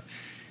 And,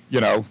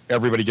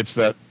 everybody gets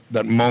that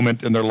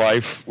moment in their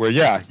life where,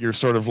 you're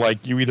sort of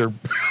like, you either,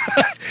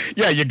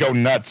 you go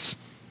nuts.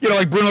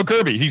 Like Bruno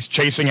Kirby, he's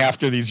chasing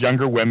after these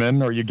younger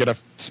women, or you get a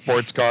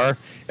sports car.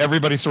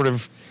 Everybody sort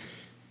of,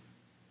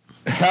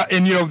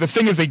 and the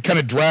thing is, they kind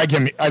of drag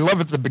him. I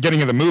love at the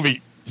beginning of the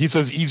movie, he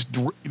says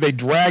they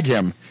drag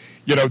him,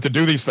 to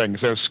do these things,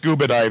 so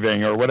scuba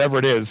diving or whatever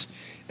it is,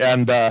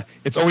 and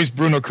it's always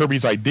Bruno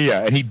Kirby's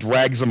idea, and he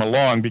drags them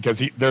along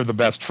because they're the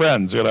best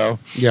friends,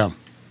 Yeah.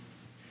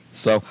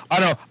 So I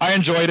don't know. I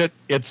enjoyed it.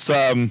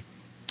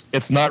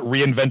 It's not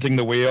reinventing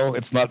the wheel.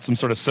 It's not some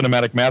sort of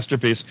cinematic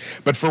masterpiece.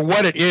 But for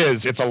what it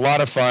is, it's a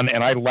lot of fun,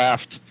 and I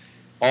laughed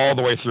all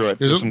the way through it.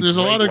 There's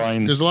a lot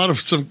of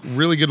some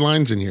really good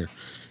lines in here.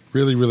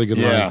 Really, really good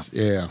lines.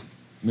 Yeah.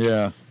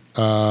 Yeah.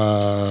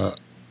 I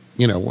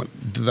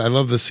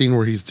love the scene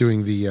where he's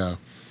doing the.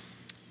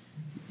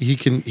 He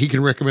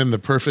can recommend the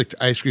perfect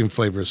ice cream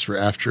flavors for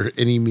after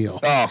any meal.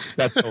 Oh,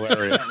 that's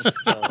hilarious.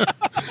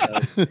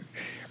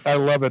 I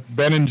love it.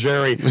 Ben and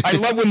Jerry. I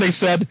love when they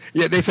said,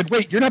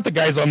 wait, you're not the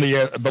guys on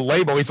the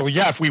label. He said, well,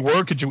 yeah, if we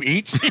were, could you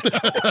eat?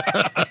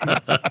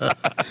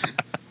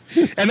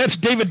 And that's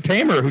David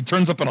Paymer, who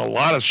turns up in a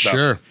lot of stuff.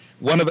 Sure.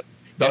 One of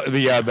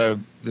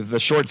the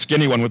short,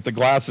 skinny one with the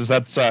glasses.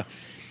 That's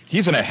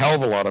he's in a hell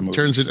of a lot of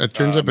movies.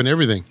 Turns up in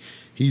everything.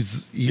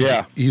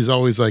 He's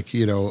always like,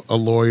 a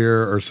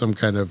lawyer or some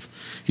kind of,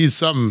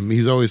 he's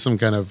always some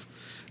kind of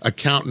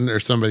accountant or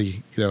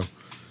somebody,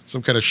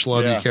 some kind of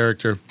schlubby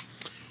character.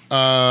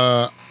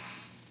 I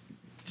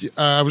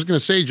was going to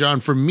say,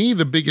 John, for me,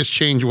 the biggest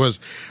change was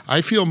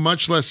I feel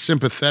much less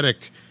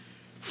sympathetic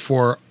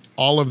for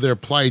all of their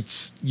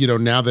plights,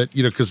 now that,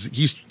 because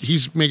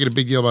he's making a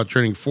big deal about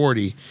turning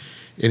 40,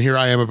 and here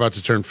I am about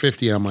to turn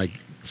 50, and I'm like,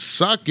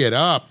 suck it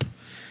up.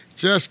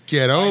 Just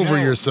get over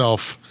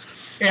yourself.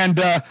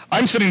 And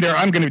I'm sitting there,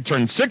 I'm going to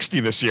turn 60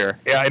 this year.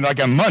 Yeah, in like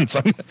a month.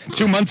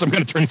 2 months, I'm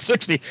going to turn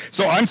 60.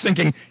 So I'm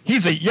thinking,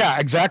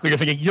 exactly. You're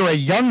thinking, you're a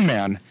young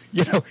man.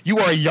 You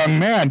are a young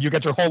man. You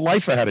got your whole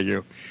life ahead of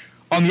you.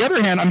 On the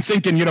other hand, I'm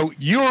thinking,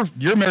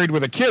 you're married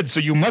with a kid, so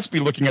you must be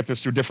looking at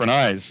this through different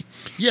eyes.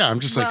 Yeah, I'm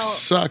just like,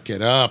 suck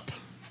it up.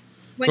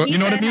 When you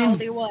said how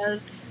old he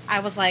was, I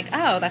was like,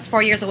 oh, that's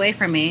 4 years away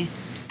from me.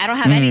 I don't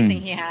have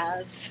anything he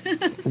has.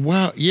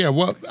 Wow. Yeah.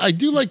 Well, I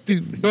do like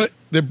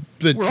we're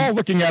all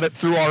looking at it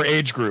through our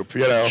age group,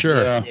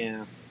 Sure.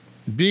 Yeah.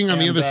 Being on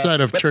the other side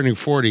of turning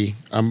 40,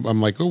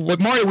 I'm like, oh, what?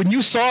 But Mario, when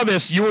you saw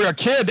this, you were a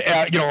kid,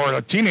 or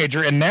a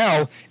teenager, and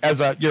now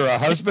you're a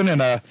husband and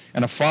a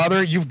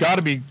father. You've got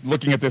to be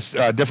looking at this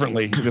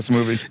differently. This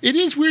movie. It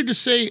is weird to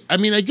say. I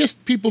mean, I guess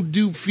people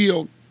do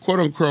feel quote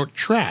unquote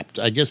trapped.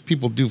 I guess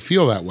people do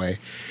feel that way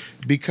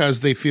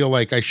because they feel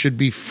like I should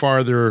be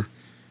farther.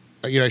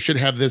 I should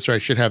have this or I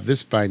should have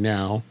this by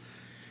now.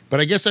 But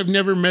I guess I've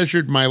never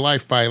measured my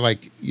life by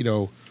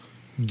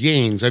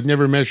gains. I've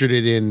never measured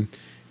it in,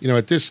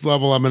 at this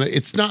level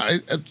it's not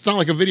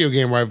like a video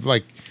game where I've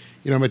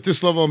I'm at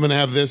this level I'm going to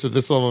have this, at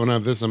this level I'm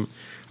going to have this.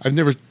 I've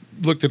never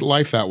looked at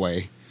life that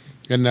way.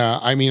 And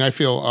I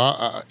feel,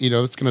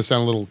 it's going to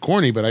sound a little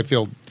corny, but I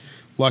feel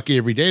lucky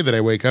every day that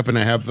I wake up and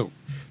I have the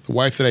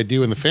wife that I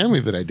do and the family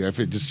that I do.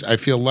 I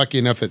feel lucky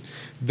enough that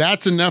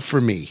that's enough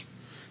for me.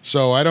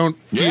 So I don't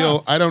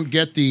feel, I don't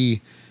get the,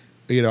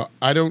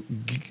 I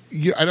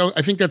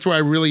think that's why I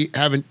really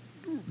haven't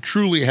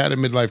truly had a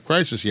midlife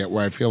crisis yet,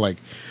 where I feel like,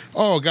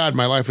 oh God,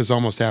 my life is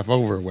almost half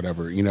over or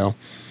whatever, Because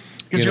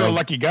you're a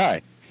lucky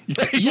guy.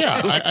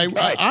 Yeah,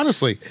 I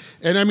honestly,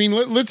 and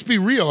let's be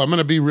real. I'm going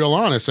to be real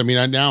honest. I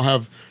now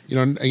have,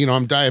 I'm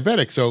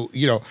diabetic, so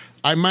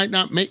I might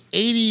not make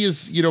 80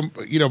 is,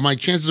 my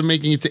chances of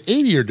making it to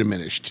 80 are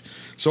diminished.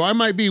 So I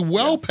might be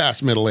well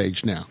past middle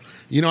age now.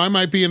 I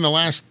might be in the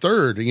last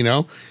third,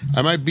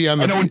 I might be on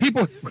the. I know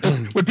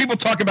when people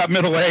talk about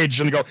middle age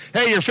and they go,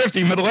 "Hey, you're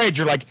 50, middle age,"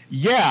 you're like,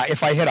 "Yeah,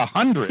 if I hit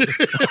 100."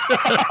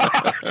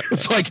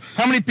 It's like,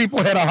 how many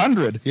people hit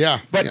 100? Yeah.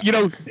 But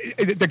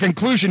the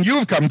conclusion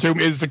you've come to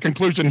is the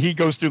conclusion he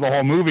goes through the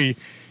whole movie.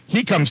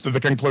 He comes to the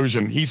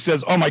conclusion. He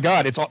says, "Oh my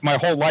God, my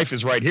whole life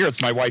is right here.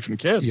 It's my wife and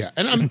kids." Yeah,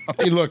 and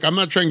hey, look, I'm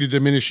not trying to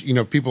diminish.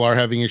 If people are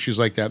having issues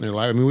like that in their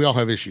life. I mean, we all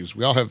have issues.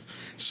 We all have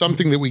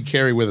something that we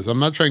carry with us. I'm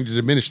not trying to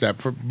diminish that.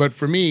 But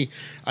for me,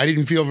 I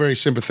didn't feel very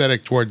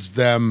sympathetic towards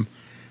them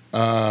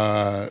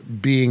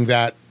being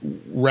that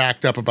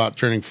racked up about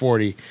turning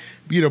 40.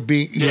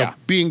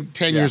 Being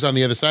 10 years on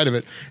the other side of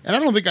it. And I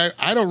don't think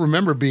I don't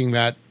remember being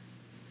that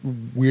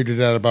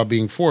weirded out about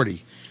being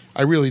 40.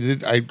 I really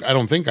did. I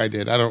don't think I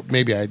did. I don't.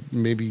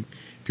 Maybe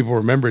people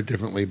remember it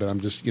differently. But I'm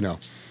just,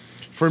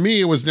 for me,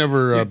 it was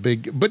never a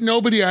big. But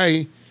nobody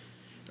I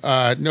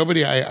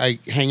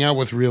hang out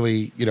with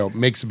really,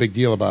 makes a big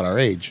deal about our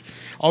age.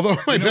 Although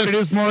my best, it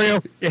is,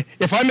 Mario.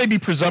 If I may be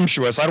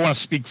presumptuous, I don't want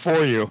to speak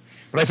for you,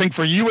 but I think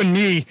for you and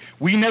me,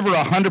 we never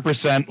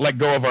 100% let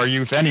go of our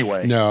youth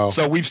anyway. No.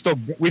 So we've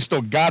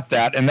still got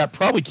that, and that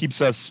probably keeps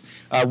us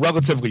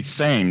relatively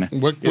sane.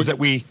 Is that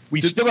we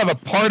still have a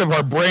part of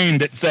our brain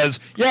that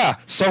says, yeah,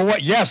 so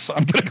what? Yes,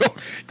 I'm gonna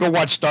go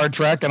watch Star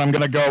Trek, and I'm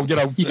gonna go,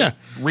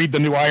 read the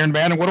new Iron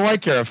Man, and what do I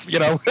care if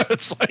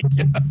it's like.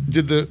 Yeah.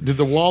 Did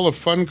the wall of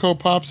Funko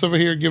Pops over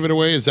here give it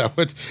away? Is that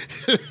what?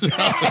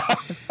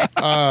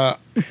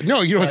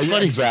 No, what's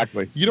funny?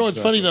 Exactly.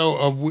 What's funny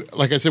though?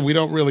 Like I said, we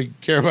don't really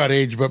care about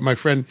age. But my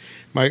friend,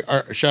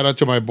 shout out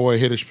to my boy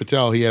Hitesh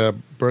Patel. He had a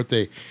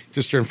birthday,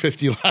 just turned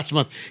 50 last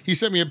month. He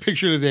sent me a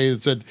picture today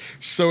that said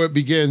 "So it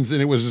begins,"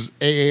 and it was his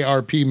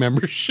AARP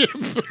membership.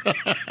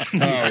 Oh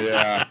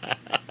yeah.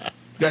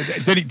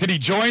 Did he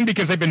join?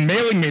 Because they've been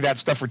mailing me that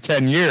stuff for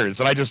 10 years,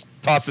 and I just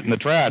tossed it in the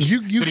trash.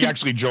 Did he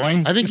actually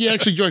join? I think he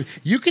actually joined.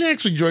 You can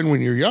actually join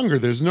when you're younger.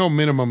 There's no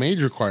minimum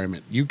age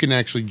requirement. You can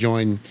actually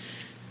join.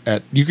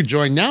 You could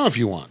join now if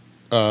you want.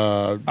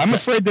 I'm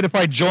afraid that if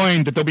I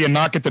join, that there'll be a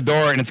knock at the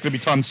door, and it's going to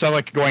be Tom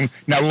Selleck going,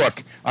 "Now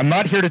look, I'm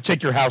not here to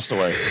take your house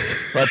away,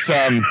 but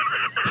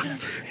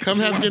come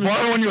have dinner.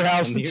 Borrowing your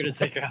house. I'm here to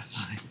take your house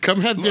away.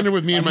 Come have dinner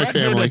with me and my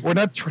family. We're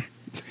not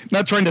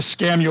trying to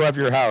scam you out of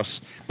your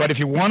house, but if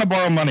you want to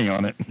borrow money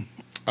on it,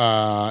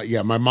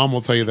 my mom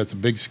will tell you that's a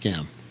big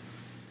scam.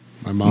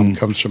 My mom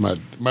comes from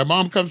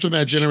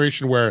that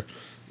generation where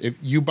if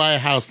you buy a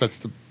house, that's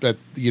the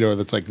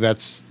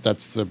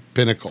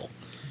pinnacle.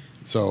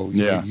 So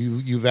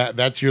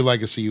that's your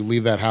legacy. You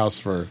leave that house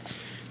for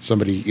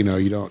somebody, you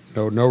don't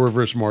know, no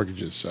reverse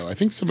mortgages. So I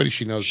think somebody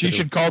she knows. She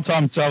should call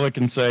Tom Selleck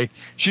and say,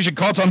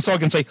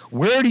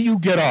 where do you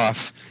get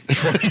off?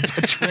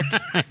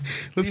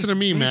 Listen to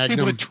me, these Magnum.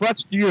 People that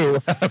trust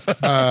you.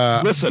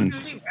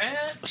 Listen.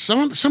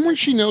 Someone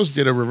she knows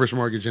did a reverse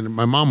mortgage, and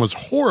my mom was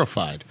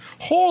horrified.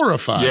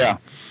 Yeah.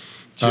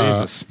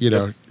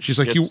 Jesus. She's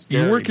like,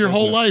 you work your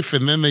whole life,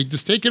 and then they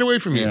just take it away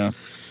from you.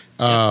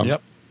 Yeah.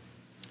 Yep.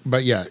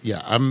 But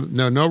I'm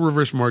no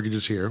reverse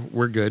mortgages here.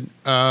 We're good.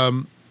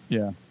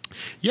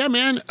 Yeah,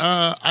 man.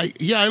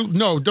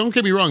 No, don't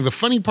get me wrong. The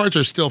funny parts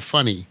are still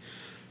funny,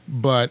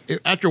 but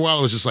after a while,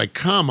 it was just like,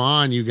 come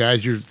on, you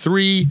guys. You're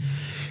three.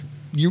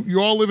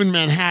 You all live in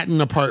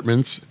Manhattan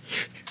apartments.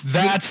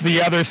 That's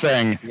the other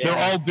thing.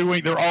 Yeah.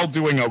 They're all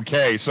doing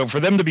okay. So for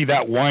them to be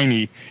that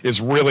whiny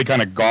is really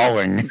kind of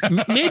galling.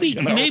 Maybe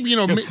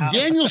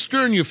Daniel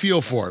Stern you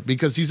feel for,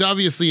 because he's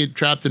obviously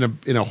trapped in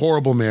a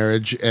horrible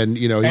marriage, and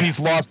and he's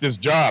lost his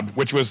job,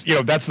 which was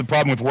that's the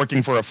problem with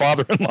working for a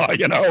father-in-law.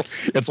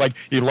 It's like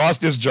he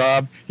lost his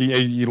job,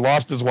 he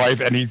lost his wife,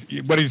 and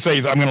what did he say?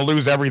 I'm going to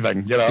lose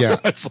everything.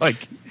 It's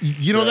like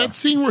that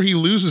scene where he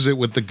loses it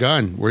with the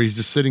gun, where he's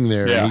just sitting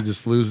there and he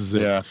just loses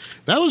it. Yeah.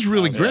 That was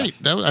really great.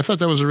 I thought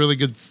that was a really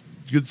good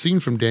scene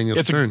from Daniel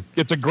Stern.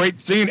 It's a great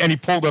scene, and he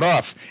pulled it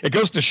off. It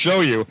goes to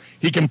show you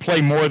he can play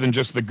more than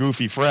just the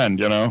goofy friend,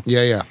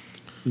 Yeah.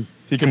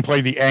 He can play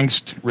the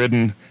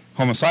angst-ridden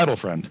homicidal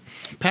friend.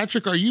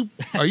 Patrick, are you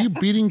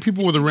beating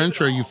people with a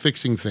wrench, or are you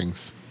fixing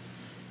things?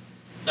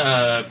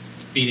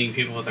 Beating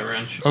people with a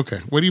wrench. Okay.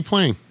 What are you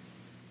playing?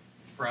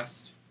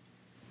 Rust.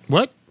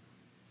 What?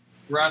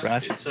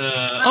 Rust. It's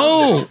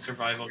a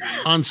survival game.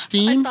 On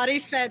Steam?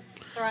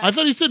 I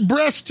thought he said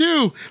breast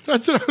too.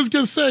 That's what I was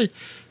gonna say.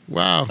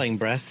 Wow. Playing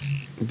breast?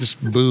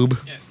 Just boob.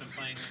 Yes, I'm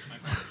playing with my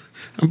friends.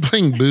 I'm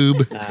playing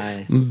boob.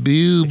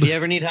 Boob. If you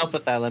ever need help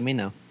with that, let me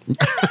know.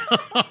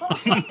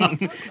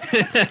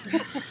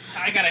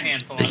 I got a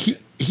handful of it.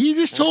 He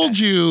just told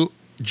you,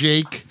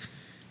 Jake,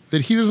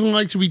 that he doesn't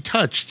like to be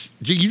touched.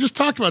 Jake, you just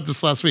talked about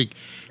this last week.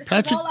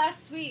 Patrick, all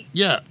last week.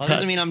 Yeah. Well,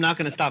 doesn't mean I'm not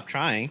going to stop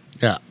trying.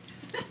 Yeah.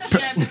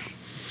 Yeah,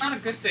 it's not a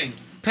good thing.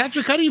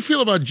 Patrick, how do you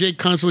feel about Jake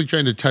constantly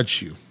trying to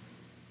touch you?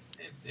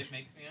 It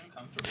makes me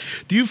uncomfortable.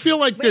 Do you feel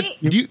like that?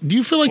 Do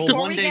you feel like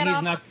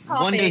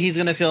One day he's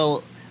going to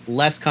feel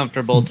less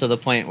comfortable to the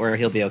point where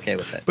he'll be okay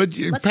with it. But Let's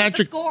get the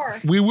Patrick, score.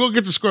 we will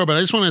get the score. But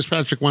I just want to ask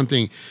Patrick one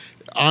thing.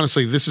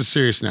 Honestly, this is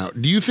serious now.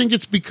 Do you think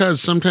it's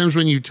because sometimes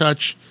when you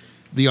touch,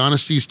 the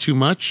honesty is too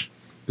much?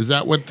 Is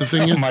that what the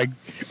thing is?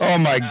 Oh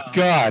my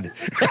God!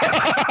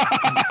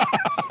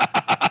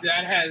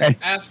 That has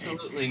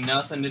absolutely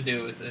nothing to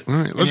do with it. All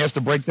right, And he has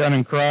to break down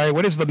and cry.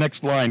 What is the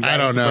next line? I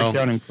don't know. Break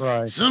down and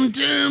cry.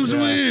 Sometimes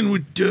when we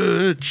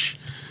touch,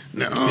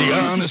 the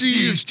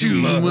honesty is too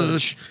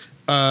much.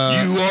 You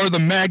are the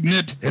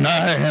magnet, and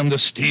I am the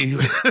steel.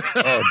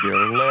 Oh dear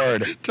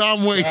Lord!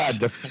 Tom Waits.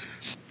 God,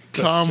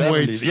 the Tom 70s.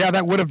 Waits. Yeah,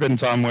 that would have been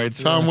Tom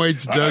Waits. Tom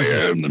Waits does I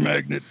it. am the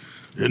magnet,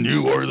 and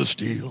you are the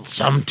steel.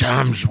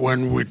 Sometimes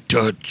when we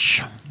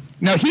touch.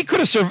 Now he could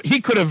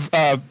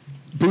have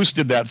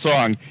boosted that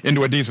song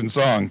into a decent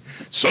song.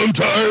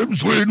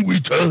 Sometimes when we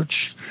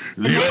touch,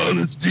 the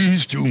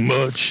honesty's too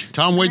much.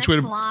 Tom Waits would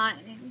Next have.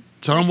 line,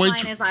 Tom next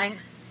Waits. line is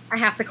I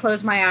have to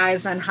close my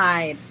eyes and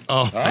hide.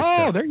 Oh,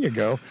 Oh, there you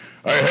go.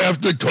 I have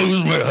to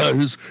close my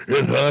eyes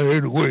and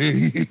hide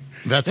away.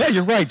 that's Yeah,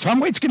 you're right. Tom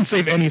Waits can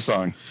save any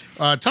song.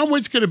 Tom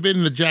Waits could have been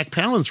in the Jack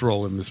Palance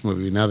role in this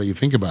movie. Now that you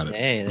think about it,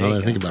 Hey, there now that I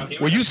you think go. about it,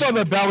 Well, you saw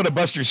the Ballad of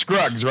Buster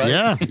Scruggs, right?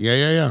 yeah.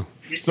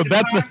 So Mr.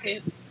 that's a-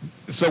 Pocket.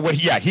 So what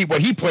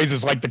he plays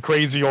is like the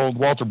crazy old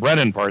Walter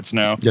Brennan parts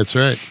now. That's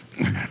right.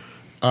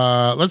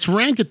 Let's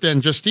rank it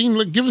then,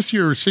 Justine. Give us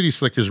your City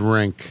Slickers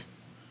rank.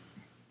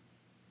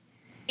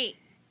 8.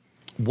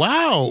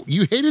 Wow,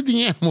 you hated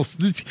the animals.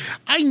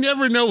 I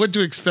never know what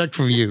to expect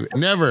from you.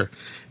 Never.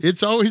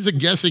 It's always a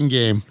guessing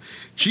game.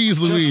 Jeez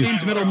Louise.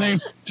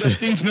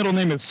 Justine's middle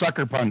name is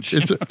Sucker Punch.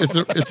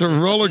 It's a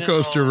roller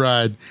coaster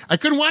ride. I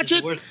couldn't watch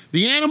it.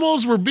 The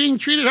animals were being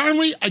treated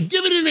harmly. I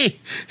give it an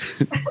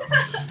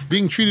A.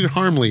 Being treated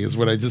harmly is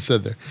what I just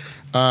said there.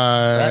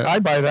 I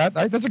buy that.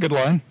 That's a good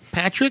line.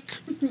 Patrick,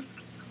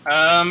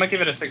 I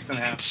give it a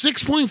 6.5.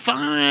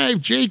 6.5.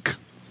 Jake,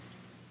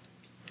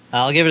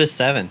 I'll give it a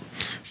 7.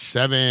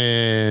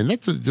 7.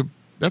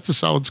 That's a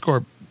solid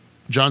score.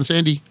 John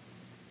Sandy.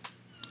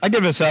 I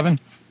give it a 7.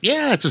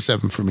 Yeah, it's a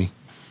 7 for me.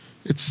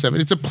 It's 7.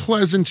 It's a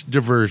pleasant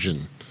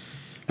diversion.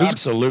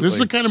 Absolutely. This is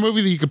the kind of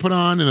movie that you can put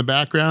on in the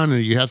background,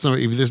 and you have some.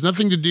 If there's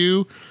nothing to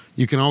do,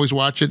 you can always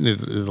watch it, and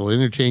it'll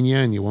entertain you,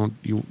 and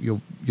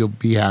you'll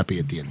be happy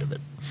at the end of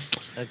it.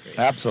 Okay.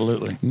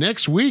 Absolutely.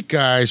 Next week,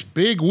 guys,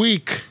 big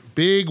week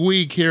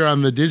here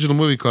on the Digital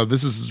Movie Club.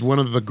 This is one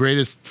of the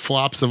greatest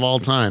flops of all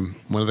time.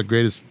 One of the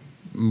greatest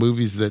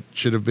movies that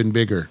should have been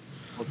bigger.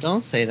 Well,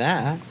 don't say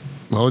that.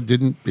 Well, it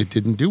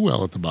didn't do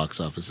well at the box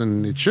office,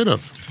 and it should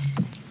have.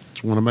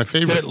 It's one of my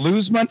favorites.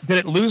 Did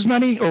it lose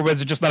money, or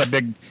was it just not a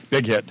big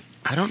hit?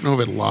 I don't know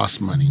if it lost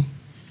money.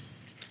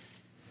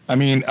 I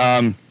mean,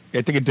 I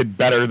think it did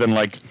better than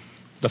like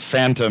The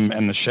Phantom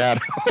and The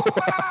Shadow.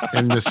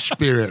 And The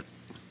Spirit.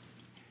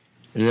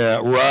 Yeah,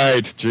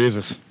 right.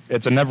 Jesus.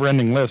 It's a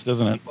never-ending list,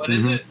 isn't it? What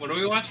is it? What are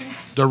we watching?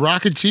 The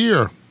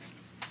Rocketeer.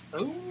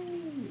 Oh,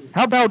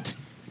 How about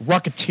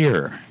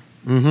Rocketeer?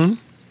 Mm-hmm.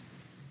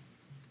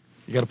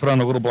 You got to put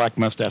on a little black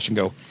mustache and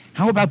go,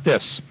 how about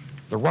this?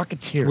 The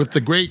Rocketeer. With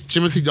the great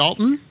Timothy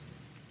Dalton.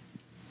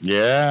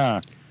 Yeah.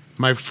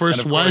 My And first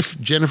of wife,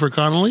 Jennifer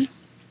Connelly.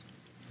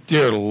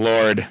 Dear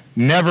Lord.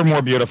 Never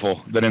more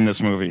beautiful than in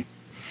this movie.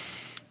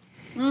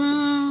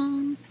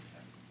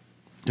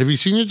 Have you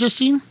seen it,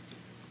 Justine?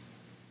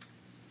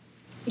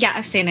 Yeah,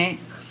 I've seen it.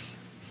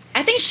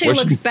 I think she Where's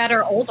looks she-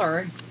 better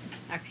older,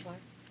 actually.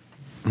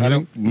 I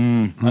don't.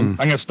 I'm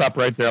going to stop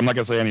right there. I'm not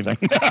going to say anything.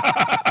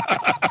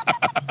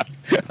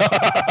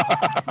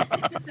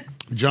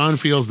 John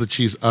feels that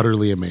she's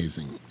utterly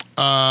amazing.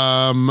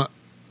 Oh,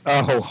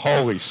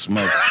 holy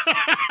smokes.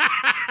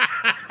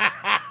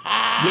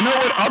 You know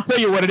what? I'll tell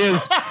you what it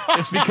is.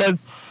 It's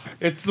because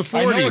It's the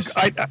I know 40s.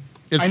 I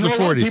know the a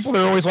lot of 40s. people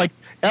are always like,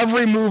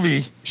 every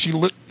movie she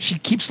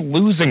keeps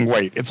losing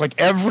weight. It's like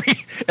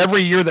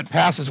every year that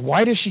passes,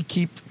 why does she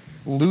keep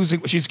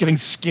losing? She's getting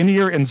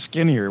skinnier and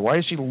skinnier. Why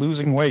is she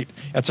losing weight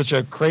at such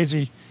a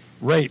crazy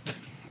rate?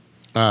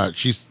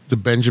 She's the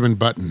Benjamin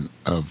Button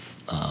of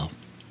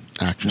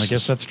actresses. I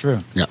guess that's true.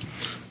 Yeah.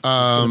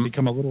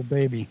 Become a little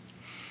baby.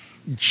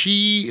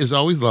 She is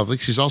always lovely.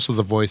 She's also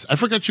the voice. I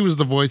forgot she was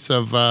the voice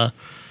of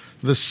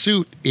the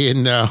suit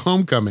in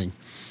Homecoming.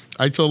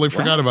 I totally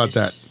forgot about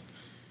that.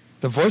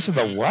 The voice of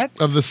the what?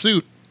 Of the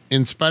suit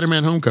in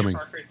Spider-Man Homecoming.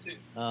 Parker suit.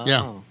 Oh.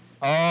 Yeah.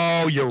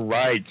 Oh, you're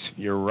right.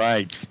 You're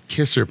right.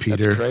 Kiss her,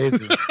 Peter. That's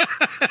crazy.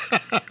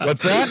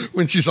 What's that?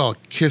 When she's all,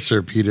 kiss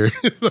her, Peter.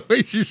 The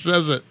way she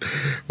says it.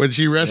 When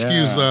she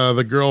rescues Yeah.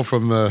 the girl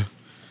from the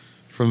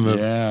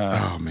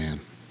Yeah. oh man.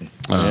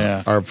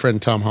 Yeah. Our friend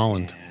Tom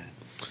Holland.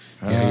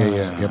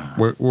 Yeah.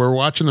 Yep. We're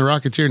watching The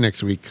Rocketeer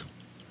next week.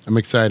 I'm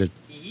excited.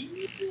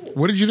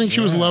 What did you think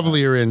she was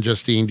lovelier in,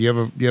 Justine? Do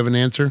you have an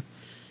answer?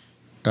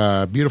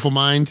 Beautiful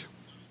Mind?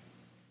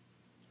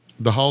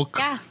 The Hulk?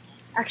 Yeah,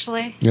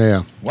 actually.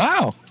 Yeah.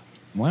 Wow.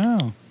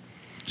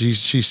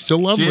 She's still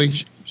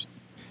lovely.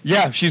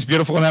 Yeah, she's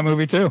beautiful in that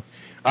movie too.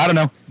 I don't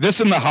know. This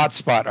and The Hot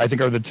Spot, I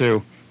think, are the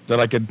two that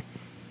I could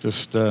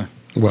just.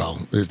 Well,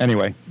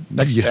 Anyway,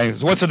 Yeah.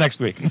 anyways, what's the next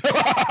week?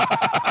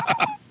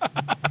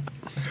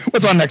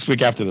 What's on next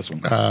week after this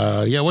one?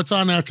 Yeah, what's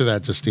on after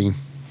that, Justine?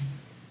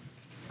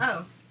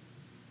 Oh.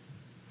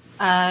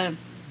 It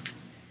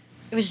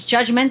was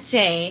Judgment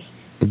Day.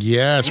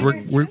 Yes,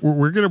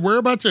 we're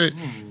about to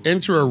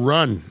enter a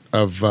run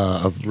of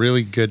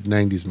really good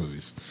 '90s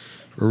movies.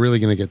 We're really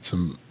gonna get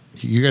some.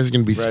 You guys are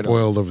gonna be Right on.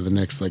 spoiled over the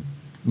next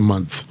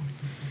month.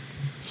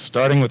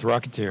 Starting with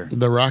Rocketeer.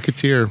 The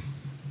Rocketeer.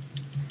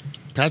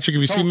 Patrick,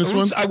 have you seen this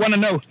one? I want to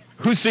know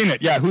who's seen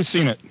it. Yeah, who's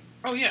seen it?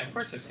 Oh yeah, of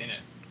course I've seen it.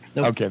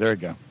 Nope. Okay, there you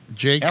go.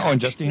 Jake. Oh, and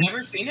Justine.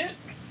 Never seen it?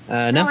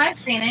 No. I've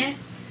seen it.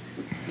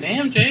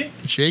 Damn, Jay.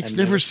 Jake's I've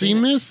never never seen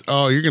seen it. this.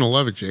 Oh, you're gonna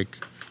love it, Jake,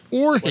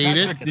 or hate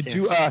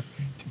it.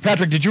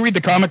 Patrick, did you read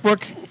the comic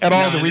book at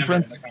all? No, The I never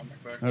reprints? read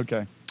the comic book.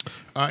 Okay.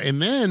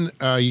 And then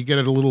you get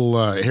a little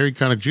Harry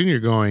Connick Jr.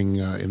 going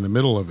in the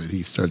middle of it.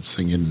 He starts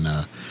singing,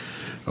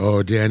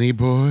 "Oh, Danny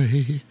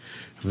boy,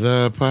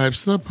 the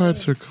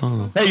pipes are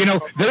calling." Hey,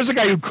 there's a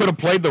guy who could have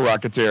played the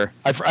Rocketeer.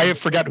 I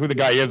forgot who the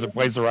guy is that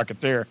plays the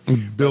Rocketeer.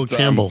 Bill But,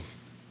 Campbell.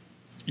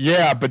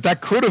 Yeah, but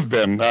that could have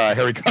been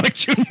Harry Connick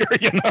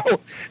Jr.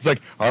 It's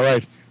like, all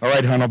right,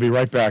 hon, I'll be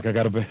right back. I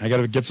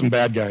gotta get some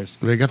bad guys.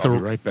 They got I'll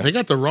be right back. they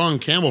got the wrong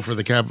Campbell for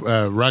the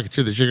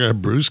Rocketeer. They should have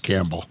got Bruce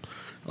Campbell.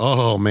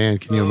 Oh man,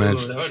 can you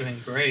imagine? That would have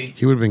been great.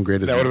 He would have been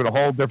great as That would have been a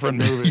whole different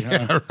movie.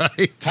 yeah, Huh?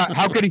 right.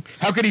 How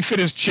could he fit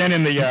his chin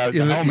in the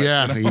helmet?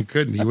 Yeah, he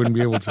couldn't. He wouldn't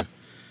be able to.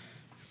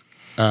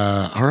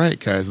 All right,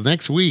 guys.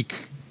 Next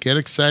week, get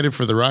excited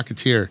for the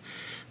Rocketeer.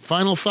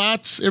 Final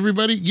thoughts,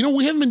 everybody.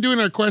 We haven't been doing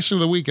our question of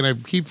the week, and I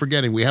keep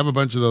forgetting. We have a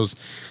bunch of those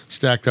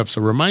stacked up.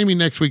 So remind me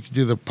next week to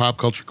do the pop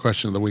culture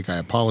question of the week. I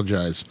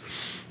apologize.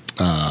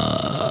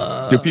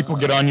 Do people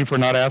get on you for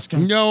not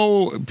asking?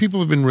 No, people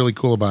have been really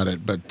cool about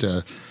it, but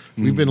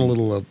we've been a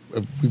little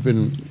we've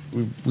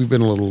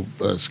been a little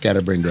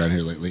scatterbrained around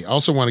here lately. I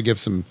also want to give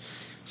some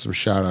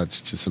shout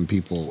outs to some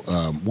people.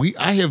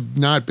 I have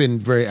not been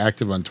very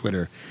active on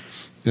Twitter,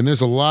 and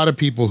there's a lot of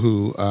people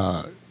who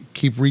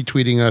keep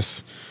retweeting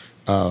us.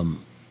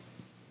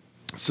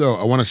 So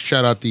I want to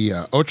shout out the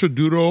Ocho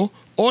Duro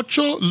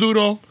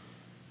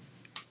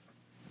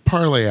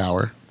Parlay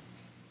Hour,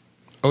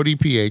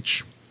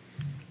 ODPH.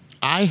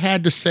 I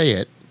had to say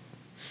it.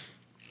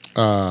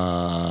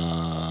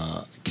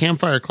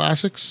 Campfire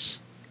Classics.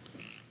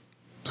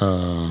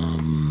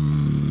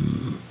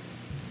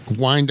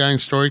 Wine Dine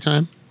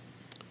Storytime.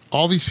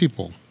 All these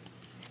people.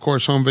 Of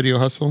course, Home Video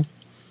Hustle.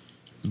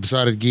 The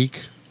Besotted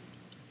Geek.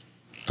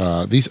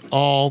 These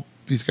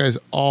guys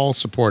all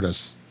support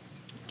us.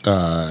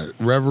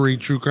 Reverie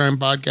True Crime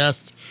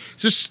Podcast.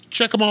 Just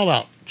check them all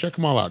out. Just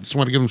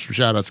want to give them some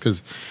shout outs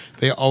because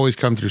they always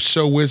come through.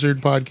 So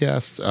Wizard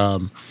Podcast.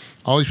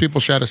 All these people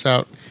shout us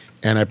out,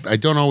 and I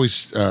don't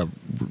always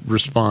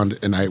respond,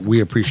 and we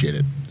appreciate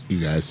it, you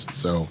guys.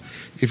 So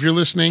if you're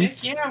listening,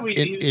 Heck yeah, we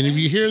do. and if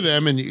you hear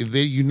them and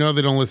they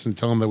don't listen,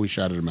 tell them that we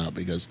shouted them out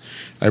because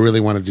I really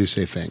wanted to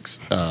say thanks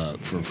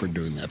for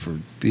doing that, for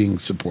being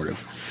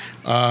supportive.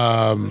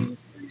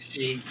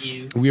 Appreciate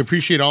you. We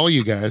appreciate all of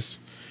you guys.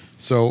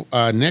 So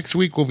next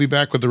week we'll be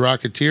back with the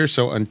Rocketeer.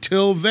 So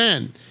until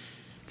then,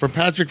 for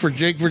Patrick, for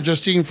Jake, for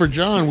Justine, for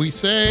John, we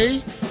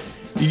say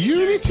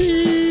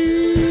unity.